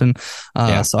in Austin.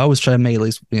 So I always try to make at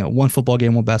least one football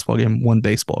game, one basketball game, one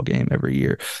baseball game every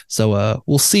year. So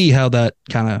we'll see how that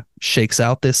kind of shakes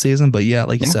out this season. But yeah,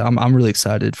 like you said, I'm really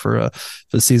excited for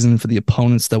the season, for the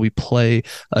opponents that we play,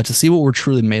 to see what we're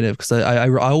truly made of. Because I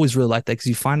always really like that, because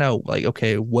you find out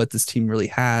what this team really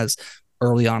has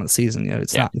early on in the season.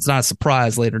 It's not a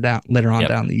surprise later on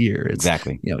down the year. It's,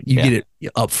 exactly. You get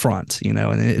it up front, and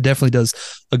it definitely does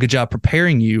a good job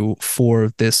preparing you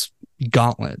for this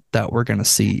gauntlet that we're going to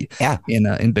see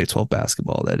in Big 12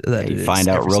 basketball. That you find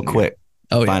out real quick.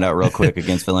 Find out real quick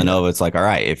against Villanova. It's like, all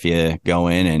right, if you go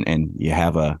in and you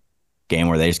have a game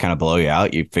where they just kind of blow you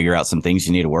out, you figure out some things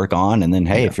you need to work on, and then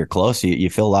if you're close, you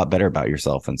feel a lot better about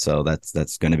yourself. And so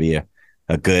that's going to be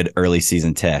a good early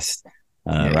season test.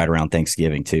 Right around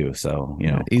Thanksgiving too. So,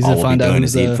 easy all to we'll find be out doing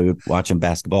is eat food, watching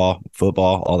basketball,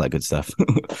 football, all that good stuff.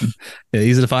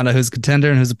 Easy to find out who's a contender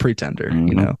and who's a pretender.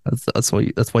 That's why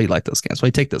you like those games. That's why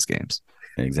you take those games.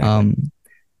 Exactly.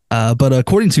 But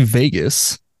according to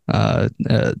Vegas,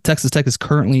 Texas Tech is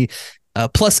currently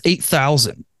plus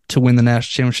 8,000 to win the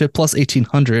national championship, plus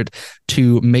 1,800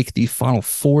 to make the Final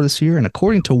Four this year. And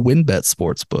according to WinBet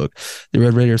Sportsbook, the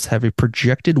Red Raiders have a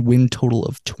projected win total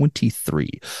of 23.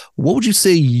 What would you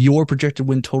say your projected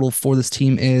win total for this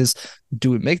team is?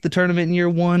 Do we make the tournament in year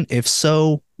one? If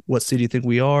so, what seed do you think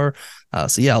we are? I'll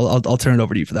turn it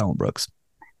over to you for that one, Brooks.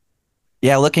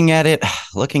 Yeah, looking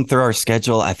through our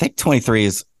schedule, I think 23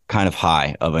 is kind of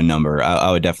high of a number.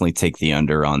 I would definitely take the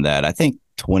under on that. I think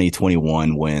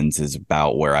 2021 wins is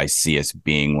about where I see us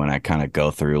being when I kind of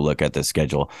go through, look at the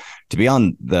schedule. To be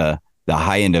on the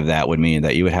high end of that would mean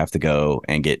that you would have to go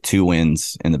and get 2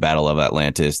 wins in the Battle of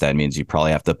Atlantis. That means you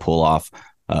probably have to pull off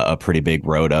a pretty big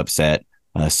road upset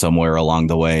somewhere along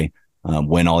the way,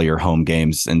 win all your home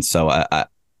games. And so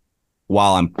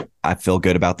while I feel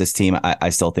good about this team, I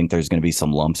still think there's going to be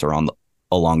some lumps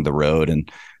along the road, and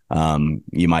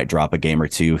you might drop a game or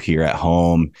two here at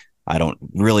home. I don't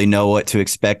really know what to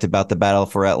expect about the Battle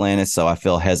for Atlantis, so I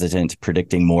feel hesitant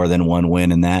predicting more than one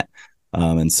win in that.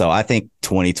 And so I think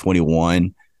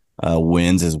 2021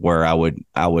 wins is where I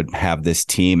would have this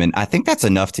team, and I think that's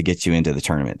enough to get you into the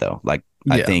tournament, though.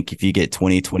 I think if you get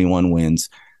 2021 wins,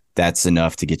 that's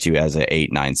enough to get you as an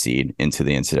 8-9 seed into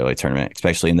the NCAA tournament,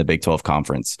 especially in the Big 12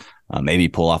 conference. Maybe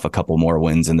pull off a couple more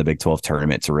wins in the Big 12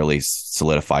 tournament to really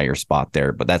solidify your spot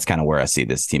there. But that's kind of where I see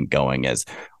this team going, as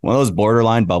one of those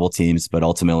borderline bubble teams, but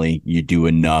ultimately you do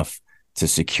enough to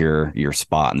secure your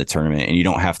spot in the tournament, and you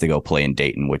don't have to go play in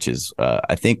Dayton, which is,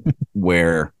 I think,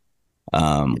 where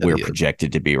we're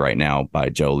projected to be right now by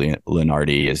Joe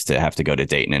Lenardi is to have to go to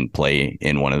Dayton and play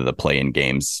in one of the play-in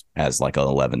games as like an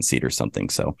 11 seed or something.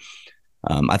 So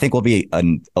I think we'll be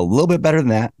a little bit better than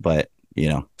that, but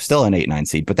still an 8-9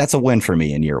 seed. But that's a win for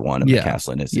me in year one of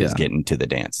McCaslin is getting to the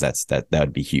dance. That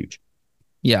would be huge.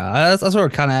 Yeah, that's where we're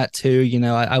kind of at too.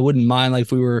 I wouldn't mind like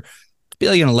if we were be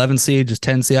like an 11 seed, just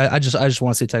 10 seed. I just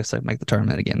want to see Texas Tech make the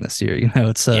tournament again this year.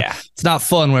 It's not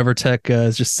fun whenever Tech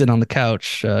is just sitting on the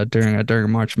couch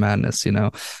during March Madness.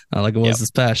 Like it was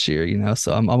this past year.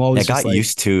 So I'm always got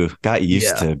used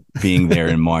to being there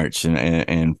in March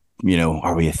and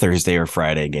are we a Thursday or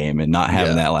Friday game, and not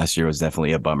having that last year was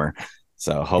definitely a bummer.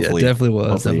 So hopefully, definitely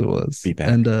was. Be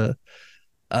better.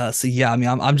 And so yeah, I mean,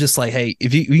 I'm just like, hey,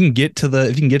 if you can get to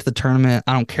the tournament,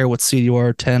 I don't care what seed you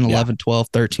are, 10, 11, 12,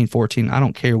 13, 14. I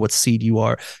don't care what seed you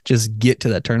are. Just get to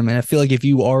that tournament. I feel like if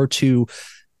you are to,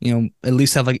 at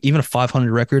least have like even a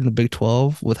 500 record in the Big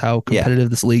 12 with how competitive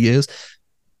this league is,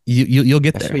 you'll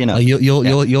get there.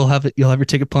 You'll have your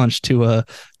ticket punched to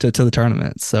the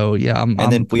tournament. So yeah,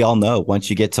 then we all know once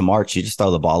you get to March, you just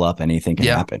throw the ball up, anything can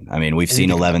happen. I mean, we've seen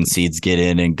 11 seeds get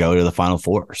in and go to the Final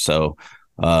Four. So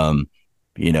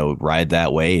ride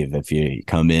that wave. If you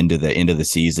come into the end of the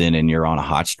season and you're on a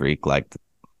hot streak, like,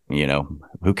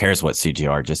 who cares what seed you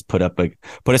are? Just put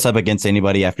us up against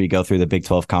anybody after you go through the Big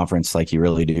 12 conference. Like, you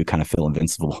really do kind of feel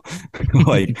invincible.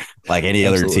 like any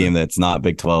other team that's not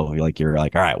Big 12, you're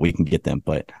like, all right, we can get them.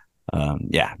 But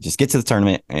just get to the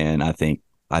tournament. And I think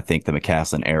the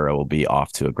McCaslin era will be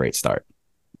off to a great start.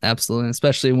 Absolutely.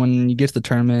 Especially when you get to the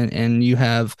tournament and you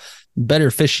have better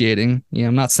officiating.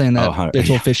 I'm not saying that Big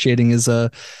 12 officiating is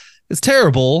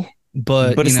terrible,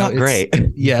 but it's not great.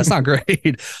 Yeah, it's not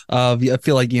great. I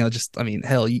feel like,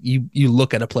 hell, you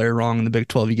look at a player wrong in the Big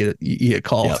 12, you get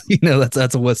called. Yep.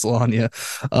 That's a whistle on you.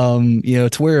 To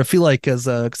where I feel like because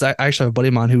I actually have a buddy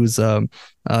of mine who's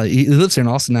he lives here in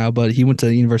Austin now, but he went to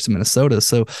the University of Minnesota.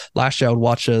 So last year I would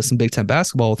watch some Big Ten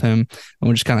basketball with him, and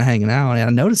we're just kind of hanging out. And I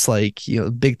noticed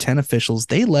Big Ten officials,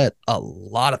 they let a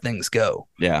lot of things go.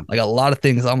 Yeah, like a lot of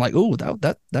things. I'm like, oh,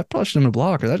 that probably should have been a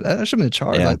block, or that should have been a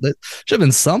charge. Yeah. Like that should have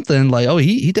been something. Like, oh,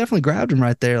 he definitely grabbed him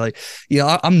right there. Like,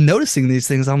 I'm noticing these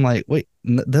things. I'm like, wait,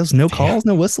 there's no calls,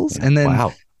 no whistles, and then.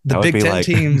 Wow. The Big Ten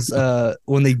teams,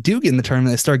 when they do get in the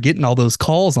tournament, they start getting all those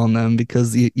calls on them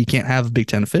because you can't have Big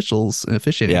Ten officials and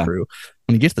officiating crew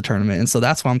when you get to the tournament. And so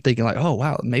that's why I'm thinking like, oh,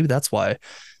 wow, maybe that's why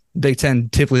Big Ten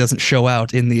typically doesn't show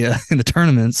out in the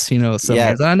tournaments, So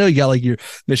I know you got like your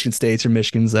Michigan States or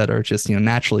Michigans that are just,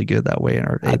 naturally good that way and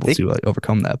are able to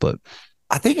overcome that. But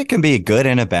I think it can be a good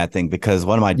and a bad thing because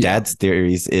one of my dad's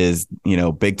theories is,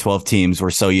 Big 12 teams were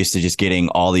so used to just getting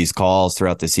all these calls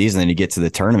throughout the season, and you get to the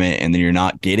tournament and then you're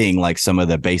not getting like some of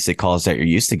the basic calls that you're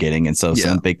used to getting. And so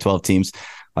some Big 12 teams,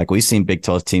 like we've seen Big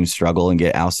 12 teams struggle and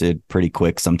get ousted pretty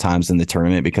quick sometimes in the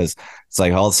tournament because it's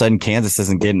like all of a sudden Kansas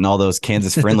isn't getting all those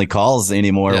Kansas friendly calls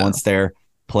anymore once they're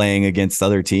playing against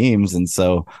other teams. And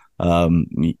so,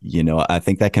 I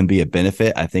think that can be a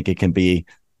benefit. I think it can be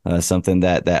something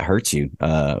that hurts you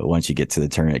once you get to the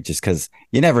tournament, just because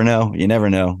you never know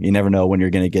when you're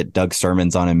going to get Doug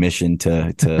Sermons on a mission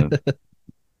to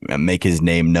make his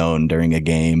name known during a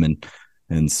game.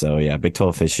 And so, Big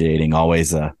 12 officiating,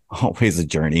 always a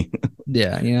journey.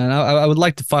 And I would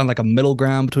like to find like a middle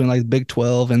ground between like the Big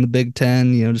 12 and the Big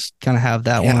 10, just kind of have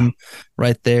that one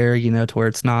right there, to where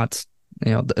it's not,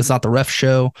 it's not the ref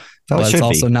show, but it's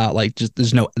also not like just,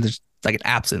 there's like an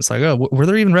absence, like, oh, were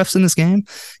there even refs in this game?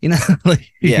 You're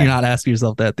not asking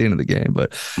yourself that at the end of the game.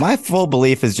 But my full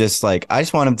belief is just like, I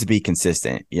just want them to be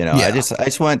consistent. I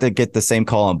just want to get the same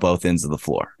call on both ends of the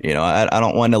floor. I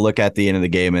don't want to look at the end of the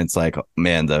game and it's like,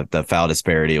 man, the foul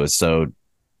disparity was so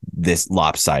this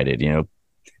lopsided.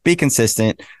 Be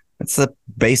consistent. It's the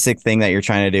basic thing that you're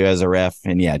trying to do as a ref.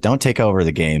 And don't take over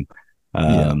the game.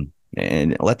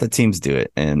 And let the teams do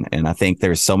it. And I think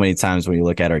there's so many times when you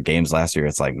look at our games last year,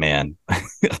 it's like, man,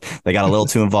 they got a little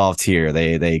too involved here.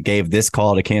 They gave this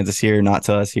call to Kansas here, not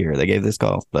to us here. They gave this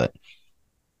call, but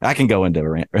I can go into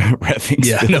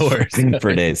reffing no worries.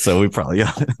 for days. So we probably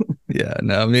got it.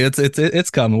 I mean, it's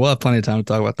coming. We'll have plenty of time to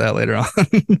talk about that later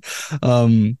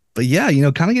on. But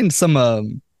kind of getting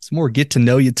some more get to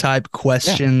know you type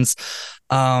questions.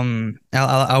 I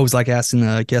always like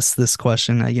asking guests this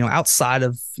question, outside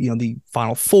of, the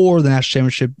Final Four, the national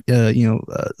championship,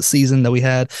 season that we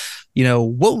had,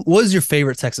 what was your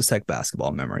favorite Texas Tech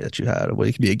basketball memory that you had? It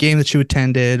could be a game that you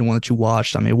attended and one that you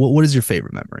watched. I mean, what is your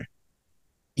favorite memory?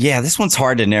 Yeah, this one's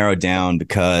hard to narrow down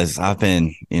because I've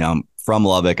been, I'm from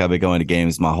Lubbock. I've been going to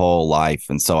games my whole life.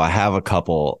 And so I have a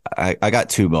couple, I got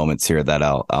two moments here that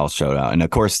I'll shout out. And of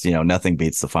course, nothing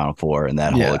beats the Final Four, and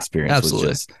that whole experience was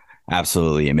just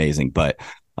absolutely amazing. But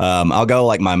I'll go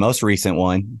like my most recent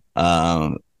one.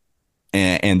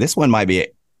 And this one might be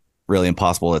really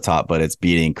impossible to top, but it's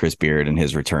beating Chris Beard and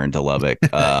his return to Lubbock.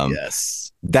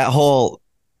 Yes. That whole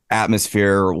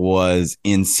atmosphere was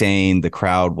insane. The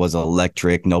crowd was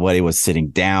electric. Nobody was sitting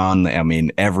down. I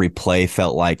mean, every play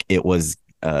felt like it was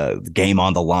game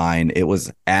on the line. It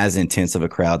was as intense of a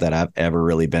crowd that I've ever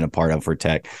really been a part of for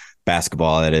Tech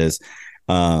basketball, that is.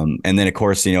 And then, of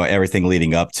course, everything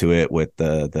leading up to it with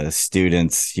the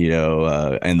students,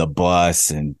 and the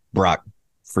bus and Brock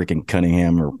freaking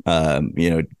Cunningham,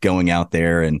 going out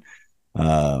there and,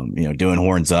 doing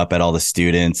horns up at all the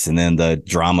students, and then the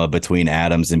drama between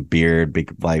Adams and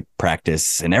Beard, like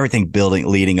practice and everything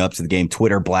leading up to the game,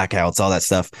 Twitter blackouts, all that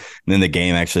stuff. And then the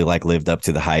game actually like lived up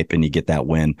to the hype and you get that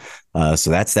win. So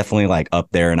that's definitely like up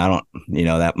there. And I don't,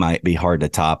 that might be hard to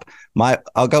top.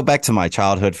 I'll go back to my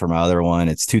childhood for my other one.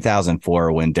 It's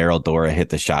 2004 when Daryl Dora hit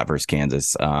the shot versus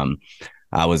Kansas.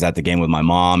 I was at the game with my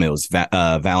mom. It was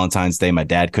Valentine's Day. My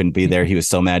dad couldn't be there. He was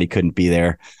so mad he couldn't be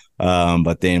there.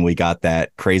 But then we got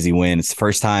that crazy win. It's the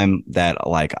first time that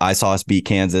like I saw us beat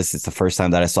Kansas. It's the first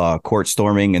time that I saw a court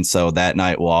storming. And so that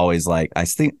night will always like, I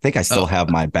think I still have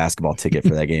my basketball ticket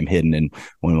for that game hidden in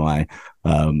one of my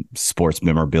sports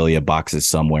memorabilia boxes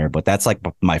somewhere. But that's like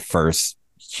my first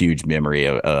huge memory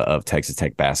of Texas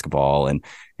Tech basketball, and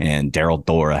Daryl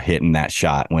Dora hitting that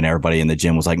shot when everybody in the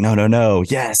gym was like, no,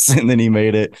 yes. And then he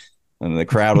made it and the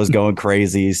crowd was going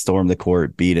crazy, stormed the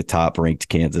court, beat a top ranked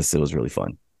Kansas. It was really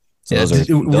fun. So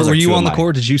were you on the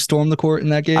court? Did you storm the court in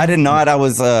that game? I did not. I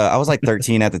was like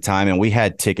 13 at the time, and we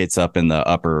had tickets up in the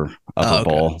upper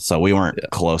bowl, so we weren't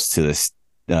close to this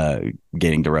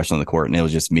getting to rush on the court, and it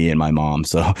was just me and my mom.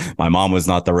 So my mom was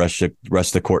not the rush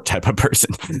the court type of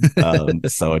person,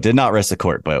 so it did not rush the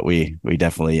court. But we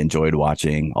definitely enjoyed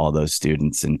watching all those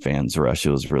students and fans rush.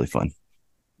 It was really fun.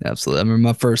 Absolutely. I remember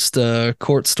my first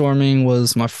court storming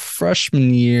was my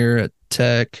freshman year at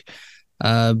Tech.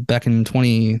 Back in I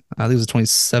think it was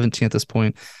 2017 at this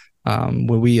point,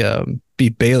 where we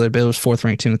beat Baylor. Baylor's fourth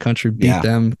ranked team in the country, beat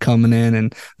them coming in,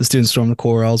 and the students stormed the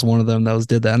court. I was one of them that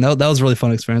did that, and that was a really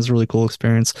fun experience, a really cool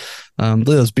experience. I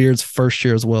believe it was Beard's first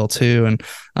year as well too, and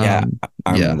I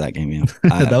remember that game.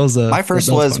 That was my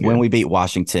first was when we beat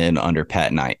Washington under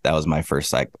Pat Knight. That was my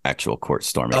first like actual court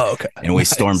storming. Oh, okay. And we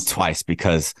stormed twice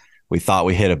because we thought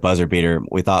we hit a buzzer beater.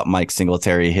 We thought Mike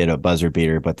Singletary hit a buzzer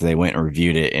beater, but they went and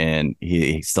reviewed it, and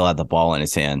he still had the ball in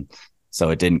his hand, so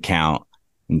it didn't count.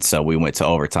 And so we went to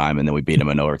overtime, and then we beat him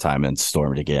in overtime and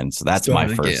stormed again. So that's my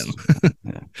first.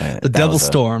 The double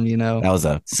storm, That was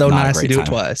so nice to do it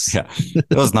twice. Yeah,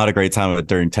 it was not a great time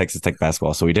during Texas Tech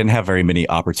basketball, so we didn't have very many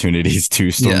opportunities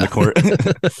to storm the court.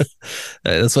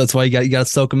 That's why you got to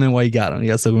soak them in while you got them. You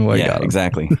got to soak them in while you got them.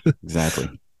 Exactly.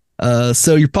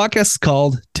 So your podcast is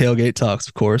called Tailgate Talks,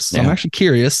 of course. So I'm actually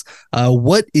curious,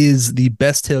 what is the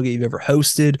best tailgate you've ever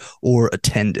hosted or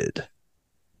attended?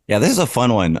 Yeah, this is a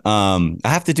fun one. I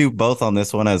have to do both on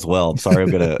this one as well. I'm sorry,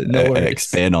 I'm going to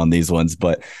expand on these ones.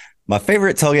 But my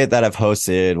favorite tailgate that I've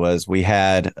hosted was we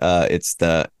had it's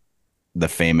the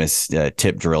famous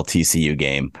tip drill TCU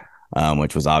game,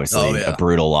 which was obviously a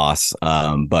brutal loss.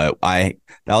 But that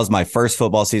was my first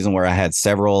football season where I had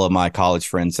several of my college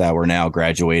friends that were now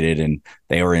graduated, and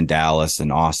they were in Dallas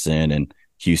and Austin and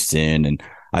Houston, and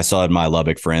I still had my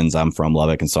Lubbock friends. I'm from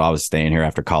Lubbock, and so I was staying here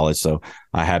after college. So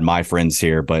I had my friends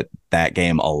here, but that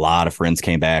game, a lot of friends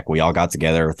came back. We all got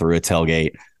together through a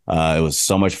tailgate. It was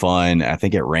so much fun. I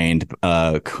think it rained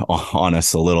on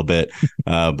us a little bit,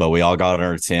 but we all got in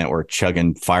our tent. We're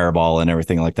chugging Fireball and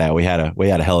everything like that. We had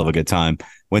a hell of a good time.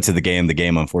 Went to the game. The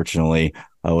game, unfortunately,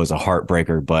 was a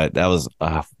heartbreaker, but that was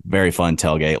a very fun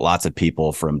tailgate. Lots of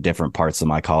people from different parts of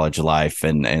my college life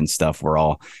and stuff were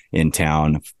all in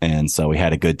town, and so we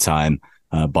had a good time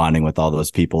bonding with all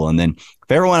those people. And then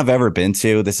favorite one I've ever been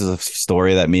to. This is a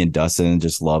story that me and Dustin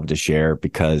just love to share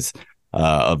because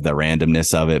of the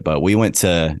randomness of it. But we went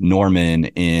to Norman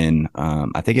in,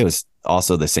 I think it was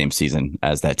also the same season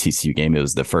as that TCU game. It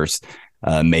was the first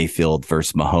Mayfield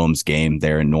versus Mahomes game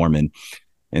there in Norman.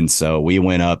 And so we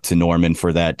went up to Norman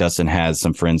for that. Dustin has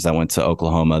some friends that went to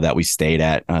Oklahoma that we stayed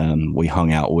at. We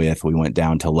hung out with. We went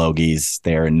down to Logie's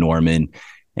there in Norman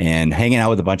and hanging out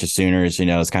with a bunch of Sooners,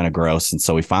 it's kind of gross. And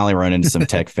so we finally run into some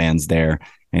Tech fans there.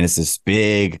 And it's this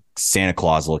big Santa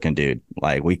Claus looking dude.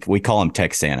 Like we call him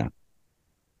Tech Santa.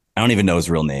 I don't even know his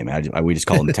real name. We just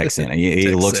call him Tech Santa. He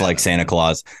looks like Santa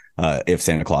Claus if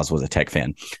Santa Claus was a Tech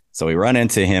fan. So we run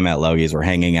into him at Logie's. We're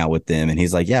hanging out with them. And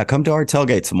he's like, yeah, come to our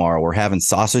tailgate tomorrow. We're having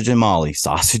sausage and Molly.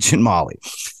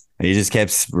 And he just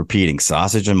kept repeating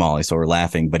sausage and Molly. So we're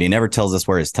laughing, but he never tells us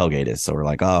where his tailgate is. So we're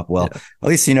like, oh, well, at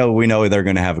least, we know they're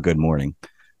going to have a good morning.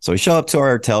 So we show up to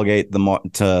our tailgate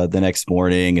the next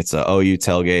morning. It's a OU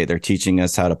tailgate. They're teaching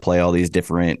us how to play all these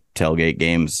different tailgate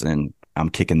games, and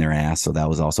I'm kicking their ass. So that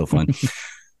was also fun.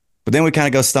 But then we kind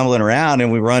of go stumbling around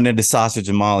and we run into Sausage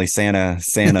and Molly, Santa,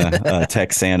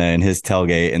 Tech Santa and his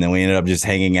tailgate. And then we ended up just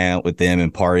hanging out with them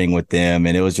and partying with them.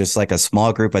 And it was just like a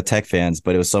small group of Tech fans,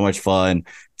 but it was so much fun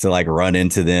to like run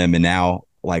into them. And now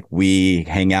like we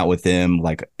hang out with them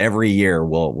like every year.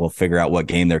 We'll figure out what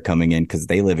game they're coming in because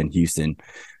they live in Houston.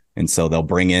 And so they'll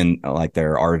bring in like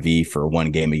their RV for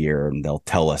one game a year and they'll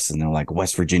tell us, and they're like,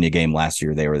 West Virginia game last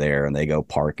year, they were there, and they go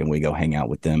park and we go hang out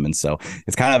with them. And so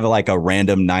it's kind of like a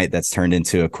random night that's turned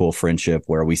into a cool friendship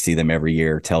where we see them every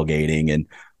year tailgating.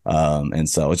 And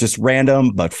so it's just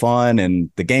random, but fun. And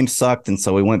the game sucked. And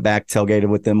so we went back, tailgated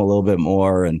with them a little bit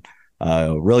more, and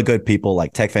really good people.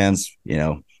 Like Tech fans,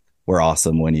 we're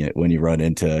awesome. When you run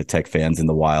into Tech fans in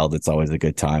the wild, it's always a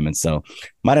good time. And so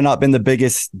might have not been the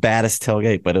baddest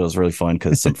tailgate, but it was really fun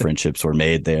because some friendships were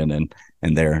made then,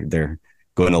 and they're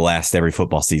going to last every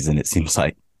football season, it seems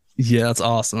like. Yeah, that's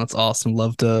awesome. That's awesome.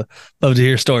 Love to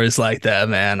hear stories like that,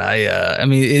 man. I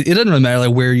mean, it doesn't really matter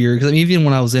like where you're, because I mean, even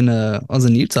when I was in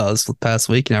Utah this past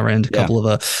week, and I ran into a couple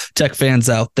of Tech fans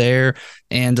out there,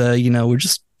 and we're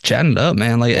just chatting it up,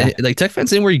 man. Like Tech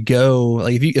fans, anywhere you go,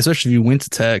 like especially if you went to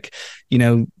Tech,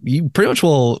 you pretty much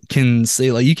can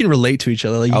say like you can relate to each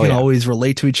other. Like you can always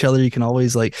relate to each other. You can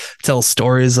always like tell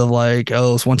stories of like,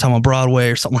 oh, it's one time on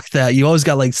Broadway or something like that. You always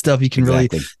got like stuff you can really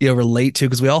relate to,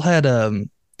 because we all had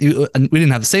we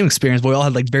didn't have the same experience, but we all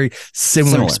had like very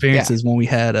similar experiences when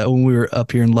we were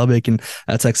up here in Lubbock and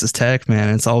at Texas Tech, man.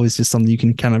 And it's always just something you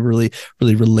can kind of really,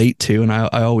 really relate to. And I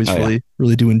always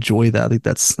really do enjoy that. I think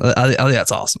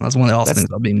that's awesome. That's one of the awesome things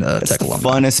about being Tech alumni. The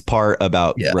funnest part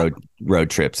about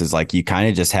road trips is like you kind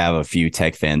of just have a few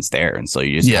Tech fans there. And so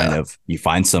you just kind of, you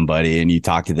find somebody and you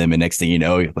talk to them, and next thing you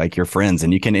know, like you're friends,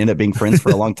 and you can end up being friends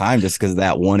for a long time just because of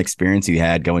that one experience you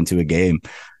had going to a game.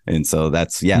 And so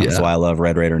that's why I love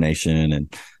Red Raider Nation.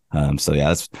 And so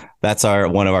that's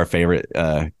one of our favorite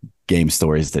game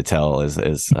stories to tell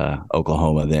is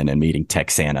Oklahoma then and meeting Tech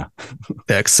Santa.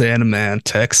 Tech Santa, man.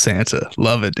 Tech Santa.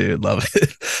 Love it, dude. Love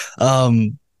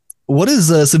it. What is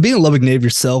so being a Lubbock native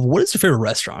yourself, what is your favorite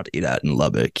restaurant to eat at in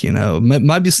Lubbock?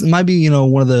 Might be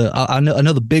one of the I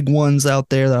know the big ones out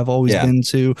there that I've always been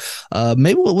to.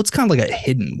 Maybe what's kind of like a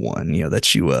hidden one,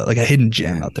 that you like a hidden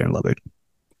gem out there in Lubbock?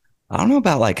 I don't know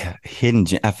about like hidden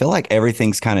gem. I feel like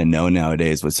everything's kind of known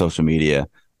nowadays with social media.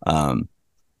 I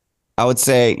would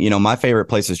say, my favorite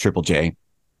place is Triple J.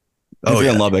 If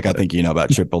you're in Lubbock, I think you know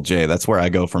about Triple J. That's where I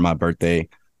go for my birthday.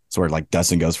 It's where like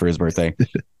Dustin goes for his birthday.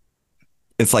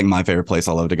 It's like my favorite place.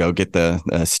 I love to go get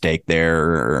the steak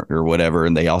there or whatever.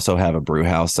 And they also have a brew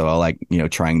house. So I like,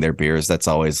 trying their beers. That's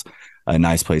always a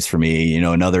nice place for me.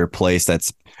 Another place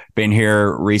that's been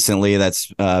here recently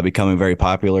that's becoming very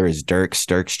popular is Dirk's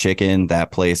Chicken.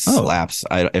 That place slaps.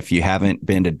 If you haven't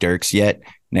been to Dirk's yet,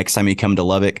 next time you come to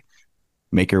Lubbock,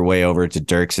 make your way over to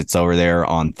Dirk's. It's over there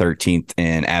on 13th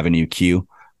and Avenue Q.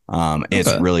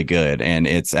 It's really good. And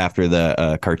it's after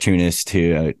the cartoonist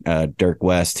who Dirk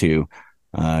West, who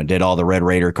did all the Red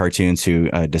Raider cartoons,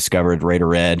 who discovered Raider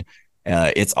Red.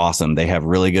 It's awesome. They have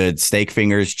really good steak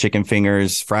fingers, chicken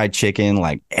fingers, fried chicken,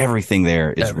 like everything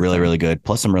there is really, really good.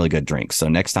 Plus some really good drinks. So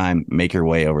next time, make your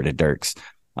way over to Dirk's.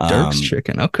 Dirk's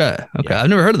Chicken. Okay. Yeah. I've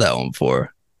never heard of that one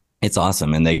before. It's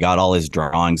awesome. And they got all his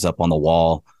drawings up on the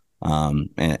wall.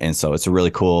 And so it's a really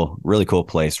cool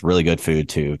place, really good food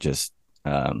too. Just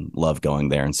love going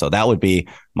there. And so that would be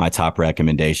my top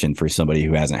recommendation for somebody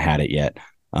who hasn't had it yet.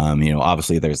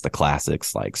 Obviously there's the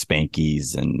classics like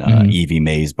Spanky's and Evie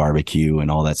Mae's barbecue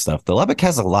and all that stuff. The Lubbock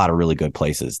has a lot of really good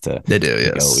places to go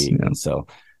eat. Yeah. And so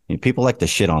people like to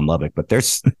shit on Lubbock, but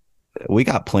we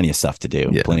got plenty of stuff to do.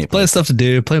 Yeah. Plenty of stuff to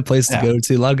do, plenty of places to go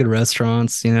to, a lot of good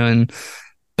restaurants, and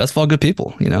best of all, good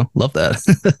people, love that.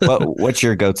 What's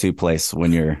your go-to place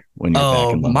when you're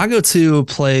back in Lubbock? My go-to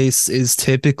place is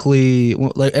typically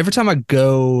like every time I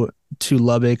go to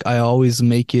Lubbock, I always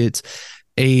make it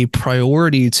a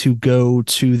priority to go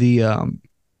to the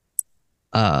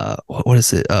what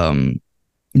is it?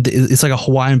 It's like a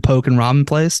Hawaiian poke and ramen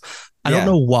place. I don't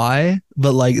know why,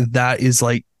 but like that is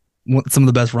like some of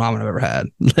the best ramen I've ever had.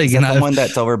 Like, is that the one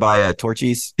that's over by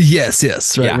Torchy's?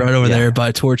 Yes, right over there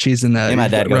by Torchy's and my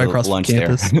dad right across lunch from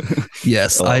campus. There.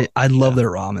 Yes, I love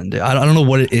their ramen, dude. I don't know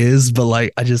what it is, but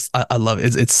like I love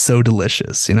it. It's so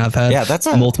delicious. I've had that's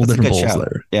multiple different bowls shout.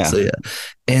 there. Yeah. So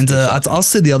And I'll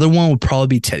say the other one would probably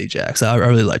be Teddy Jack's. I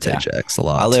really like Teddy Jack's a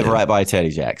lot. I live right by Teddy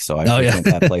Jack's, so I frequent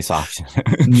that place often.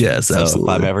 Yes, so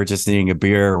absolutely. if I'm ever just needing a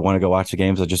beer or want to go watch the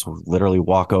games, I just literally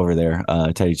walk over there.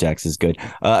 Teddy Jack's is good.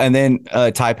 And then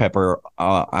Thai pepper,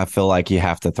 I feel like you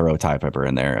have to throw Thai pepper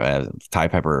in there. Thai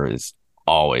pepper is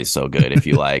always so good if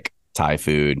you like Thai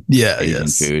food, Asian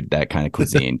food, that kind of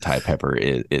cuisine. Thai pepper,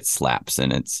 it slaps,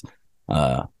 and it's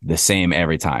the same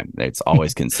every time. It's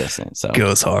always consistent. So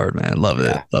goes hard, man. Love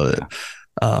it.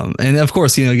 And of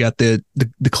course, you got the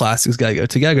classics. Gotta go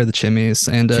to the Chimneys.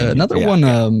 And another one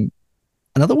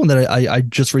that I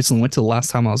just recently went to the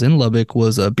last time I was in Lubbock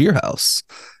was a beer house.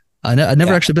 I'd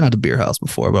never actually been at a beer house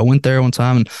before, but I went there one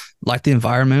time and liked the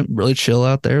environment, really chill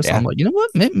out there. So I'm like, you know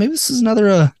what? Maybe this is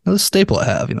another staple I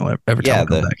have, every time I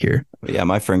come back here. Yeah,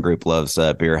 my friend group loves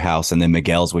Beer House, and then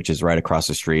Miguel's, which is right across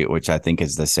the street, which I think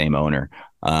is the same owner,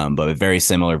 but very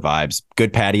similar vibes.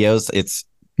 Good patios.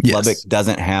 Lubbock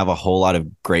doesn't have a whole lot of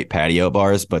great patio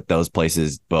bars, but those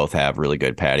places both have really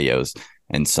good patios.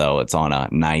 And so it's on a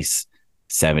nice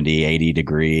 70, 80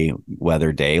 degree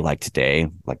weather day like today,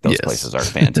 like those places are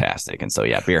fantastic. And so,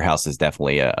 Beer House is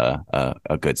definitely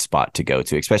a good spot to go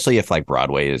to, especially if like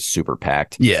Broadway is super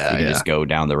packed. You can just go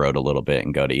down the road a little bit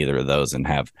and go to either of those and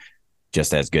have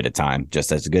just as good a time,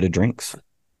 just as good a drinks.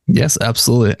 Yes,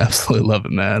 absolutely. Absolutely love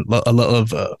it, man. I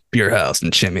love Beer House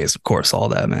and Chimneys, of course, all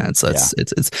that, man. So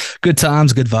it's good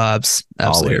times, good vibes.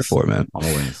 Absolutely here for it, man.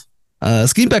 Always.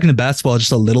 Let's get back into basketball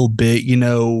just a little bit.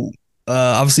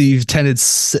 Obviously you've attended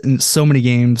so many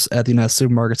games at the United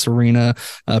Supermarkets Arena.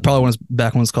 Probably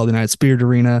back when it was called the United Spirit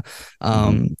Arena.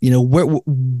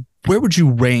 Where would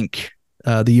you rank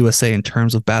the USA in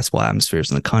terms of basketball atmospheres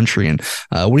in the country, and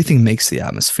what do you think makes the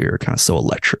atmosphere kind of so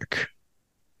electric?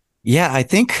 Yeah, I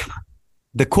think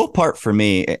the cool part for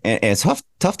me, and it's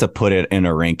tough to put it in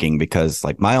a ranking, because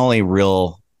like my only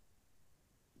real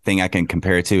thing I can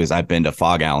compare it to is I've been to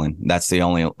Fog Allen. That's the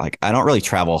only, I don't really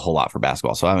travel a whole lot for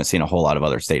basketball, so I haven't seen a whole lot of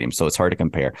other stadiums, so it's hard to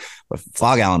compare. But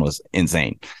Fog Allen was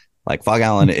insane. Like Fog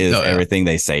Allen is everything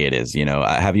they say it is.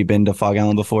 Have you been to Fog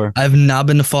Allen before? I've not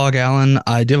been to Fog Allen.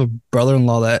 I do have a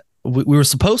brother-in-law that we were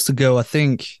supposed to go, I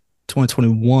think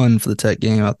 2021 for the Tech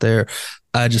game out there.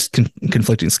 I just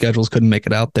conflicting schedules, couldn't make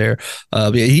it out there.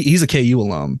 But he's a KU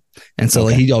alum, and so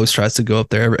he always tries to go up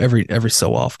there every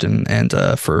so often, and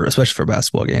especially for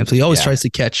basketball games. So he always tries to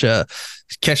catch a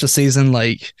season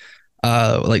like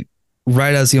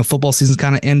right as football season's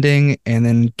kind of ending, and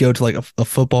then go to like a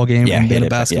football game and then a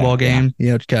basketball game.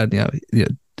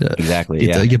 Exactly.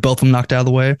 Get both of them knocked out of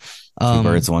the way. Two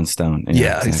birds, one stone.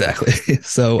 Exactly.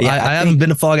 So I haven't been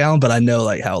to Fog Allen, but I know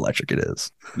how electric it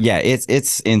is. Yeah,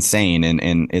 it's insane,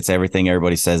 and it's everything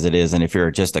everybody says it is. And if you're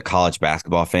just a college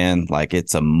basketball fan,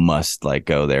 it's a must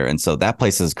go there. And so that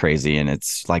place is crazy, and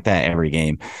it's like that every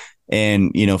game.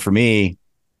 And for me,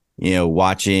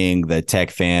 watching the Tech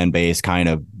fan base kind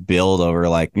of build over,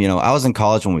 I was in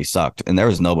college when we sucked, and there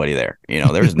was nobody there.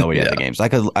 There was nobody at the games.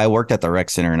 I worked at the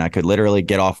rec center, and I could literally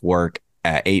get off work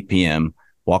at 8 p.m.,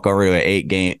 walk over to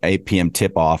an 8 p.m.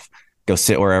 tip off, go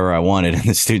sit wherever I wanted in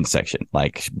the student section,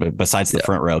 besides the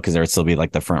front row, because there would still be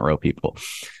the front row people.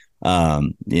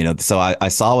 So I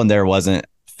saw when there wasn't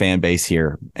fan base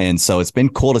here, and so it's been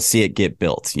cool to see it get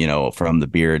built, from the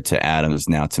Beard to Adams,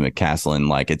 now to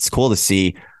McCaslin. It's cool to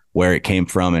see where it came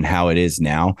from and how it is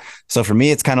now. So for me,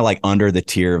 it's kind of under the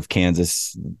tier of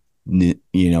Kansas,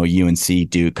 UNC,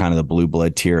 Duke, kind of the blue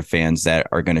blood tier of fans that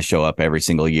are going to show up every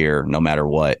single year, no matter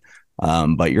what.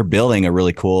 But you're building a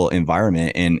really cool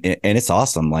environment, and it's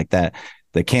awesome. The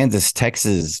Kansas,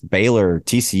 Texas, Baylor,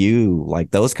 TCU,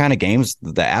 those kind of games,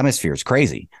 the atmosphere is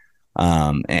crazy.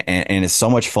 And it's so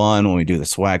much fun when we do the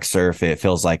swag surf. It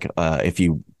feels like if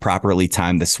you properly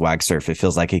time the swag surf, it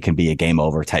feels like it can be a game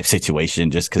over type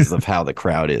situation just because of how the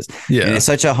crowd is. Yeah. And it's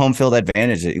such a home field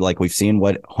advantage. We've seen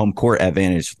what home court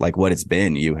advantage, what it's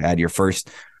been. You had your first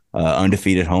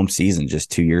undefeated home season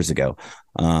just 2 years ago.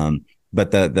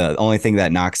 But the only thing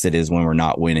that knocks it is when we're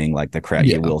not winning, the crowd,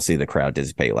 you will see the crowd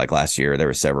dissipate. Last year, there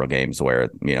were several games where,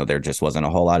 there just wasn't a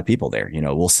whole lot of people there.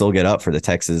 We'll still get up for the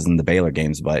Texas and the Baylor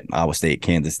games, but Iowa State,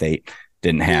 Kansas State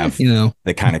didn't have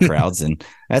the kind of crowds. And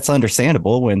that's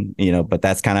understandable but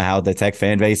that's kind of how the Tech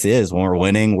fan base is. When we're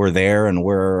winning, we're there and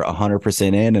we're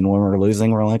 100% in. And when we're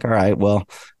losing, we're like, all right, well,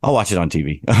 I'll watch it on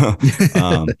TV.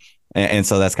 And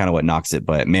so that's kind of what knocks it.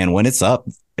 But man, when it's up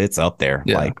there.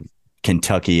 Yeah.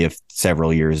 Kentucky, if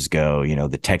several years ago,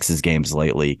 the Texas games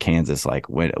lately, Kansas,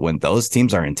 when those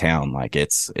teams are in town,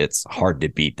 it's hard to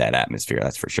beat that atmosphere.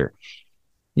 That's for sure.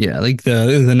 Yeah.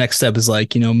 The next step is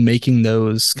making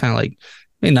those kind of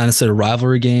mean, not necessarily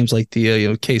rivalry games like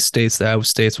the K-States, the Iowa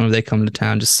States, whenever they come to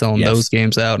town, just selling those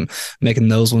games out and making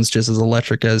those ones just as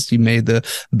electric as you made the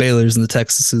Baylors and the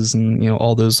Texases and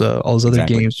all those other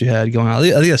games you had going on. I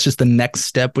think that's just the next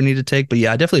step we need to take. But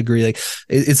yeah, I definitely agree. Like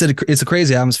it's a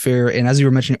crazy atmosphere. And as you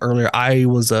were mentioning earlier, I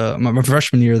was my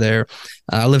freshman year there.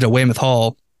 I lived at Weymouth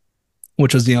Hall,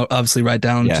 which was obviously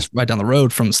just right down the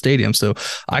road from the stadium. So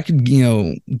I could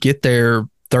get there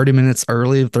 30 minutes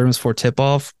early, 30 minutes before tip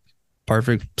off.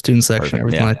 Perfect student section,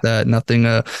 everything like that. Nothing,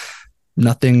 it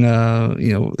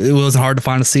wasn't hard to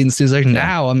find a seat in the student section.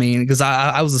 Now, I mean, because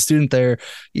I was a student there,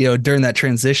 during that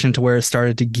transition to where it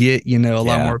started to get, a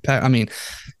lot more packed. I mean,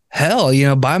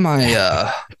 hell, by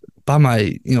my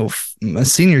my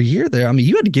senior year there, I mean,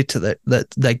 you had to get to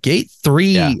that gate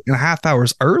 3.5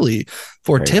 hours early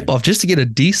for tip off just to get a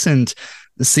decent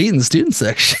seat in the student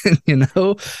section.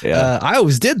 I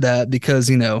always did that because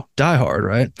die hard,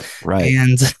 right?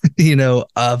 And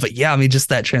but yeah, I mean, just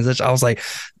that transition, I was like,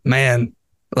 man,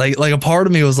 like a part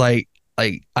of me was like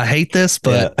I hate this,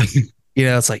 but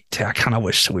it's like, I kind of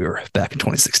wish we were back in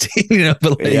 2016,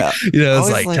 but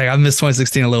it's like I missed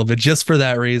 2016 a little bit just for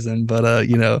that reason. But I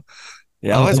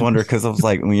always wonder, because I was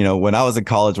like, when I was in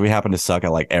college, we happened to suck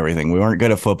at like everything. We weren't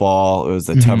good at football. It was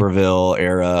the Tuberville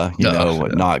era,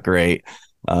 not great.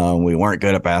 We weren't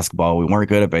good at basketball. We weren't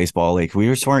good at baseball. Like, we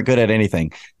just weren't good at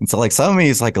anything. And so, like, some of me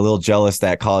is like a little jealous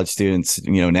that college students,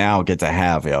 now get to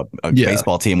have a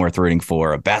baseball team worth rooting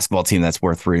for, a basketball team that's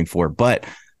worth rooting for. But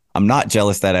I'm not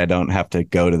jealous that I don't have to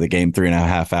go to the game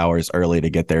 3.5 hours early to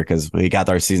get there, because we got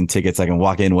our season tickets. I can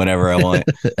walk in whenever I want.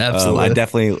 Absolutely. I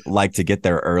definitely like to get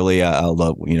there early. I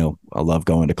love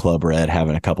going to Club Red,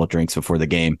 having a couple of drinks before the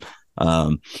game.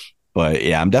 But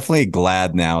yeah, I'm definitely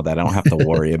glad now that I don't have to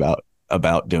worry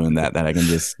about doing that I can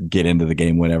just get into the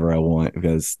game whenever I want,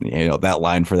 because that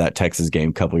line for that Texas game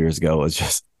a couple years ago was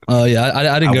just I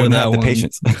didn't go to that one.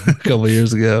 Patience. A couple of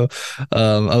years ago.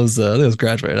 I was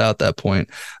graduated out at that point.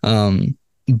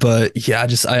 But yeah,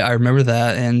 I remember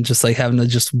that, and just like having to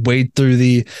just wade through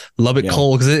the Lubbock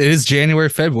cold, because it is January,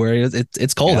 February.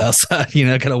 It's cold outside.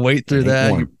 Gotta wait through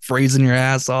that. You're freezing your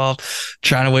ass off,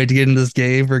 trying to wait to get into this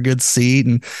game for a good seat.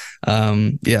 And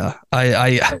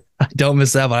I don't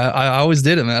miss that, but I always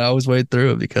did it, man. I always waited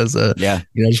through it because I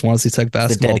just want to see Tech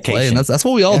basketball play, and that's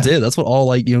what we all did. That's what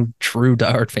all true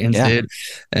diehard fans did.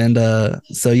 And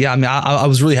so I mean, I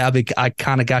was really happy. I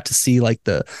kind of got to see like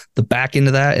the back end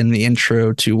of that and the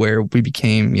intro to where we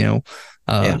became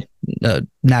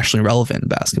nationally relevant in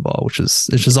basketball, which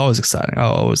is always exciting. I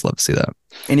always love to see that.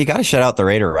 And you got to shout out the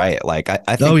Raider Riot. Like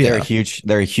I think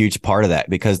they're a huge part of that,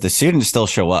 because the students still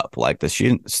show up. Like the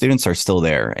students are still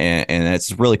there, and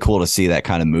it's really cool to see that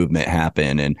kind of movement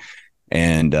happen,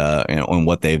 and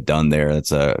what they've done there.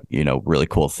 That's a really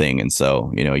cool thing. And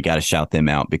so you got to shout them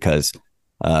out, because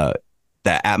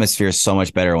that atmosphere is so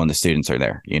much better when the students are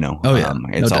there.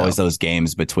 It's always those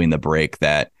games between the break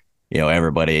that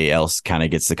everybody else kind of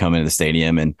gets to come into the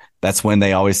stadium, and that's when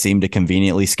they always seem to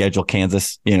conveniently schedule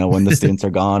Kansas, when the students are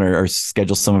gone, or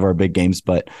schedule some of our big games.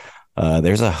 But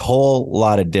there's a whole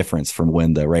lot of difference from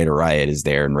when the Raider Riot is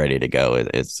there and ready to go.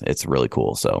 It's really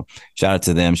cool. So shout out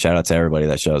to them. Shout out to everybody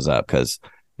that shows up, because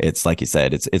it's like you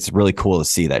said, it's really cool to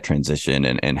see that transition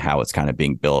and how it's kind of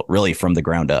being built really from the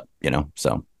ground up,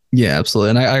 so. Yeah,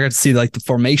 absolutely. And I got to see like the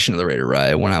formation of the Raider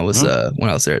Riot when I was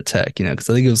there at Tech, because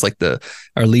I think it was like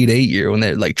our lead 8 year when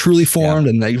they like truly formed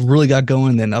and they really got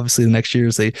going. And then obviously the next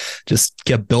years they just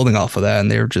kept building off of that,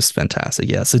 and they were just fantastic.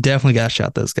 Yeah, so definitely got to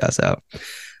shout those guys out.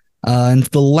 And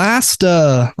the last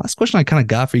question I kind of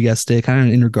got for you guys today, kind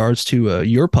of in regards to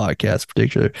your podcast in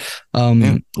particular,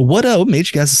 what made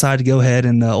you guys decide to go ahead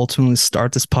and ultimately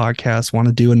start this podcast, want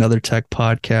to do another tech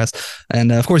podcast?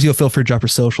 And of course, you'll feel free to drop your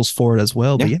socials for it as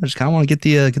well. But I just kind of want to get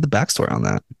the backstory on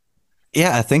that.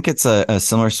 Yeah, I think it's a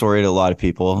similar story to a lot of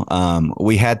people.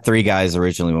 We had 3 guys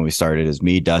originally when we started. It was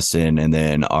me, Dustin, and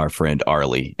then our friend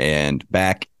Arlie. And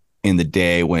back in the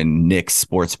day when Nick's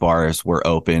sports bars were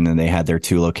open and they had their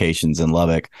 2 locations in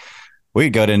Lubbock,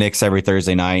 we'd go to Nick's every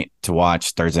Thursday night to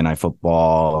watch Thursday night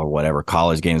football or whatever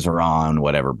college games were on,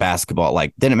 whatever basketball,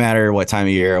 like didn't matter what time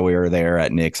of year we were there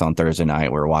at Nick's on Thursday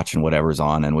night. We were watching whatever's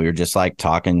on, and we were just like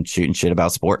talking, shooting shit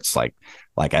about sports, like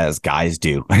as guys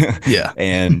do.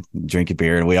 And drinking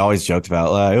beer. And we always joked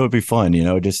about, it would be fun,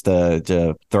 just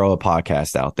to throw a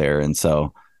podcast out there. And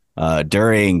so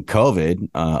during COVID,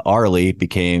 Arlie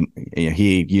became,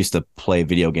 he used to play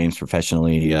video games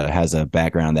professionally, has a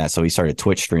background in that. So he started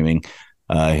Twitch streaming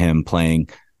him playing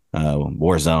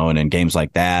Warzone and games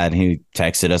like that. And he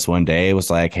texted us one day,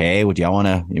 was like, hey, would y'all want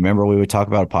to, you remember we would talk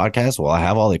about a podcast? Well, I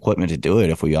have all the equipment to do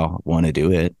it if we all want to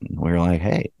do it. And we were like,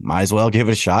 hey, might as well give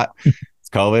it a shot. It's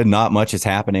COVID, not much is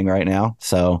happening right now.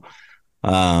 So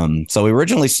we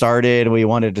originally started, we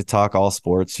wanted to talk all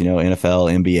sports,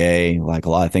 NFL, NBA, like a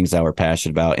lot of things that we're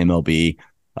passionate about, MLB,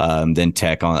 then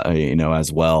tech on,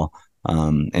 as well.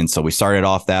 And so we started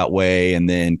off that way. And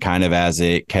then kind of as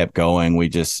it kept going, we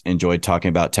just enjoyed talking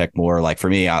about tech more. Like for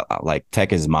me, I like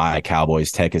tech is my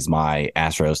Cowboys, tech is my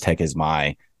Astros, tech is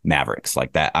my Mavericks.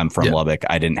 Like that. I'm from Lubbock.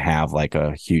 I didn't have like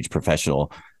a huge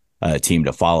professional team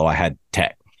to follow. I had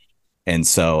tech. And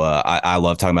so I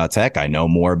love talking about tech. I know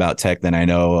more about tech than I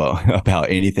know about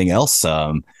anything else.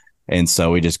 And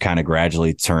so we just kind of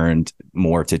gradually turned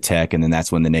more to tech. And then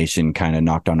that's when the nation kind of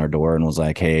knocked on our door and was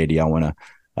like, hey, do y'all want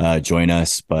to join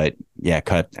us? But yeah,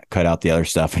 cut out the other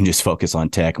stuff and just focus on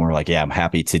tech. And we're like, yeah, I'm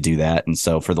happy to do that. And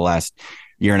so for the last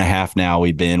year and a half now,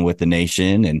 we've been with the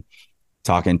nation and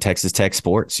talking Texas Tech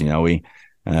sports. We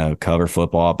cover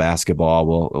football, basketball.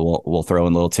 We'll throw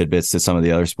in little tidbits to some of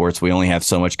the other sports. We only have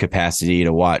so much capacity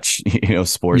to watch,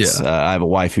 sports. Yeah. I have a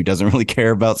wife who doesn't really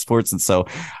care about sports. And so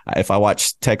if I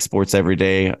watch tech sports every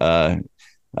day,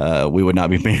 we would not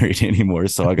be married anymore.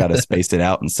 So I got to space it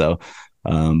out. And so,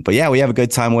 but yeah, we have a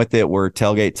good time with it. We're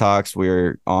Tailgate Talks.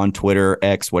 We're on Twitter,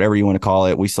 X, whatever you want to call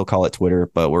it. We still call it Twitter,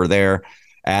 but we're there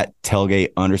at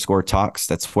Tailgate_Talks.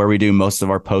 That's where we do most of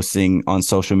our posting on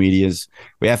social medias.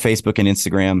 We have Facebook and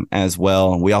Instagram as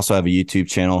well. We also have a YouTube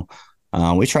channel.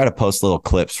 We try to post little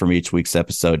clips from each week's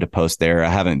episode to post there. I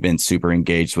haven't been super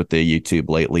engaged with the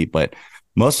YouTube lately, but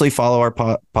mostly follow our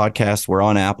podcast. We're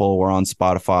on Apple. We're on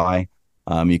Spotify.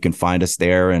 You can find us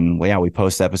there. And we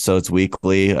post episodes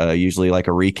weekly, usually like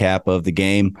a recap of the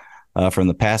game from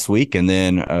the past week, and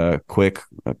then a quick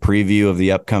preview of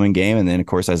the upcoming game. And then, of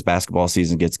course, as basketball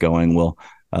season gets going, we'll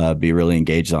be really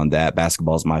engaged on that.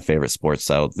 Basketball is my favorite sport,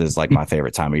 so this is like my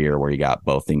favorite time of year where you got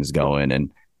both things going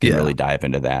and can really dive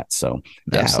into that. So,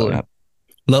 absolutely.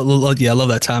 I love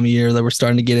that time of year that we're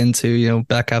starting to get into,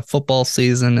 back half football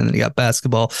season, and then you got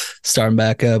basketball starting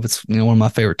back up. It's, one of my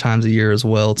favorite times of year as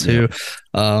well, too.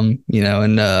 Yeah.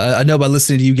 I know by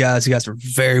listening to you guys are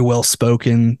very well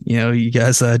spoken. You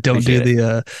guys don't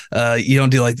do you don't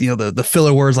do like, the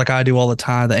filler words like I do all the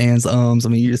time, the ands, the ums. I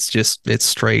mean, it's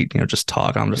straight, just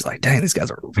talk. I'm just like, dang, these guys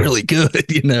are really good,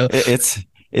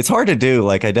 It's hard to do.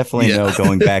 Like, I definitely know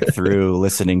going back through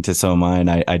listening to some of mine,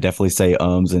 I definitely say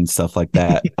ums and stuff like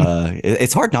that.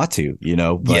 It's hard not to,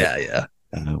 but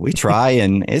we try,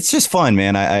 and it's just fun,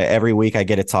 man. I every week I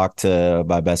get to talk to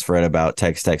my best friend about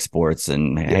tech sports,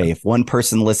 and hey, if one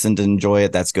person listened and enjoy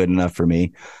it, that's good enough for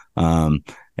me.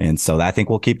 And so I think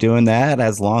we'll keep doing that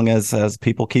as long as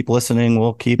people keep listening.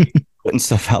 We'll keep putting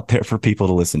stuff out there for people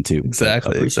to listen to.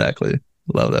 Exactly.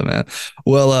 Love that, man.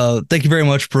 Well, thank you very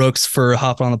much, Brooks, for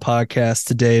hopping on the podcast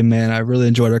today, man. I really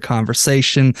enjoyed our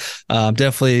conversation.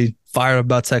 Definitely fired up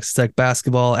about Texas Tech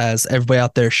basketball, as everybody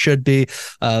out there should be.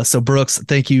 So, Brooks,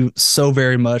 thank you so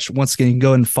very much. Once again, you can go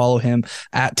ahead and follow him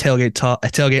at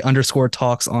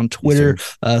Tailgate_Talks on Twitter.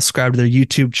 Subscribe to their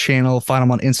YouTube channel. Find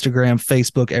them on Instagram,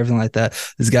 Facebook, everything like that.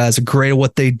 These guys are great at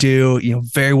what they do.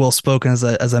 Very well spoken,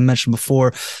 as I mentioned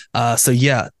before.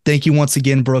 Thank you once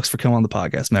again, Brooks, for coming on the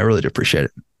podcast, man. I really do appreciate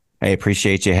it. I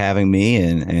appreciate you having me,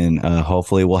 and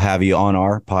hopefully we'll have you on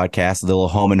our podcast, a little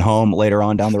home and home later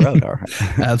on down the road. All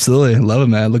right. Absolutely. Love it,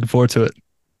 man. Looking forward to it.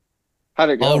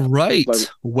 How'd it go? All right.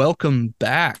 Welcome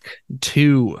back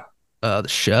to the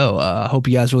show. I hope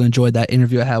you guys really enjoyed that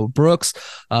interview I had with Brooks.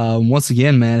 Once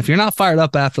again, man, if you're not fired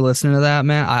up after listening to that,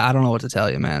 man, I don't know what to tell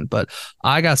you, man. But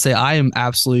I got to say, I am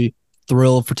absolutely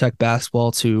thrilled for Tech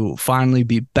basketball to finally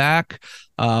be back.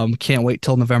 Can't wait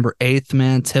till November 8th,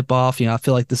 man. Tip off. I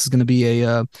feel like this is going to be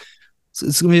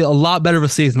it's going to be a lot better of a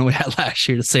season than we had last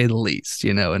year, to say the least.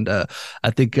 And I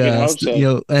think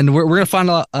and we're going to find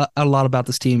out a lot about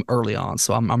this team early on.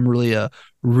 So I'm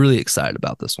really excited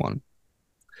about this one.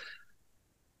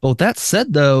 But with that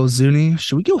said, though, Zuni,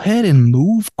 should we go ahead and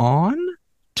move on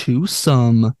to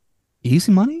some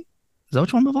easy money? Is that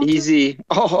what you want to move on to? Easy.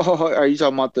 Oh, are you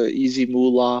talking about the easy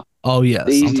moolah? Oh, yes.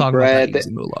 I'm talking bread, about the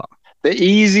easy moolah. The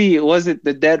easy, was it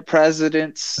the dead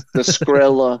presidents, the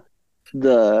Skrilla,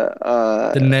 the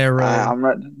dinero.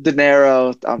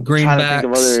 I'm green trying bags.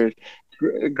 to think of other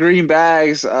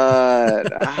greenbacks.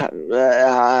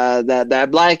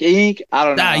 That black ink. I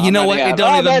don't know. You know what? It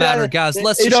don't even matter, guys.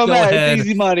 Let's just go ahead. It's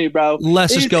easy money, bro.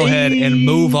 Let's just go ahead and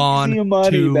move on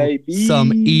to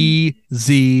some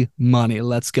easy money.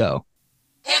 Let's go.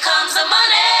 Here comes the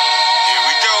money. Here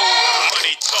we go.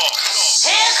 Money talk.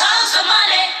 Here comes the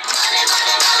money. Money.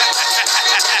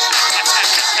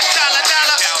 Dollar.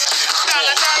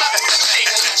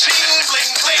 Ching,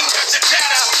 bling, bling, the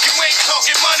chatter. You ain't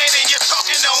talking money, then you're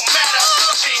talking no matter.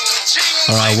 Ching, ching.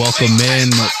 All right, welcome in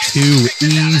to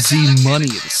Easy Money,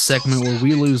 the segment where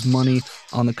we lose money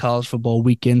on the college football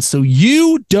weekend, so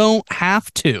you don't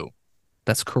have to.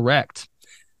 That's correct.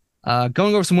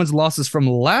 Going over some wins and losses from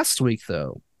last week,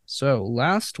 though. So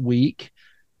last week,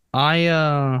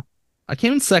 I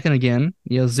came in second again.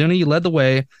 Zuni, you led the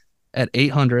way at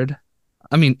 800.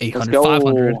 I mean 800,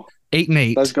 500, 8 and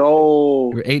 8. Let's go.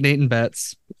 You were 8 and 8 in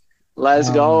bets. Let's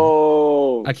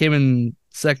go. I came in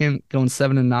second, going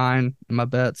 7 and 9 in my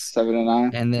bets. 7 and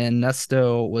 9. And then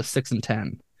Nesto was 6 and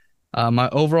 10. My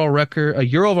overall record,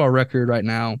 your overall record right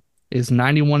now is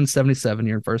 91 and 77.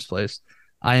 You're in first place.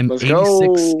 I am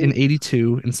 86 and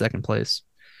 82 in second place.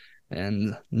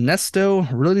 And Nesto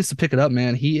really needs to pick it up,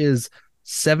 man. He is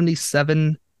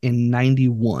 77 and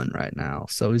 91 right now.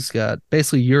 So he's got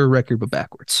basically your record, but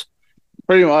backwards.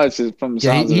 Pretty much from the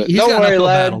sounds of it. Don't worry,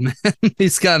 lad. Battle, man.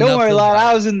 He's got Don't worry, lad.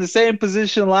 I was in the same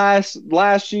position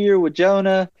last year with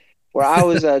Jonah, where I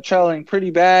was trailing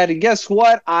pretty bad. And guess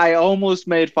what? I almost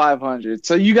made 500.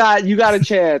 So you got a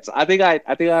chance. I think I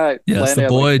yes, the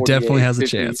boy definitely has a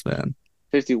chance, man.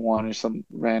 51 or something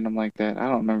random like that. I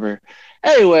don't remember.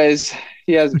 Anyways,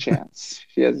 he has a chance.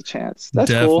 That's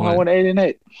definitely cool. I went 8 and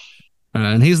 8.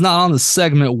 And he's not on the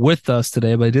segment with us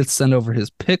today, but he did send over his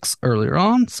picks earlier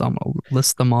on, so I'm going to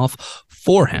list them off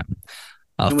for him.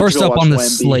 First up on the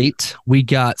slate, we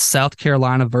got South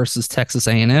Carolina versus Texas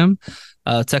A&M.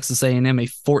 Texas A&M a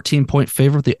 14-point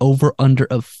favorite, the over-under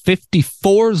of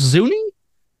 54. Zuni,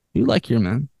 you like your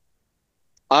man?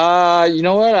 You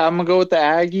know what? I'm gonna go with the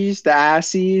Aggies, the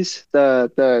Assies,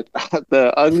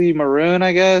 the ugly maroon,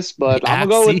 I guess. But I'm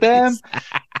gonna go with them.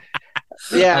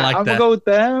 Yeah, I'm gonna go with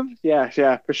them.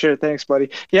 Yeah, for sure. Thanks,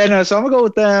 buddy. Yeah, no, so I'm gonna go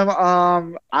with them.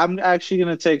 I'm actually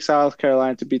gonna take South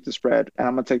Carolina to beat the spread, and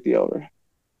I'm gonna take the over.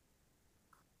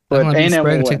 But A&M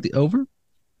will take the over.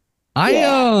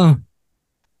 I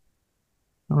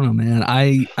don't know, man.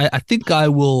 I think I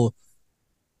will.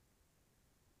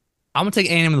 I'm going to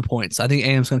take A&M in the points. I think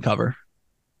A&M's going to cover.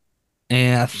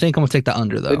 And I think I'm going to take the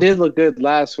under, though. They did look good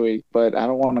last week, but I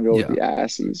don't want to go with the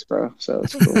Assies, bro. So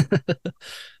it's cool.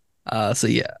 I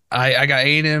got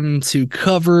A&M to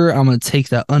cover. I'm going to take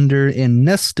that under. And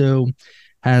Nesto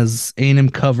has A&M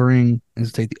covering and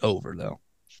to take the over, though.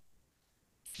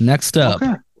 Next up,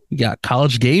 we got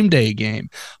college game day game.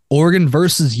 Oregon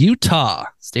versus Utah.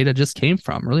 State I just came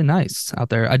from. Really nice out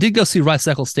there. I did go see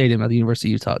Rice-Eccles Stadium at the University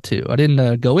of Utah, too. I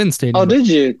didn't go in the stadium. Oh, did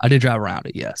you? I did drive around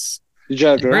it, yes. You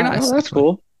drove around? Very nice. Oh, that's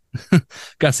cool. Got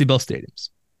to see both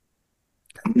stadiums.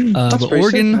 But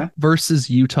Oregon sick, versus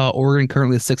Utah. Oregon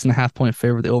currently a 6.5-point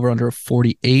favorite. The over-under of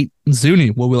 48. Zuni,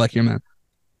 what we like here, man?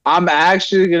 I'm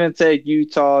actually going to take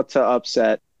Utah to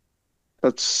upset.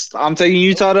 I'm taking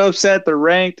Utah to upset. They're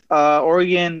ranked.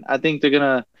 Oregon, I think they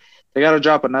got to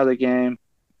drop another game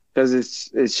because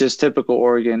it's just typical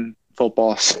Oregon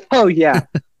football. So yeah,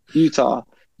 Utah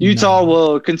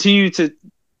will continue to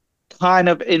kind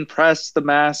of impress the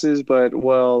masses, but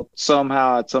will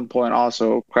somehow at some point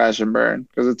also crash and burn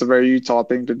because it's a very Utah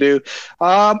thing to do.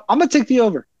 I'm gonna take the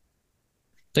over.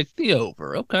 Take the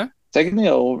over, okay. Taking the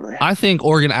over. I think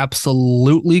Oregon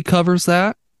absolutely covers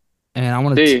that. And I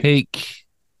want to take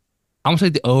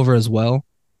the over as well.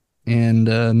 And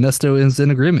Nesto is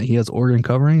in agreement. He has Oregon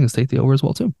covering. Let's take the over as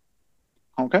well, too.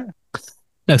 Okay.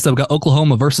 Next up, we got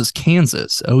Oklahoma versus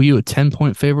Kansas. OU a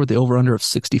 10-point favorite with the over-under of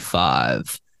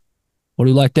 65. What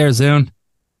do you like there, Zune?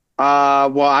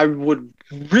 Well, I would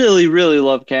really, really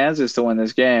love Kansas to win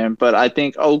this game. But I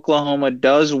think Oklahoma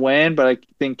does win, but I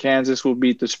think Kansas will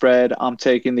beat the spread. I'm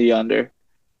taking the under.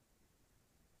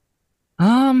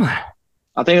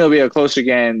 I think it'll be a closer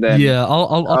game than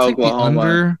I'll take the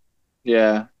under.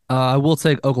 Yeah. I will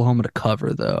take Oklahoma to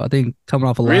cover, though. I think coming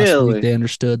off of last week, they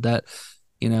understood that,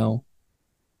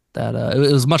 that it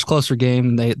was a much closer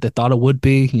game than they thought it would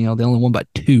be. They only won by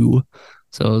 2.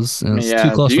 So it was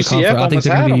too close for comfort. I think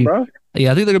they're going to be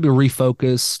I think they're going to be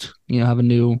refocused, have a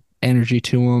new energy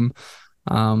to them.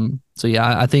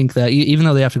 I think that even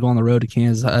though they have to go on the road to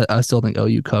Kansas, I still think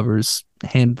OU covers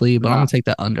handily, but I'm going to take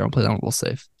that under. I'll play that one a little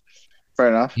safe. Fair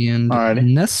enough. And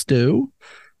Nesto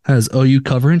has OU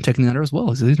covering, taking the under as well.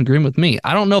 He's in agreement with me.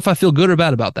 I don't know if I feel good or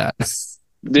bad about that.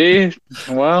 Dude,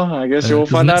 well, I guess you'll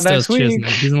find out next week.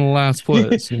 He's in the last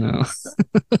place, That's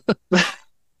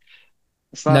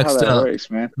not how that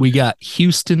works, man. We got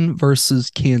Houston versus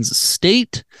Kansas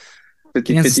State.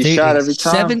 50 shot every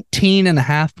time.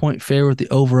 17.5-point favorite with the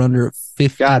over-under of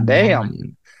 50. God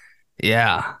damn.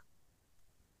 Yeah.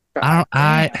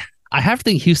 I have to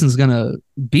think Houston's going to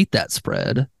beat that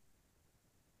spread.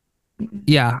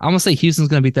 Yeah, I'm going to say Houston's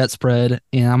going to beat that spread,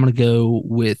 and I'm going to go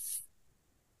with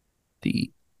the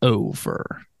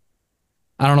over.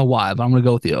 I don't know why, but I'm going to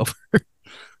go with the over.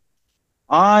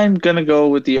 I'm going to go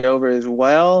with the over as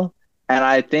well. And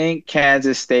I think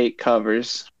Kansas State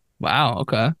covers. Wow.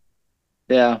 Okay.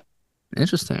 Yeah.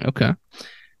 Interesting. Okay.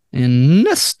 And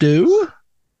Nesto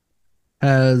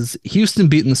has Houston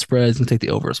beating the spread. He's going to take the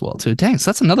over as well, too. Dang,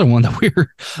 so that's another one that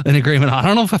we're in agreement on. I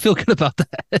don't know if I feel good about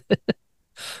that.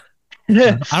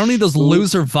 I don't need those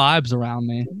loser vibes around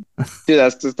me. Dude,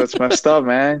 that's messed up,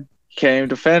 man. He can't even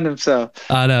defend himself.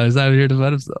 I know. He's not here to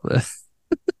defend himself.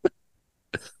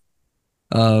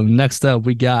 Next up,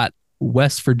 we got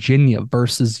West Virginia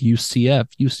versus UCF.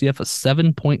 UCF a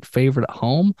 7-point favorite at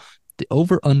home. The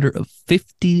over-under of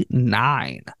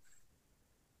 59.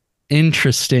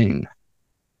 Interesting.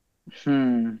 I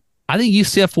think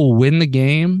UCF will win the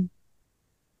game.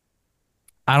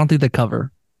 I don't think they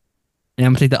cover. And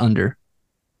I'm going to take the under.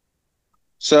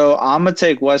 So I'm going to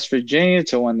take West Virginia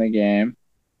to win the game.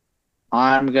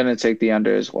 I'm going to take the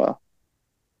under as well.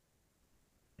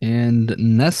 And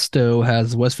Nesto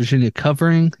has West Virginia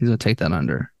covering. He's going to take that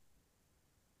under.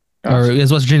 Or he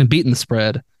has West Virginia beating the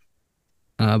spread.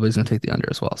 But he's going to take the under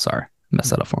as well. Sorry.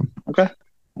 Messed that up for him. Okay.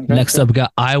 Next up, we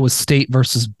got Iowa State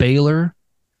versus Baylor.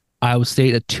 Iowa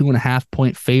State a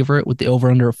 2.5-point favorite with the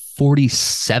over-under of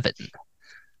 47.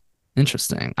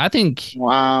 Interesting. I think...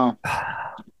 Wow.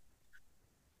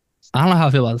 I don't know how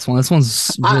I feel about this one. This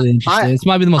one's really interesting. This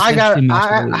might be the most interesting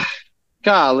match of the league.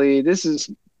 Golly, this is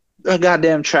a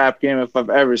goddamn trap game if I've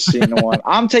ever seen one.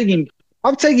 I'm taking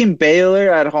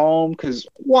Baylor at home because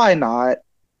why not?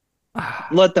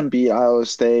 Let them beat Iowa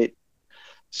State.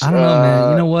 I don't know,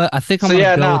 man. You know what? I think I'm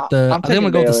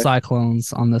gonna go with the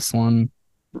Cyclones on this one.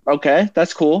 Okay,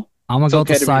 that's cool. I'm gonna go with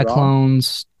the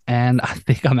Cyclones, and I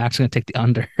think I'm actually gonna take the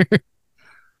under.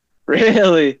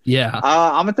 Really? Yeah.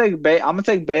 I'm gonna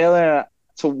take Baylor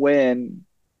to win.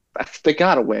 They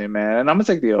gotta win, man. And I'm gonna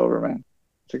take the over, man.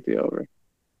 Take the over.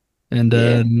 And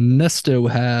Nesto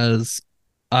has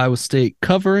Iowa State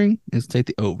covering. Is take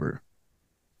the over.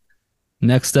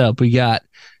 Next up, we got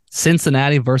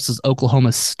Cincinnati versus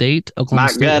Oklahoma State. Oklahoma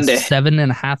State is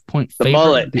 7.5-point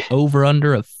favorite. The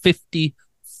over/under of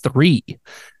 53.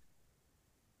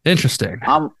 Interesting.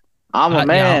 I'm a man.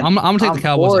 Yeah, I'm gonna take the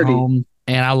Cowboys 40. At home,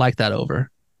 and I like that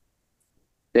over.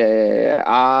 Yeah.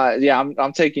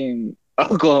 I'm taking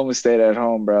Oklahoma State at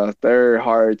home, bro. They're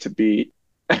hard to beat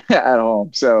at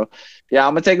home. So, yeah,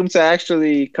 I'm gonna take them to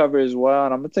actually cover as well,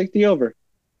 and I'm gonna take the over.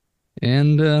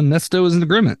 And Nesto is in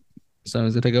agreement. So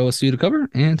he's going to take OSU to cover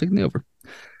and take the over.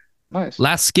 Nice.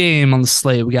 Last game on the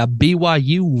slate, we got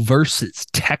BYU versus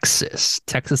Texas.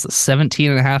 Texas a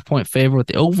 17.5-point favorite with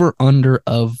the over-under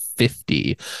of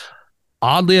 50.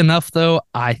 Oddly enough, though,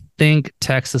 I think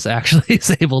Texas actually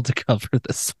is able to cover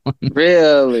this one.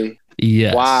 Really?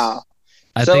 Yes. Wow.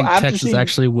 I think Texas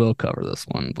actually will cover this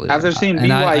one. After seeing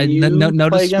BYU, no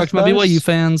disrespect to my BYU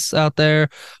fans out there,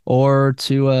 or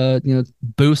to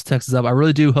boost Texas up. I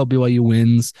really do hope BYU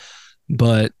wins,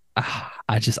 but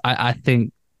I just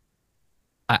think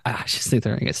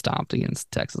they're gonna get stomped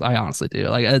against Texas. I honestly do.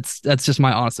 Like that's just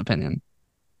my honest opinion.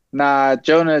 Nah,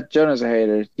 Jonah's a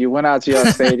hater. You went out to your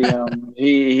stadium.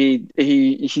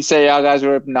 He said y'all guys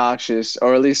were obnoxious,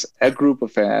 or at least a group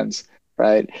of fans.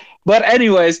 Right. But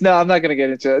anyways, no, I'm not going to get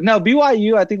into it. No,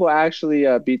 BYU, I think, will actually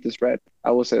beat the spread.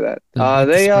 I will say that. I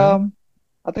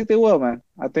think they will, man.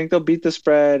 I think they'll beat the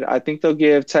spread. I think they'll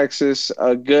give Texas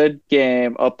a good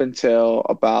game up until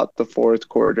about the fourth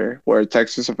quarter, where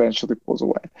Texas eventually pulls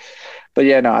away. But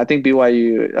yeah, no, I think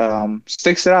BYU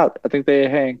sticks it out. I think they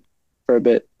hang for a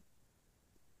bit.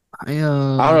 I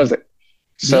don't know.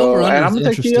 And I'm going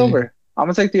to take the over. I'm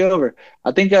going to take the over.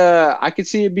 I think I could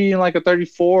see it being like a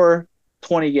 34-20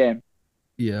 game.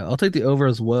 Yeah, I'll take the over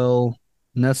as well.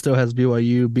 Nesto has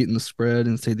BYU beating the spread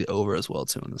and take the over as well,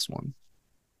 too, in this one.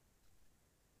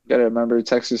 Got to remember,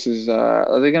 Texas is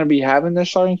are they going to be having their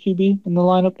starting QB in the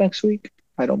lineup next week?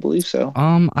 I don't believe so.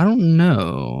 I don't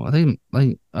know. I think,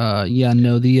 the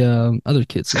other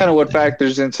kids. It's kind of what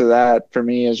factors into that for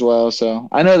me as well. So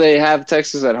I know they have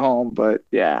Texas at home, but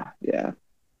yeah.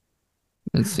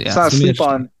 Let's not sleep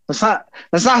on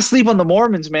the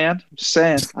Mormons, man. I'm just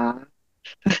saying.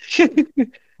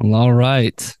 Well, all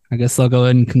right. I guess I'll go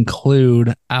ahead and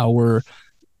conclude our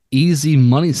easy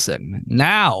money segment.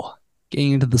 Now,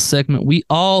 getting into the segment we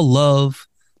all love,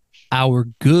 our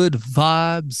good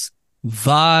vibes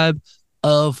vibe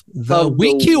of the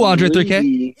week. Q, Andre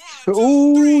 3K.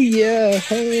 Oh, yeah.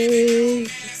 Hey.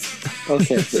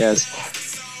 Okay, yes.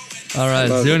 All right,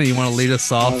 Zuni, you want to lead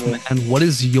us off, man? What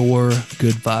is your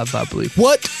good vibe, I believe?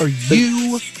 What are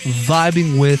you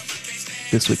vibing with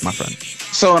this week, my friend?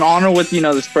 So in honor with,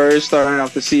 the Spurs starting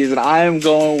off the season, I am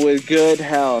going with good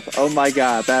health. Oh my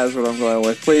God, that is what I'm going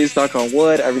with. Please knock on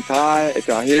wood every time. If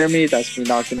y'all hear me, that's me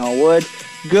knocking on wood.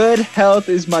 Good health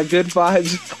is my good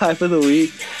vibes vibe of the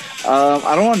week.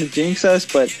 I don't want to jinx us,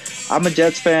 but I'm a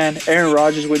Jets fan. Aaron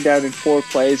Rodgers went down in 4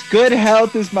 plays. Good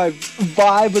health is my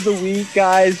vibe of the week,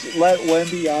 guys. Let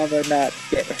Wembanyama not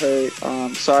get hurt.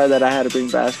 Sorry that I had to bring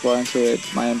basketball into it,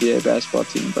 my NBA basketball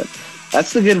team, but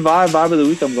that's the good vibe of the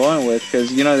week I'm going with,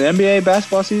 because, the NBA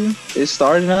basketball season is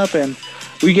starting up, and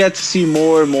we get to see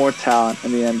more and more talent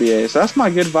in the NBA. So that's my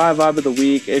good vibe of the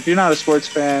week. If you're not a sports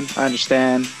fan, I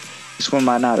understand. This one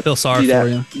might not feel sorry for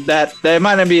you. That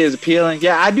might not be as appealing.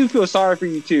 Yeah, I do feel sorry for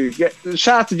you too.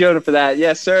 Shout out to Jonah for that.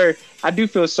 Yes, sir. I do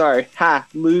feel sorry. Ha,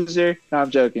 loser. No, I'm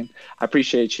joking. I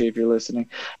appreciate you if you're listening,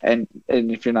 and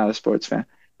if you're not a sports fan,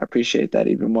 I appreciate that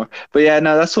even more. But yeah,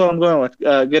 no, that's what I'm going with.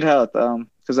 Good health.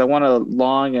 Because I want a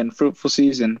long and fruitful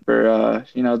season for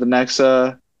the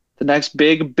next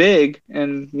big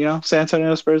in San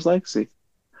Antonio Spurs legacy.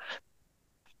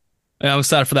 Yeah, I'm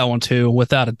excited for that one too,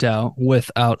 without a doubt.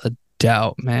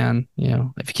 Man.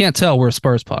 If you can't tell, we're a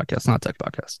Spurs podcast, not a tech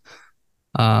podcast.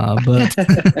 But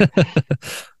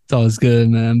it's always good,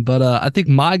 man. But I think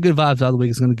my good vibes out of the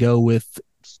week is going to go with,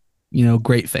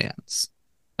 great fans.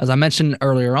 As I mentioned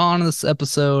earlier on in this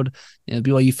episode,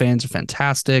 BYU fans are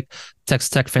fantastic.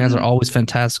 Texas Tech fans are always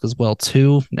fantastic as well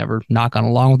too. Never knock on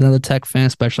along with another Tech fan,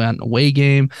 especially on an away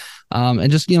game.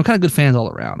 And just, kind of good fans all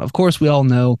around. Of course, we all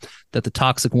know that the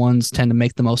toxic ones tend to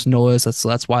make the most noise.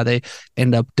 That's why they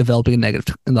end up developing a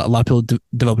lot of people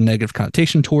develop a negative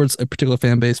connotation towards a particular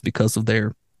fan base because of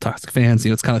their toxic fans.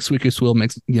 It's kind of like squeaky wheel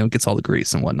makes, gets all the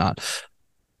grease and whatnot.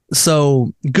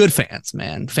 So good fans,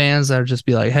 man. Fans that are just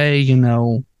be like, hey,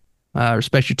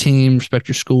 respect your team, respect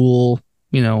your school,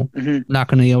 not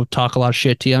going to, talk a lot of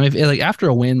shit to you. I mean, if, after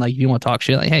a win, if you want to talk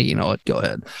shit, hey, you know what, go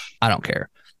ahead. I don't care.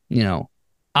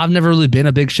 I've never really been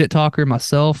a big shit talker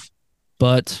myself,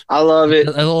 but I love it.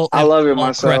 I love it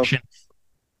myself. Correction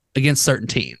against certain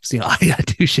teams, I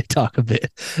do shit talk a bit,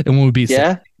 and when we beat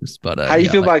teams. But how you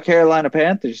feel about Carolina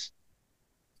Panthers?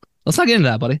 Let's not get into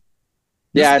that, buddy.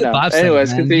 Yeah, I know.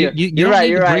 Anyways, continue. You're right.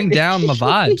 You're right. Bring down my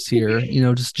vibes here.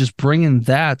 Just bringing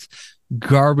that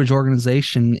garbage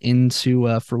organization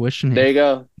into fruition. There you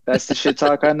go. That's the shit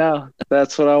talk I know.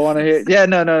 That's what I want to hear. Yeah,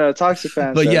 no. Toxic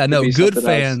fans. But good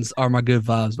fans are my good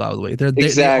vibes, by the way.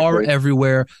 They are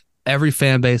everywhere. Every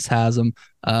fan base has them.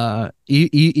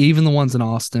 Even the ones in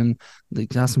Austin, they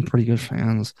got some pretty good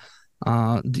fans.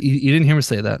 You didn't hear me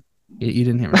say that. You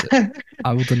didn't hear me say that.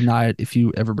 I will deny it if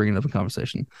you ever bring it up in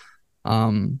conversation.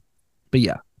 But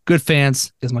yeah, good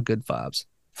fans is my good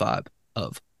vibe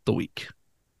of the week.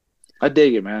 I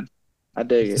dig it, man. I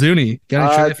dig it. Zuni,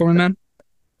 got any trivia for me,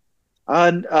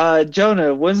 man?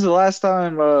 Jonah, when's the last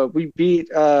time we beat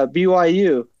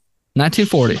BYU?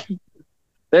 1940.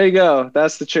 There you go.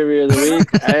 That's the trivia of the week,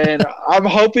 and I'm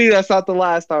hoping that's not the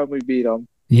last time we beat them.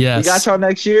 Yes. We got y'all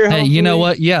next year. Hey, you know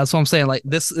what? Yeah, that's what I'm saying.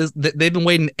 They've been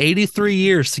waiting 83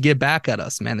 years to get back at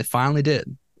us, man. They finally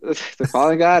did. They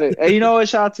finally got it. Hey, you know what?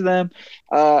 Shout out to them.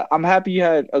 I'm happy you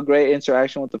had a great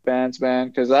interaction with the fans, man,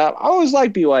 because I always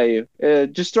liked BYU.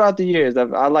 Just throughout the years,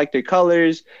 I like their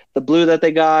colors, the blue that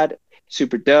they got,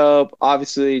 super dope.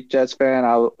 Obviously, Jets fan.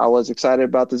 I was excited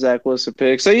about the Zach Wilson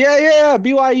pick. So yeah,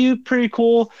 BYU, pretty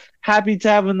cool. Happy to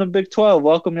have them in the Big 12.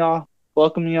 Welcome y'all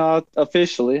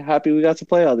officially. Happy we got to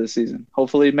play all this season.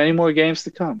 Hopefully, many more games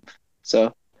to come.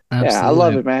 So absolutely. Yeah, I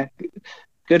love it, man.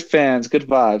 Good fans, good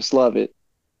vibes, love it.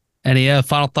 Any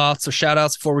final thoughts or shout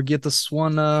outs before we get this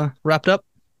one wrapped up?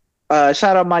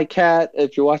 Shout out my cat.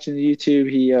 If you're watching the YouTube,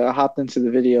 he hopped into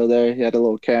the video there. He had a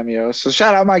little cameo. So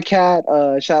shout out my cat.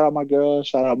 Shout out my girl.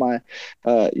 Shout out my,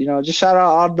 just shout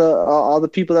out all the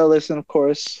people that listen, of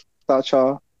course. Without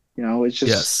y'all, it's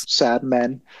just sad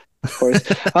men, of course.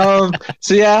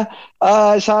 So yeah,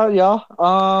 shout out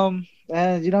y'all.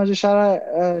 And just shout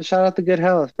out the good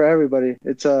health for everybody.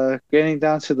 It's getting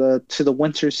down to the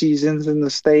winter seasons in the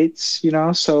States,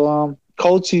 so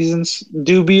cold seasons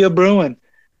do be a brewing,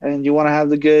 and you want to have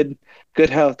the good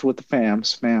health with the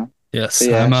fams, man. Yes, so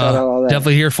yeah, I'm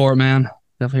definitely here for it, man.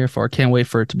 Definitely here for it. Can't wait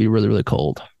for it to be really, really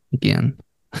cold again.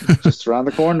 Just around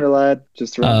the corner, lad.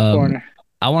 Just around the corner.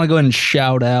 I want to go ahead and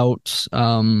shout out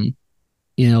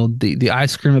the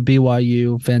ice cream at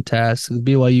BYU, fantastic.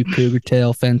 The BYU Cougar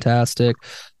Tail, fantastic.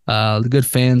 The good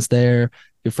fans there,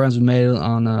 your friends we made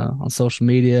on social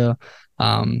media.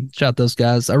 Shout out those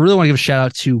guys. I really want to give a shout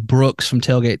out to Brooks from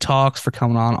Tailgate Talks for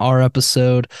coming on our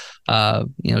episode.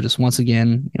 Just once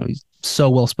again, he's so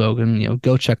well spoken.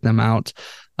 Go check them out.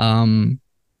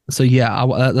 So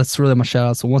yeah, that's really my shout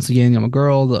out. So once again, I'm a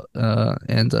girl,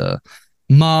 and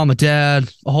mom, my dad,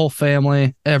 a whole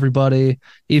family, everybody,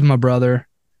 even my brother.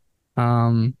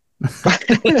 Just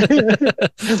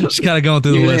kind of going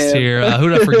through the list here.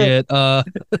 Who'd I forget?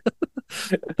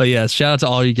 But yeah, shout out to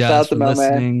all you guys for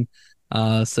listening.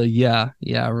 So yeah,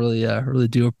 I really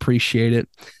do appreciate it.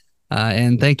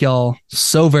 And thank y'all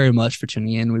so very much for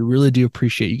tuning in. We really do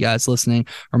appreciate you guys listening.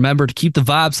 Remember to keep the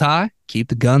vibes high, keep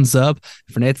the guns up.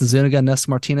 For Nathan Zuniga and Nessa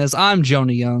Martinez, I'm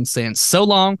Jonah Young saying so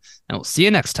long, and we'll see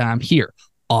you next time here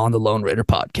on the Lone Raider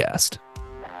Podcast.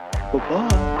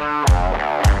 Bye-bye.